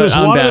us. She was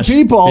one of the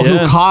people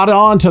who caught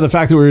on to the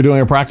fact that we were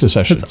doing a practice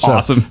session. That's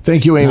awesome.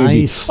 Thank you,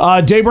 Amy B.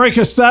 Daybreak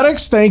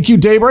Aesthetics. Thank you,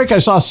 Daybreak. I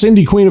saw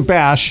Cindy, Queen of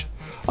Bash.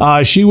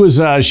 She was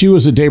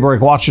at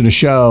Daybreak watching a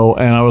show,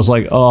 and I was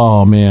like,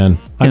 oh man,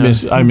 I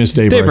miss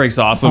Daybreak. Daybreak's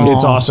awesome.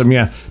 It's awesome,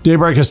 yeah.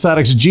 Daybreak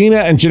Aesthetics, Gina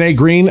and Janae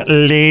Green,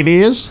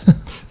 ladies.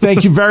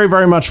 Thank you very,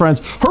 very much, friends.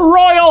 Her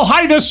Royal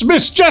Highness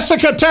Miss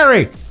Jessica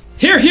Terry.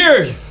 Here,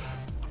 here.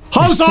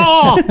 Huzzah!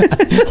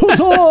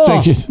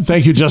 Huzzah!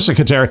 Thank you,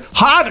 Jessica Terry.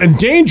 Hot and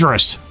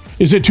dangerous.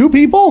 Is it two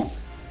people?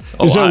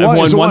 Is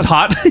one's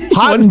hot.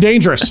 Hot and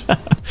dangerous.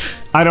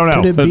 I don't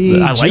know. Could it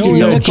be I like Jill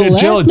it. and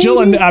Nicolette, Jill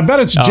and I bet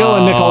it's Jill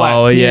and Nicolette.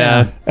 Oh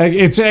yeah.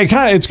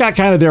 It's got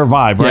kind of their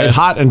vibe, right? Yeah.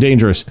 Hot and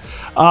dangerous.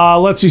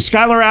 Let's see.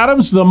 Skylar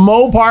Adams, the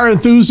Mopar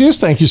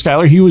enthusiast. Thank you,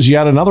 Skylar. He was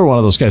yet another one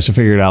of those guys who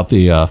figured out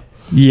the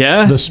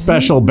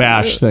special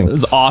bash thing. It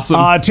was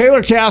awesome.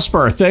 Taylor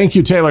Casper. Thank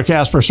you, Taylor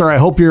Casper. Sir, I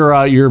hope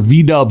your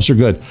V-dubs are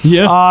good.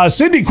 Yeah.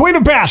 Cindy, Queen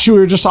of Bash, who we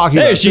were just talking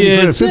about. There she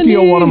is.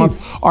 5001 a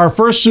month. Our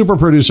first super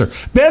producer.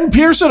 Ben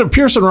Pearson of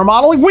Pearson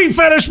Remodeling. We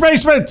finish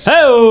basements.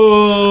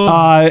 Oh.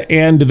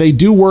 And they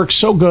do work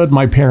so good.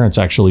 My parents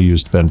actually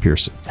used Ben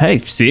Pearson. Hey,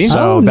 see?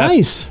 So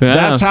nice.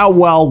 That's how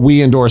well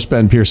we endorse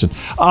Ben Pearson.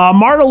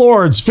 Marta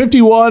Lords,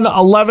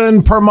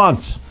 5111 per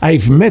month.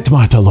 I've met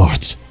Marta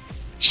Lords.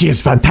 She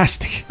is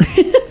fantastic.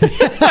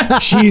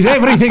 She's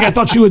everything I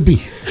thought she would be.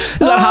 Is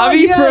that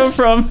Javi yes.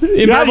 from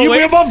we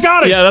both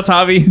got it. Yeah, that's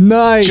Javi.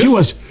 Nice.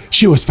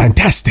 She was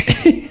fantastic.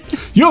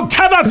 You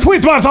cannot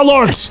quit, Marta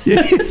Lords.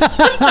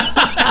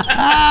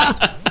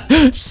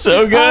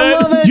 So good. I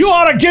love it. You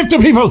are a gift to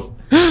people.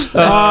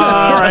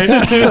 All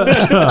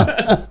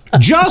right.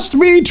 Just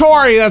me,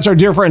 Tori. That's our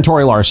dear friend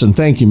Tori Larson.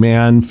 Thank you,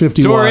 man.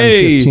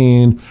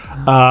 5115.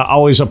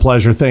 Always a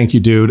pleasure. Thank you,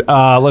 dude.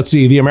 Let's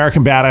see. The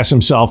American Badass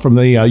himself from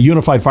the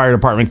Unified Fire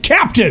Department,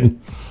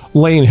 Captain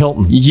Lane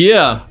Hilton.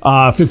 Yeah.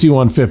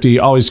 5150.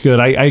 Always good.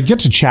 I get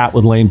to chat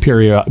with Lane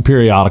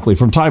periodically.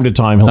 From time to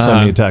time, he'll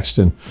send me a text,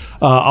 and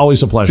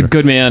always a pleasure. He's a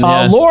good man.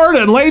 Yeah. Lord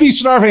and Lady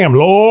Snarfingham.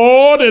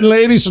 Lord and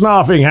Lady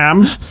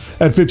Snarfingham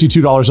at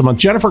 $52 a month.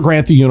 Jennifer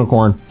Grant, the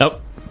unicorn. Oh.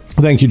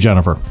 Thank you,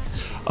 Jennifer.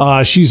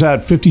 She's at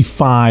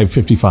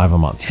 $55 a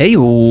month. Hey,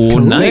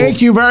 nice.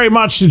 Thank you very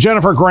much to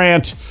Jennifer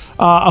Grant.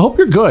 I hope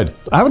you're good.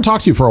 I haven't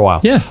talked to you for a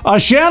while. Yeah.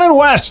 Shannon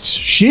West,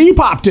 she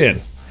popped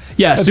in.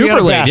 Yeah,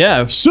 super late.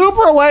 Yeah.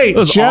 Super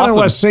late. Shannon awesome.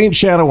 West, St.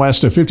 Shannon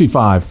West at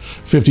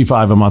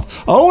 $55 a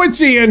month. Oh,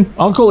 it's Ian,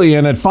 Uncle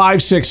Ian at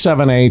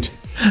 5678.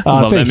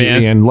 Love thank that, you,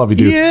 man. Ian. Love you,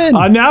 dude.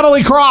 Ian.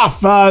 Natalie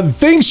Croft.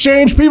 Things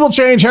change, people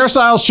change,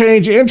 hairstyles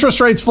change, interest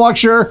rates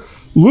fluctuate.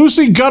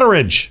 Lucy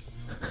Gutteridge.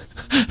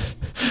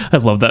 I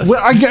love that.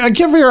 Well, I can't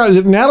figure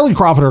out Natalie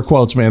Croft and her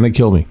quotes, man. They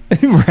kill me.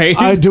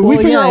 Right? Did we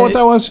figure out what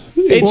that was?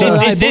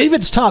 I believe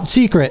it's top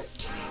secret.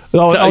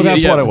 Oh,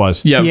 that's what it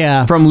was.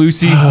 Yeah. From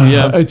Lucy.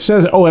 Yeah. It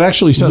says. Oh, it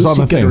actually says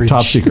Lucy on the thing, Goodrich.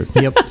 top secret.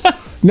 Yep.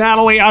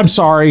 Natalie, I'm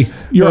sorry.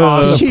 You're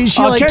awesome.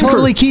 She like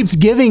totally keeps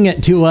giving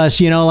it to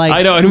us, like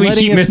I know, and we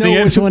letting keep us missing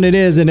know it. which one it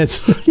is, and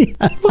it's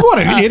Look what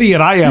an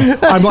idiot I am.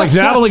 I'm like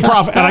Natalie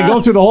Croft, and I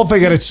go through the whole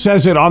thing, and it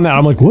says it on that.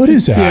 I'm like, what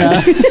is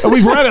that? And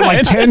we've read it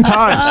like 10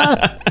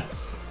 times.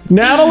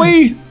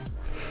 Natalie,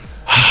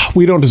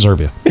 we don't deserve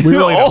you. We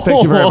really don't.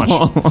 Thank you very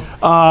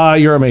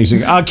much. You're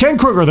amazing. Ken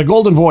Kruger, the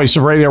golden voice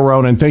of Radio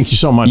Ronin. Thank you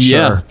so much,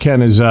 sir.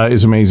 Ken is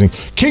amazing.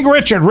 King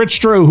Richard,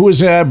 Rich Drew, who is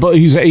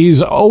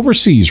he's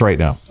overseas right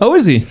now. Oh,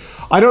 is he?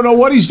 I don't know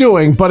what he's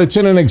doing, but it's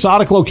in an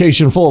exotic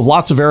location full of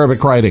lots of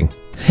Arabic writing.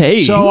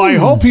 Hey. So I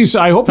hope he's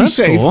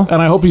safe, cool.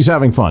 and I hope he's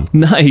having fun.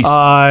 Nice.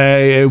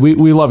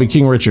 We love you,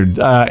 King Richard,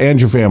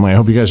 and your family. I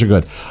hope you guys are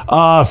good.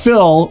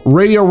 Phil,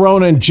 Radio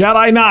Ronin,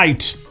 Jedi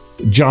Knight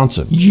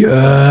Johnson.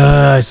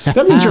 Yes.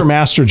 That means you're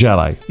Master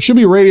Jedi. It should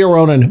be Radio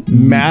Ronin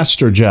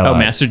Master Jedi. Oh,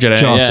 Master Jedi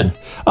Johnson.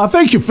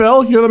 Thank you,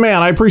 Phil. You're the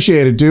man. I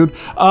appreciate it, dude.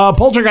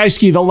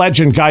 Poltergeisty, the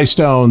legend, Guy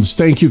Stones.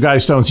 Thank you, Guy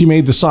Stones. He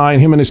made the sign,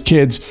 him and his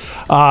kids.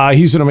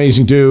 He's an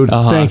amazing dude.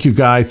 Thank you,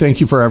 Guy. Thank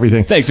you for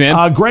everything. Thanks,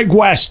 man. Greg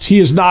West, he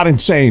is not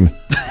insane.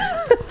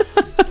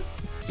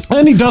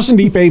 And he doesn't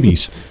eat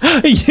babies.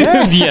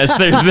 Yes,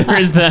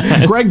 there is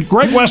that.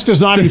 Greg West does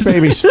not eat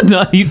babies.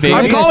 Not eat babies.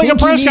 I'm calling a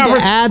press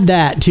conference. To add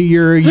that to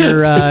your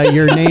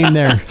name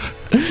there.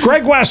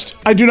 Greg West,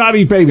 I do not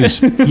eat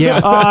babies.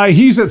 Yeah.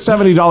 He's at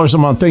 $70 a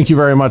month. Thank you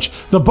very much.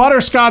 The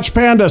Butterscotch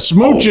Panda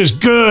Smooch is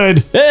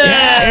good.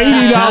 Yeah,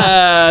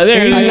 I do $80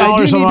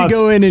 a need month. to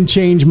go in and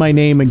change my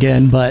name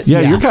again, but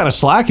Yeah, you're kind of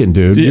slacking,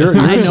 dude. You're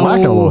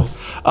slacking a little.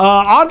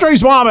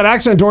 Andre's mom at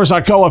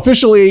AccentDoors.co,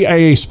 officially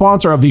a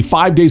sponsor of the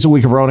 5 days a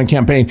week of Ronin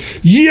campaign.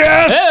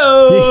 Yes!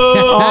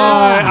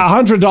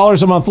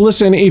 $100 a month.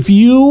 Listen, if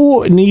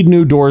you need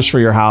new doors for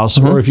your house,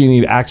 or if you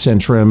need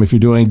accent trim, if you're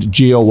doing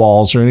geo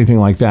walls or anything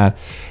like that,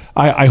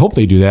 I hope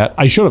they do that.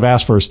 I should have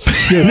asked first.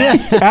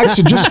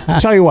 Just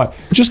tell you what,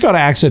 just go to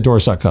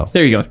AccentDoors.co.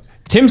 There you go.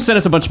 Tim sent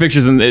us a bunch of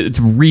pictures, and it's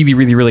really,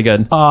 really, really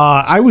good.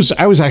 I was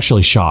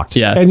actually shocked.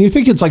 Yeah. And you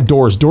think it's like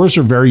doors. Doors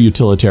are very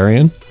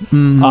utilitarian.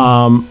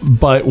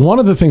 But one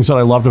of the things that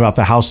I loved about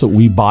the house that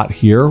we bought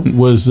here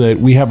was that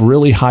we have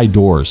really high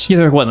doors. Yeah,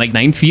 they're what, like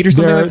 9 feet or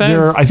something like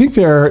that? I think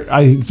they're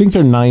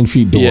 9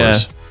 feet doors. Yeah.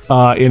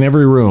 in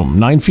every room.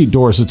 9 feet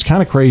doors. It's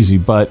kind of crazy.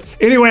 But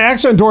anyway,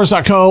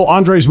 accentdoors.co,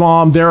 Andre's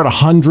mom, they're at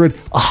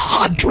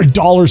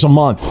 $100 a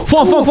month.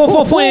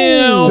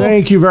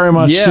 Thank you very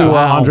much to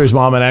Andre's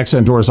mom at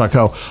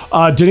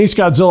accentdoors.co. Denise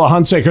Godzilla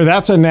Hunsaker,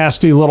 that's a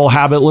nasty little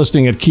habit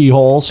listing at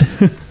Keyholes.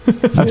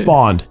 That's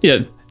Bond. Yeah.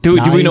 Do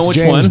we know which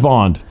James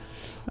one? Bond.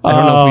 I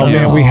don't know if we do.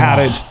 Man, we had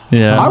it.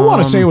 Yeah. I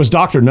want to say it was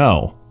Dr.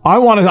 No. I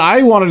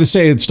wanted to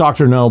say it's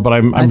Dr. No, but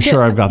I'm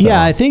sure I've got that wrong.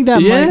 I think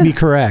that might be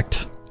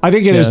correct. I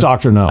think it is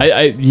Dr. No.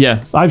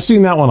 I've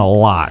seen that one a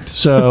lot,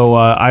 so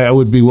I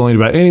would be willing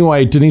to bet.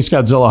 Anyway, Denise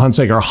Godzilla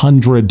Hunsaker,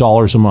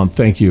 $100 a month.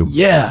 Thank you.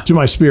 Yeah. To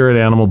my spirit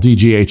animal,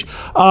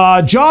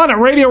 DGH. John at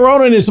Radio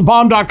Ronin is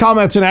thebomb.com.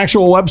 That's an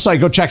actual website.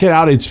 Go check it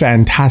out. It's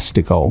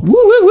fantastical. Woo,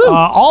 woo, woo.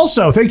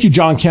 Also, thank you,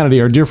 John Kennedy,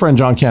 our dear friend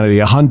John Kennedy,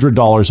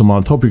 $100 a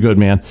month. Hope you're good,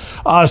 man.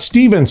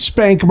 Steven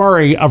Spank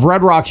Murray of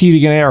Red Rock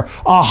Heating and Air,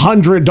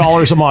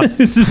 $100 a month.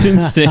 This is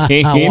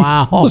insane.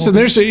 Wow. Listen,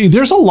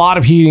 there's a lot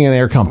of heating and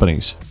air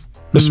companies.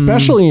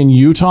 Especially in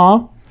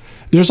Utah,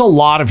 there's a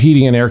lot of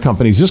heating and air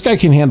companies. This guy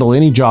can handle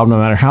any job, no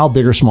matter how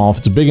big or small. If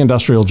it's a big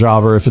industrial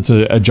job or if it's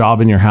a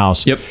job in your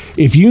house. Yep.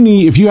 If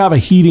you have a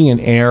heating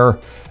and air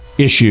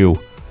issue,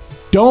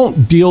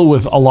 don't deal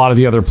with a lot of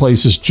the other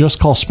places. Just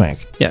call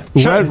Spank. Yeah.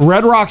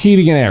 Red Rock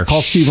Heating and Air.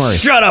 Call Steve Murray.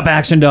 Shut up,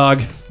 Action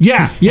Dog.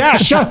 Yeah.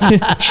 Shut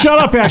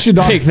up, Action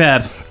Dog. Take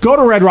that. Go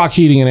to Red Rock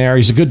Heating and Air.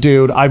 He's a good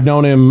dude. I've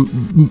known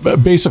him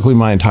basically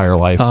my entire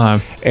life,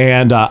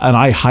 and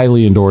I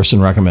highly endorse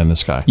and recommend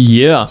this guy.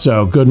 Yeah.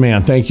 So good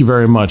man. Thank you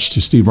very much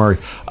to Steve Murray.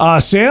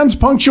 Sans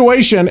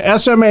Punctuation,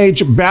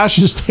 SMH, Bash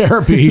is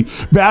Therapy,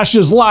 Bash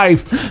is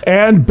Life,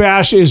 and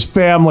Bash is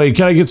Family.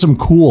 Can I get some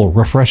cool,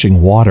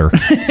 refreshing water?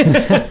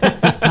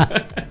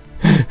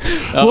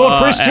 Little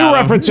Chris 2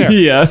 reference here.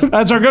 Yeah.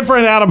 That's our good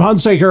friend Adam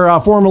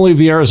Hunsaker, formerly of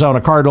the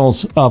Arizona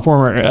Cardinals,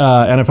 former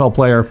NFL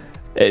player.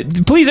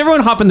 Please,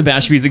 everyone, hop in the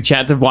Bash Music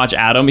chat to watch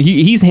Adam.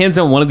 He's hands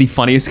down one of the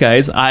funniest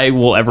guys I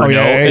will ever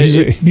know. Yeah,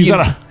 he's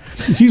at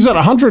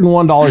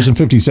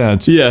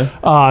 $101.50.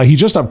 Yeah. He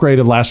just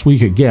upgraded last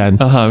week again.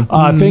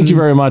 Thank you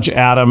very much,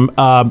 Adam.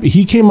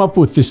 He came up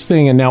with this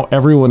thing, and now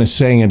everyone is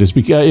saying it.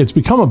 It's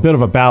become a bit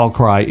of a battle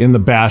cry in the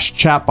Bash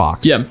chat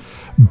box. Yeah.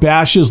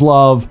 Bash is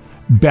love.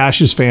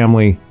 Bash is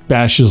family.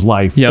 Bash is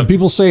life. Yep. And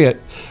people say it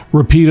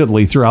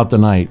repeatedly throughout the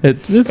night.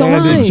 It's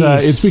nice.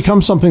 It's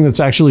become something that's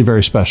actually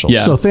very special.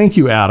 Yeah. So thank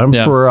you, Adam,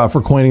 for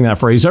coining that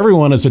phrase.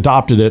 Everyone has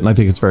adopted it, and I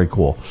think it's very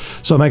cool.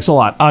 So thanks a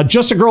lot.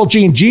 Just a girl,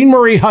 Jean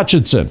Marie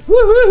Hutchinson,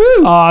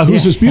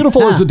 who's as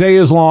beautiful as the day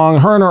is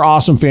long. Her and her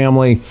awesome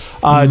family.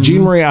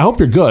 Jean Marie, I hope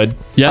you're good.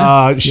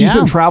 Yeah. She's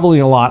been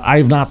traveling a lot. I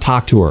have not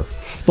talked to her.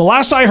 The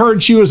last I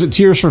heard, she was at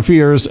Tears for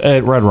Fears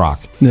at Red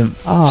Rock. So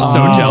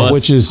jealous.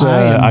 Which is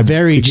I'm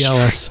very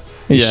jealous.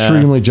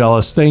 Extremely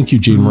jealous. Thank you,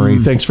 Jean Marie.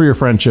 Thanks for your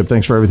friendship.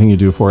 Thanks for everything you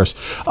do for us.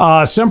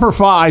 Semper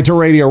Fi to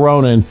Radio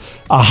Ronin,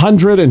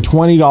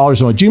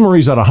 $120 a month. Jean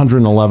Marie's at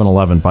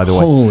 $111.11, by the way.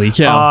 Holy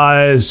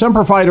cow.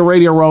 Semper Fi to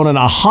Radio Ronin,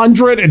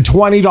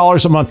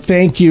 $120 a month.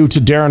 Thank you to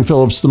Darren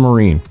Phillips, the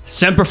Marine.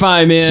 Semper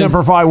Fi, man.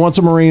 Semper Fi, once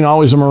a Marine,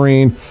 always a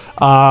Marine.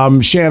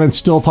 Shannon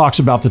still talks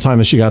about the time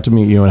that she got to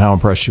meet you and how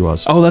impressed she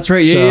was. Oh, that's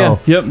right. Yeah.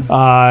 Yep.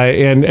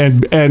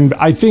 And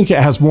I think it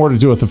has more to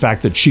do with the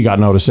fact that she got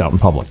noticed out in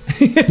public.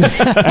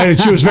 And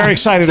she was very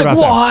excited about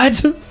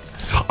that. What?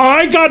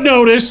 I got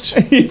noticed.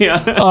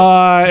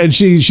 Yeah. And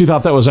she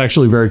thought that was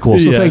actually very cool.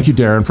 So thank you,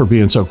 Darren, for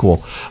being so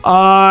cool.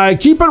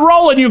 Keep it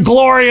rolling, you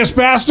glorious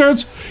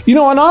bastards. You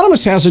know,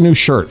 Anonymous has a new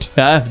shirt.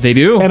 They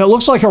do. And it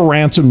looks like a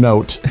ransom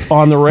note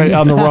on the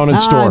Ronin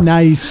store.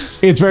 Nice.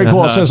 It's very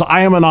cool. It says,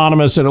 I am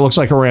Anonymous, and it looks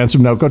like a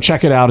ransom note. Go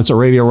check it out. It's at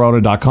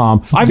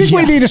RadioRonin.com. I think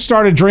we need to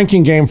start a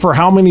drinking game for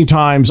how many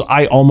times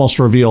I almost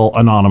reveal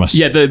Anonymous.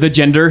 Yeah, the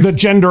gender. The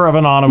gender of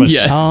Anonymous.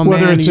 Yeah. Oh,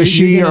 whether man, it's a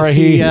she or a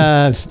he.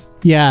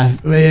 Yeah,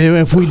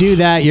 if we do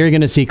that, you're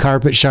going to see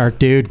Carpet Shark,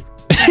 dude.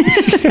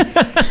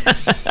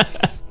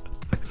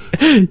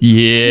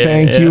 Yeah.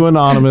 Thank you,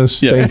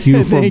 Anonymous. Yeah. Thank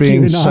you for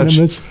being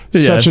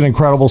such an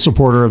incredible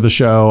supporter of the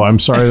show. I'm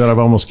sorry that I've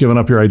almost given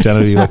up your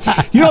identity.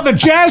 The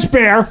Jazz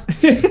Bear.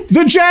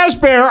 The Jazz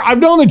Bear. I've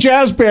known the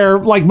Jazz Bear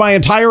like my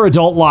entire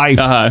adult life,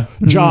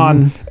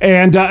 John.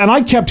 And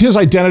I kept his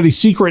identity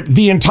secret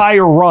the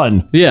entire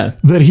run. Yeah.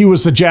 That he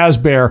was the Jazz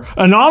Bear.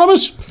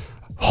 Anonymous?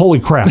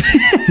 Holy crap.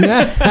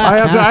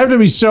 I have to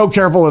be so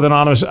careful with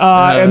Anonymous.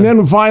 And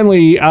then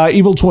finally,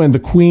 Evil Twin, the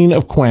Queen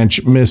of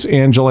Quench, Miss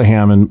Angela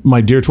Hammond,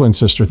 my dear twin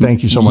sister.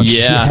 Thank you so much.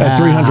 Yeah. At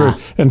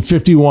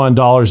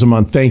 $351 a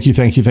month. Thank you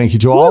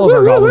to all of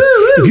our goblins.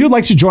 If you'd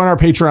like to join our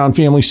Patreon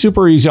family,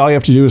 super easy. All you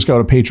have to do is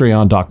go to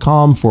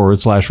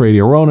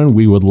patreon.com/Radio Ronin.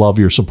 We would love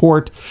your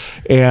support.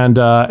 And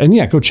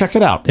go check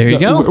it out. There you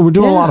go. We're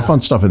doing a lot of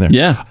fun stuff in there.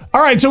 Yeah.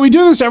 All right, so we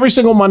do this every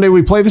single Monday.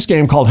 We play this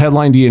game called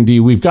Headline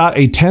D&D. We've got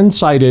a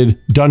 10-sided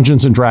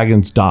Dungeons and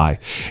Dragons die.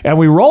 And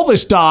we roll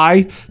this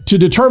die to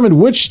determine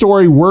which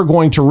story we're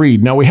going to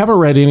read. Now, we haven't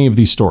read any of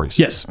these stories.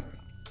 Yes.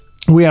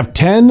 We have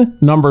 10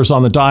 numbers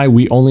on the die.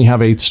 We only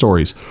have 8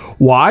 stories.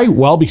 Why?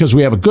 Well, because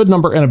we have a good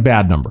number and a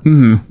bad number.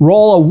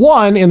 Roll a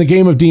 1 in the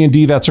game of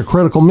D&D, that's a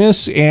critical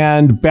miss,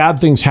 and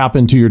bad things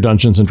happen to your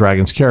Dungeons &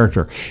 Dragons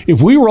character.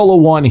 If we roll a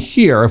 1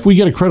 here, if we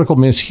get a critical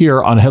miss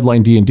here on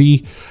Headline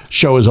D&D,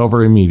 show is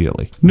over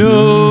immediately.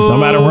 No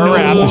matter where we're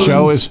at, the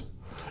show is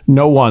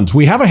no ones.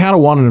 We haven't had a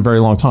 1 in a very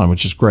long time,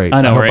 which is great.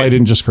 I know, I hope right? I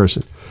didn't just curse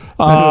it.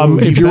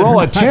 If you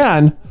roll a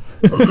 10,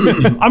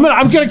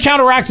 I'm going to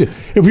counteract it.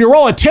 If you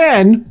roll a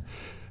 10...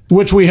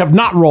 which we have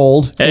not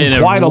rolled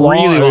in quite a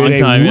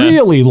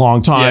really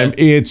long time.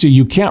 Yeah. It's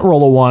you can't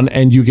roll a 1,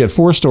 and you get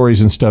 4 stories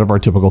instead of our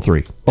typical 3.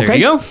 Okay? There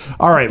you go.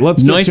 All right,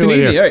 let's get to it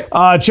here.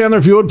 Right. Chandler,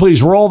 if you would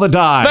please roll the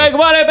die. Big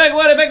money.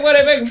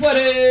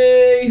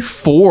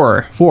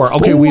 4. 4.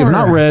 Okay, 4. We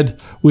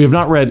have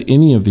not read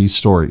any of these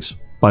stories.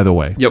 By the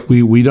way, yep.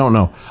 We don't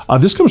know.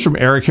 This comes from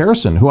Eric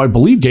Harrison, who I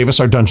believe gave us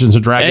our Dungeons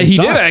and Dragons. He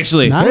did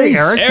actually. Nice. Hey,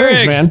 Eric.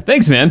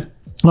 Thanks, man.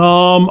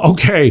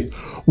 Okay.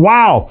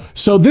 Wow.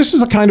 So this is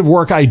the kind of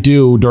work I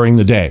do during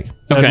the day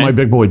at my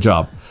big boy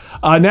job.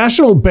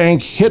 National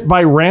Bank hit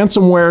by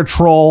ransomware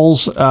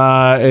trolls.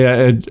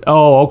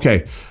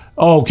 Okay.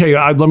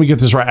 Let me get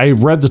this right. I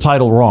read the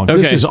title wrong. Okay.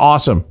 This is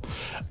awesome.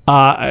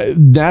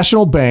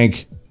 National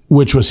Bank,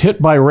 which was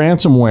hit by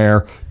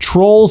ransomware,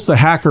 trolls the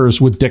hackers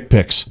with dick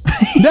pics.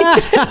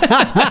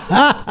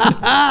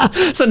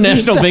 So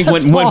National Bank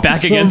went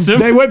back against him?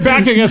 They went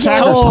back against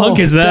hackers. How punk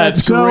is that?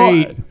 That's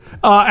great.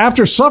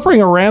 After suffering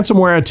a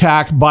ransomware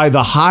attack by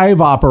the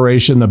Hive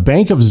operation, the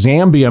Bank of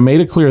Zambia made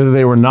it clear that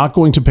they were not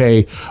going to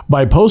pay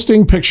by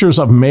posting pictures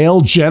of male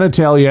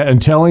genitalia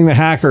and telling the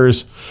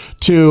hackers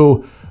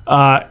to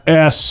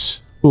it's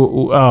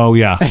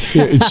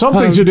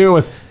something to do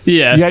with...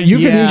 Yeah, you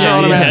can use your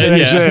own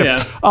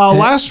imagination.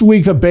 Last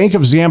week, the Bank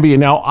of Zambia.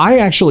 Now, I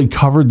actually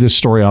covered this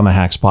story on the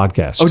Hacks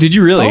podcast. Oh, did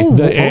you really?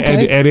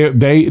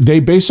 And they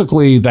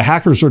basically, the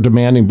hackers were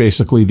demanding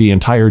basically the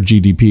entire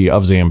GDP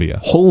of Zambia.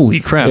 Holy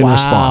crap! In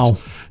response.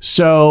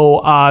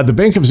 So the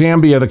Bank of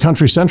Zambia, the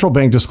country's central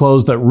bank,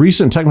 disclosed that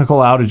recent technical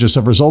outages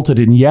have resulted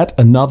in yet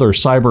another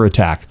cyber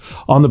attack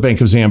on the Bank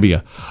of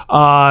Zambia.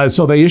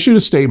 So they issued a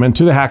statement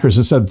to the hackers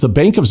that said the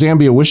Bank of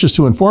Zambia wishes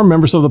to inform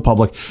members of the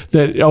public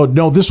that,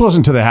 this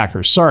wasn't to the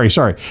hackers. Sorry.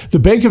 The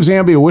Bank of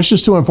Zambia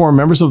wishes to inform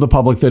members of the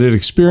public that it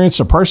experienced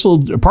a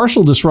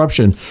partial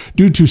disruption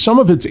due to some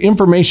of its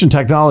information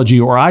technology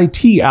or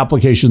IT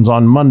applications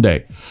on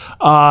Monday.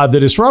 The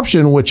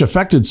disruption, which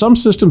affected some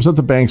systems at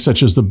the bank,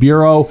 such as the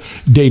Bureau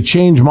de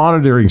Change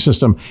monitoring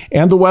system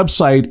and the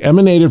website,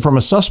 emanated from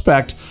a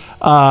suspected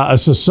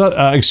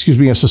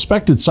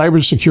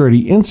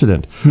cybersecurity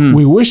incident.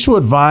 We wish to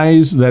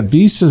advise that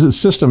these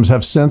systems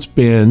have since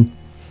been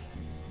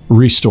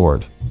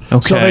restored.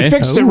 Okay. So they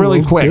fixed it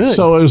really quick. Good.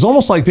 So it was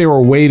almost like they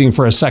were waiting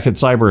for a second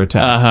cyber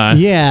attack.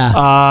 Yeah.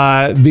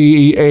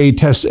 A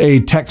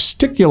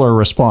testicular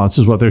response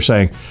is what they're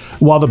saying.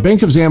 While the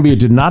Bank of Zambia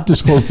did not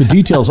disclose the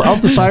details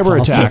of the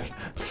cyber attack,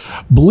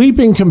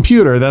 Bleeping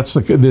Computer, that's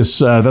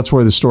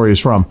where the story is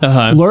from,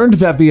 learned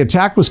that the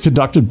attack was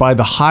conducted by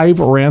the Hive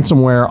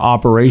ransomware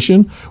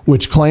operation,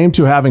 which claimed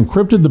to have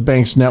encrypted the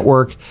bank's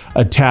network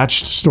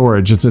attached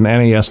storage. It's an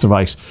NAS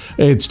device.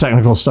 It's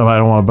technical stuff. I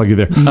don't want to bug you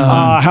there.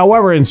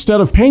 However,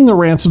 instead of paying the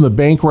ransom, the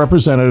bank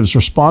representatives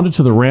responded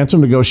to the ransom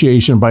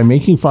negotiation by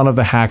making fun of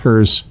the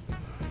hackers'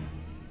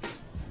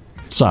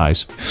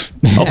 size.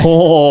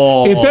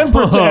 It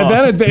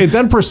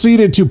then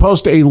proceeded to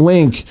post a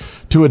link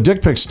to a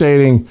dick pic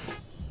stating,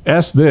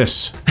 "S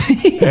this,"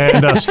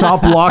 and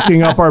stop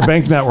locking up our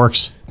bank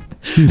networks.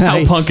 Nice.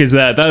 How punk is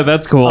that?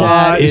 That's cool.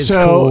 That is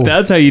cool.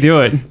 That's how you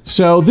do it.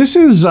 So this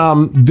is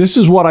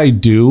what I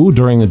do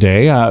during the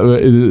day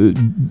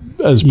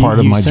as part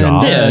of my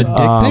job. Dick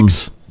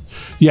pics?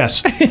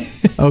 Yes.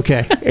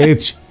 Okay.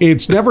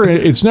 It's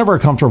never a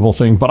comfortable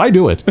thing, but I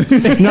do it.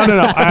 No.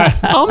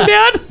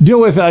 Dad.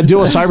 Deal with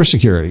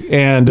cybersecurity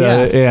and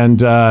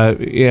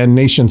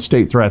nation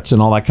state threats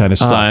and all that kind of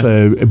stuff,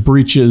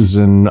 breaches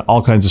and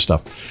all kinds of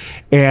stuff.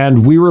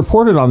 And we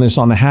reported on this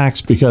on the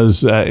Hacks because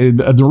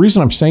the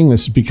reason I'm saying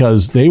this is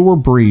because they were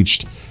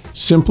breached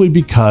simply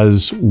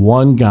because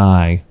one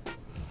guy,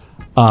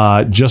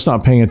 just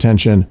not paying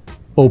attention,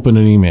 opened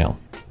an email.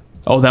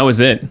 Oh, that was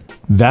it.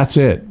 That's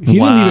it. He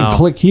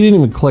didn't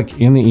even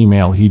click in the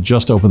email. He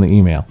just opened the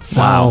email.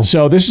 Wow.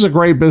 So this is a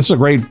great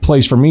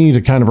place for me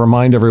to kind of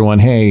remind everyone,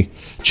 hey,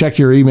 check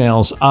your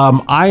emails.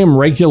 I am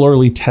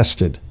regularly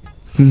tested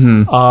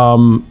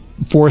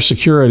for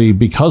security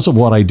because of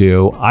what I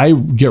do. I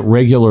get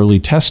regularly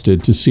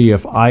tested to see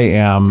if I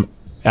am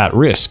at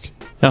risk.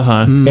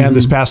 And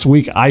this past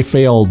week, I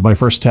failed my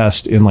first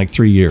test in like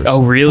 3 years.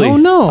 Oh, really? Oh,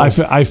 no.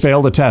 I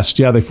failed a test.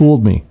 Yeah, they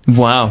fooled me.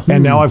 Wow.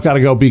 And now I've got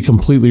to go be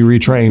completely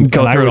retrained.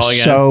 Go and through I it all was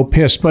again. so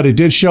pissed. But it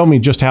did show me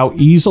just how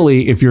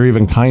easily, if you're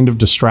even kind of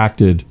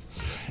distracted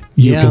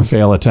you can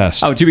fail a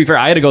test. Oh, to be fair,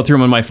 I had to go through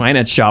them in my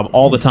finance job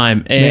all the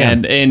time,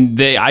 and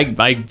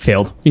I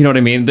failed. You know what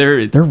I mean?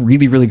 They're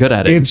really, really good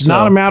at it. It's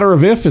not a matter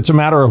of if, it's a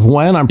matter of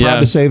when. I'm proud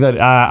to say that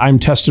I'm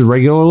tested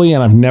regularly,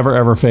 and I've never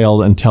ever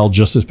failed until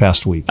just this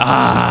past week,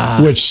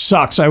 which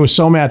sucks. I was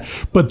so mad,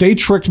 but they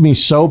tricked me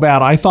so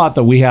bad. I thought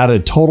that we had a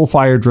total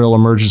fire drill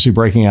emergency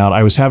breaking out.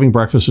 I was having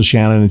breakfast with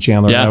Shannon and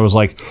Chandler, and I was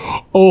like,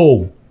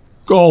 oh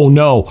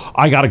no,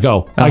 I gotta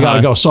go. I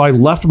gotta go. So I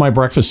left my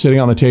breakfast sitting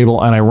on the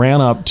table and I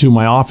ran up to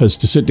my office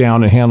to sit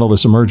down and handle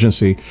this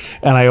emergency.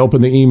 And I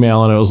opened the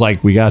email and it was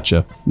like, we got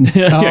you.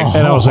 And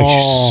I was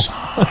like,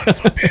 son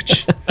of a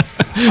bitch.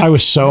 I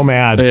was so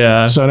mad.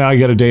 Yeah. So now I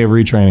get a day of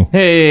retraining.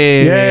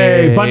 Hey.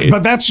 Yay.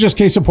 But that's just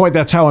case in point.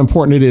 That's how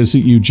important it is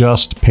that you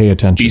just pay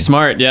attention. Be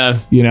smart. Yeah.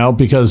 You know,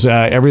 because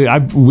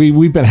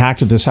we've been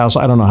hacked at this house.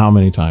 I don't know how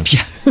many times.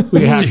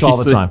 We hacked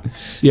all the time.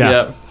 Yeah.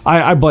 Yep.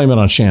 I blame it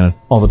on Shannon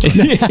all the time,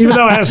 even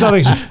though it has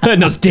nothing.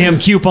 Those damn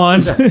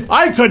coupons.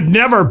 I could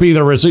never be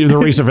the reason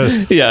for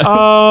this. Yeah.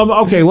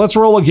 Okay, let's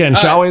roll again,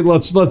 shall we?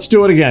 Let's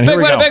do it again. Here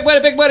we go.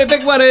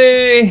 Big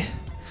money.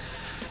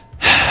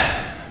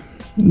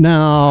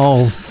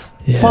 No.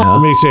 Yeah.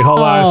 Let me see. Hold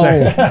on a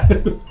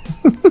second.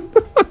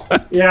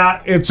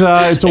 Yeah, it's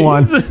a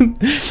one. Eric,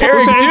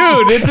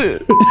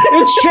 dude,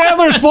 it's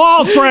Chandler's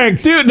fault,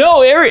 Greg. Dude,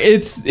 no, Eric,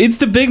 it's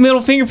the big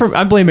middle finger from.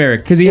 I blame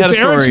Eric because he had a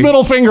story. Eric's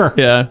middle finger.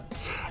 Yeah.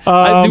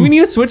 Do we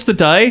need to switch the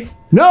die?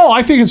 No,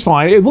 I think it's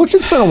fine.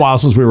 It's been a while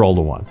since we rolled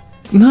a 1.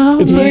 No,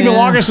 it's been even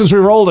longer since we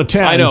rolled a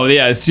 10. I know.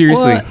 Yeah,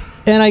 seriously. Well,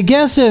 and I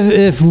guess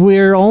if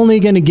we're only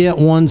going to get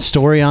one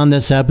story on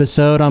this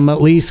episode, I'm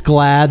at least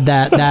glad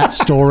that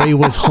story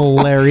was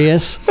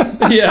hilarious.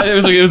 Yeah, it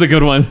was a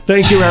good one.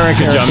 Thank you, Eric.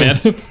 Good job,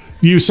 man.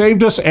 You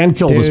saved us and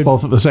killed us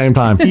both at the same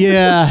time.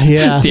 Yeah.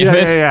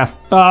 Yeah.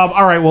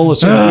 All right. Well,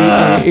 listen,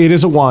 it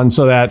is a 1,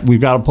 so that we've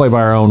got to play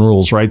by our own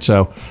rules, right?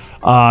 So,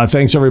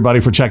 thanks everybody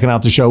for checking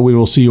out the show. We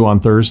will see you on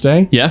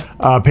Thursday.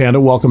 Yeah. Panda,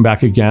 welcome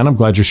back again. I'm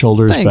glad your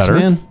shoulder is better.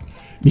 Thanks, man.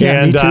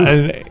 Yeah, me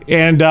too.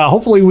 And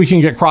hopefully we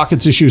can get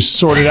Crockett's issues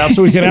sorted out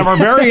so we can have our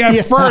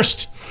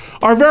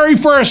very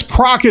first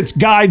Crockett's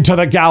Guide to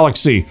the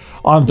Galaxy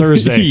on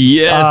Thursday.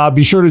 Yes.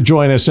 Be sure to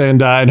join us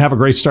and have a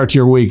great start to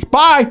your week.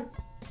 Bye.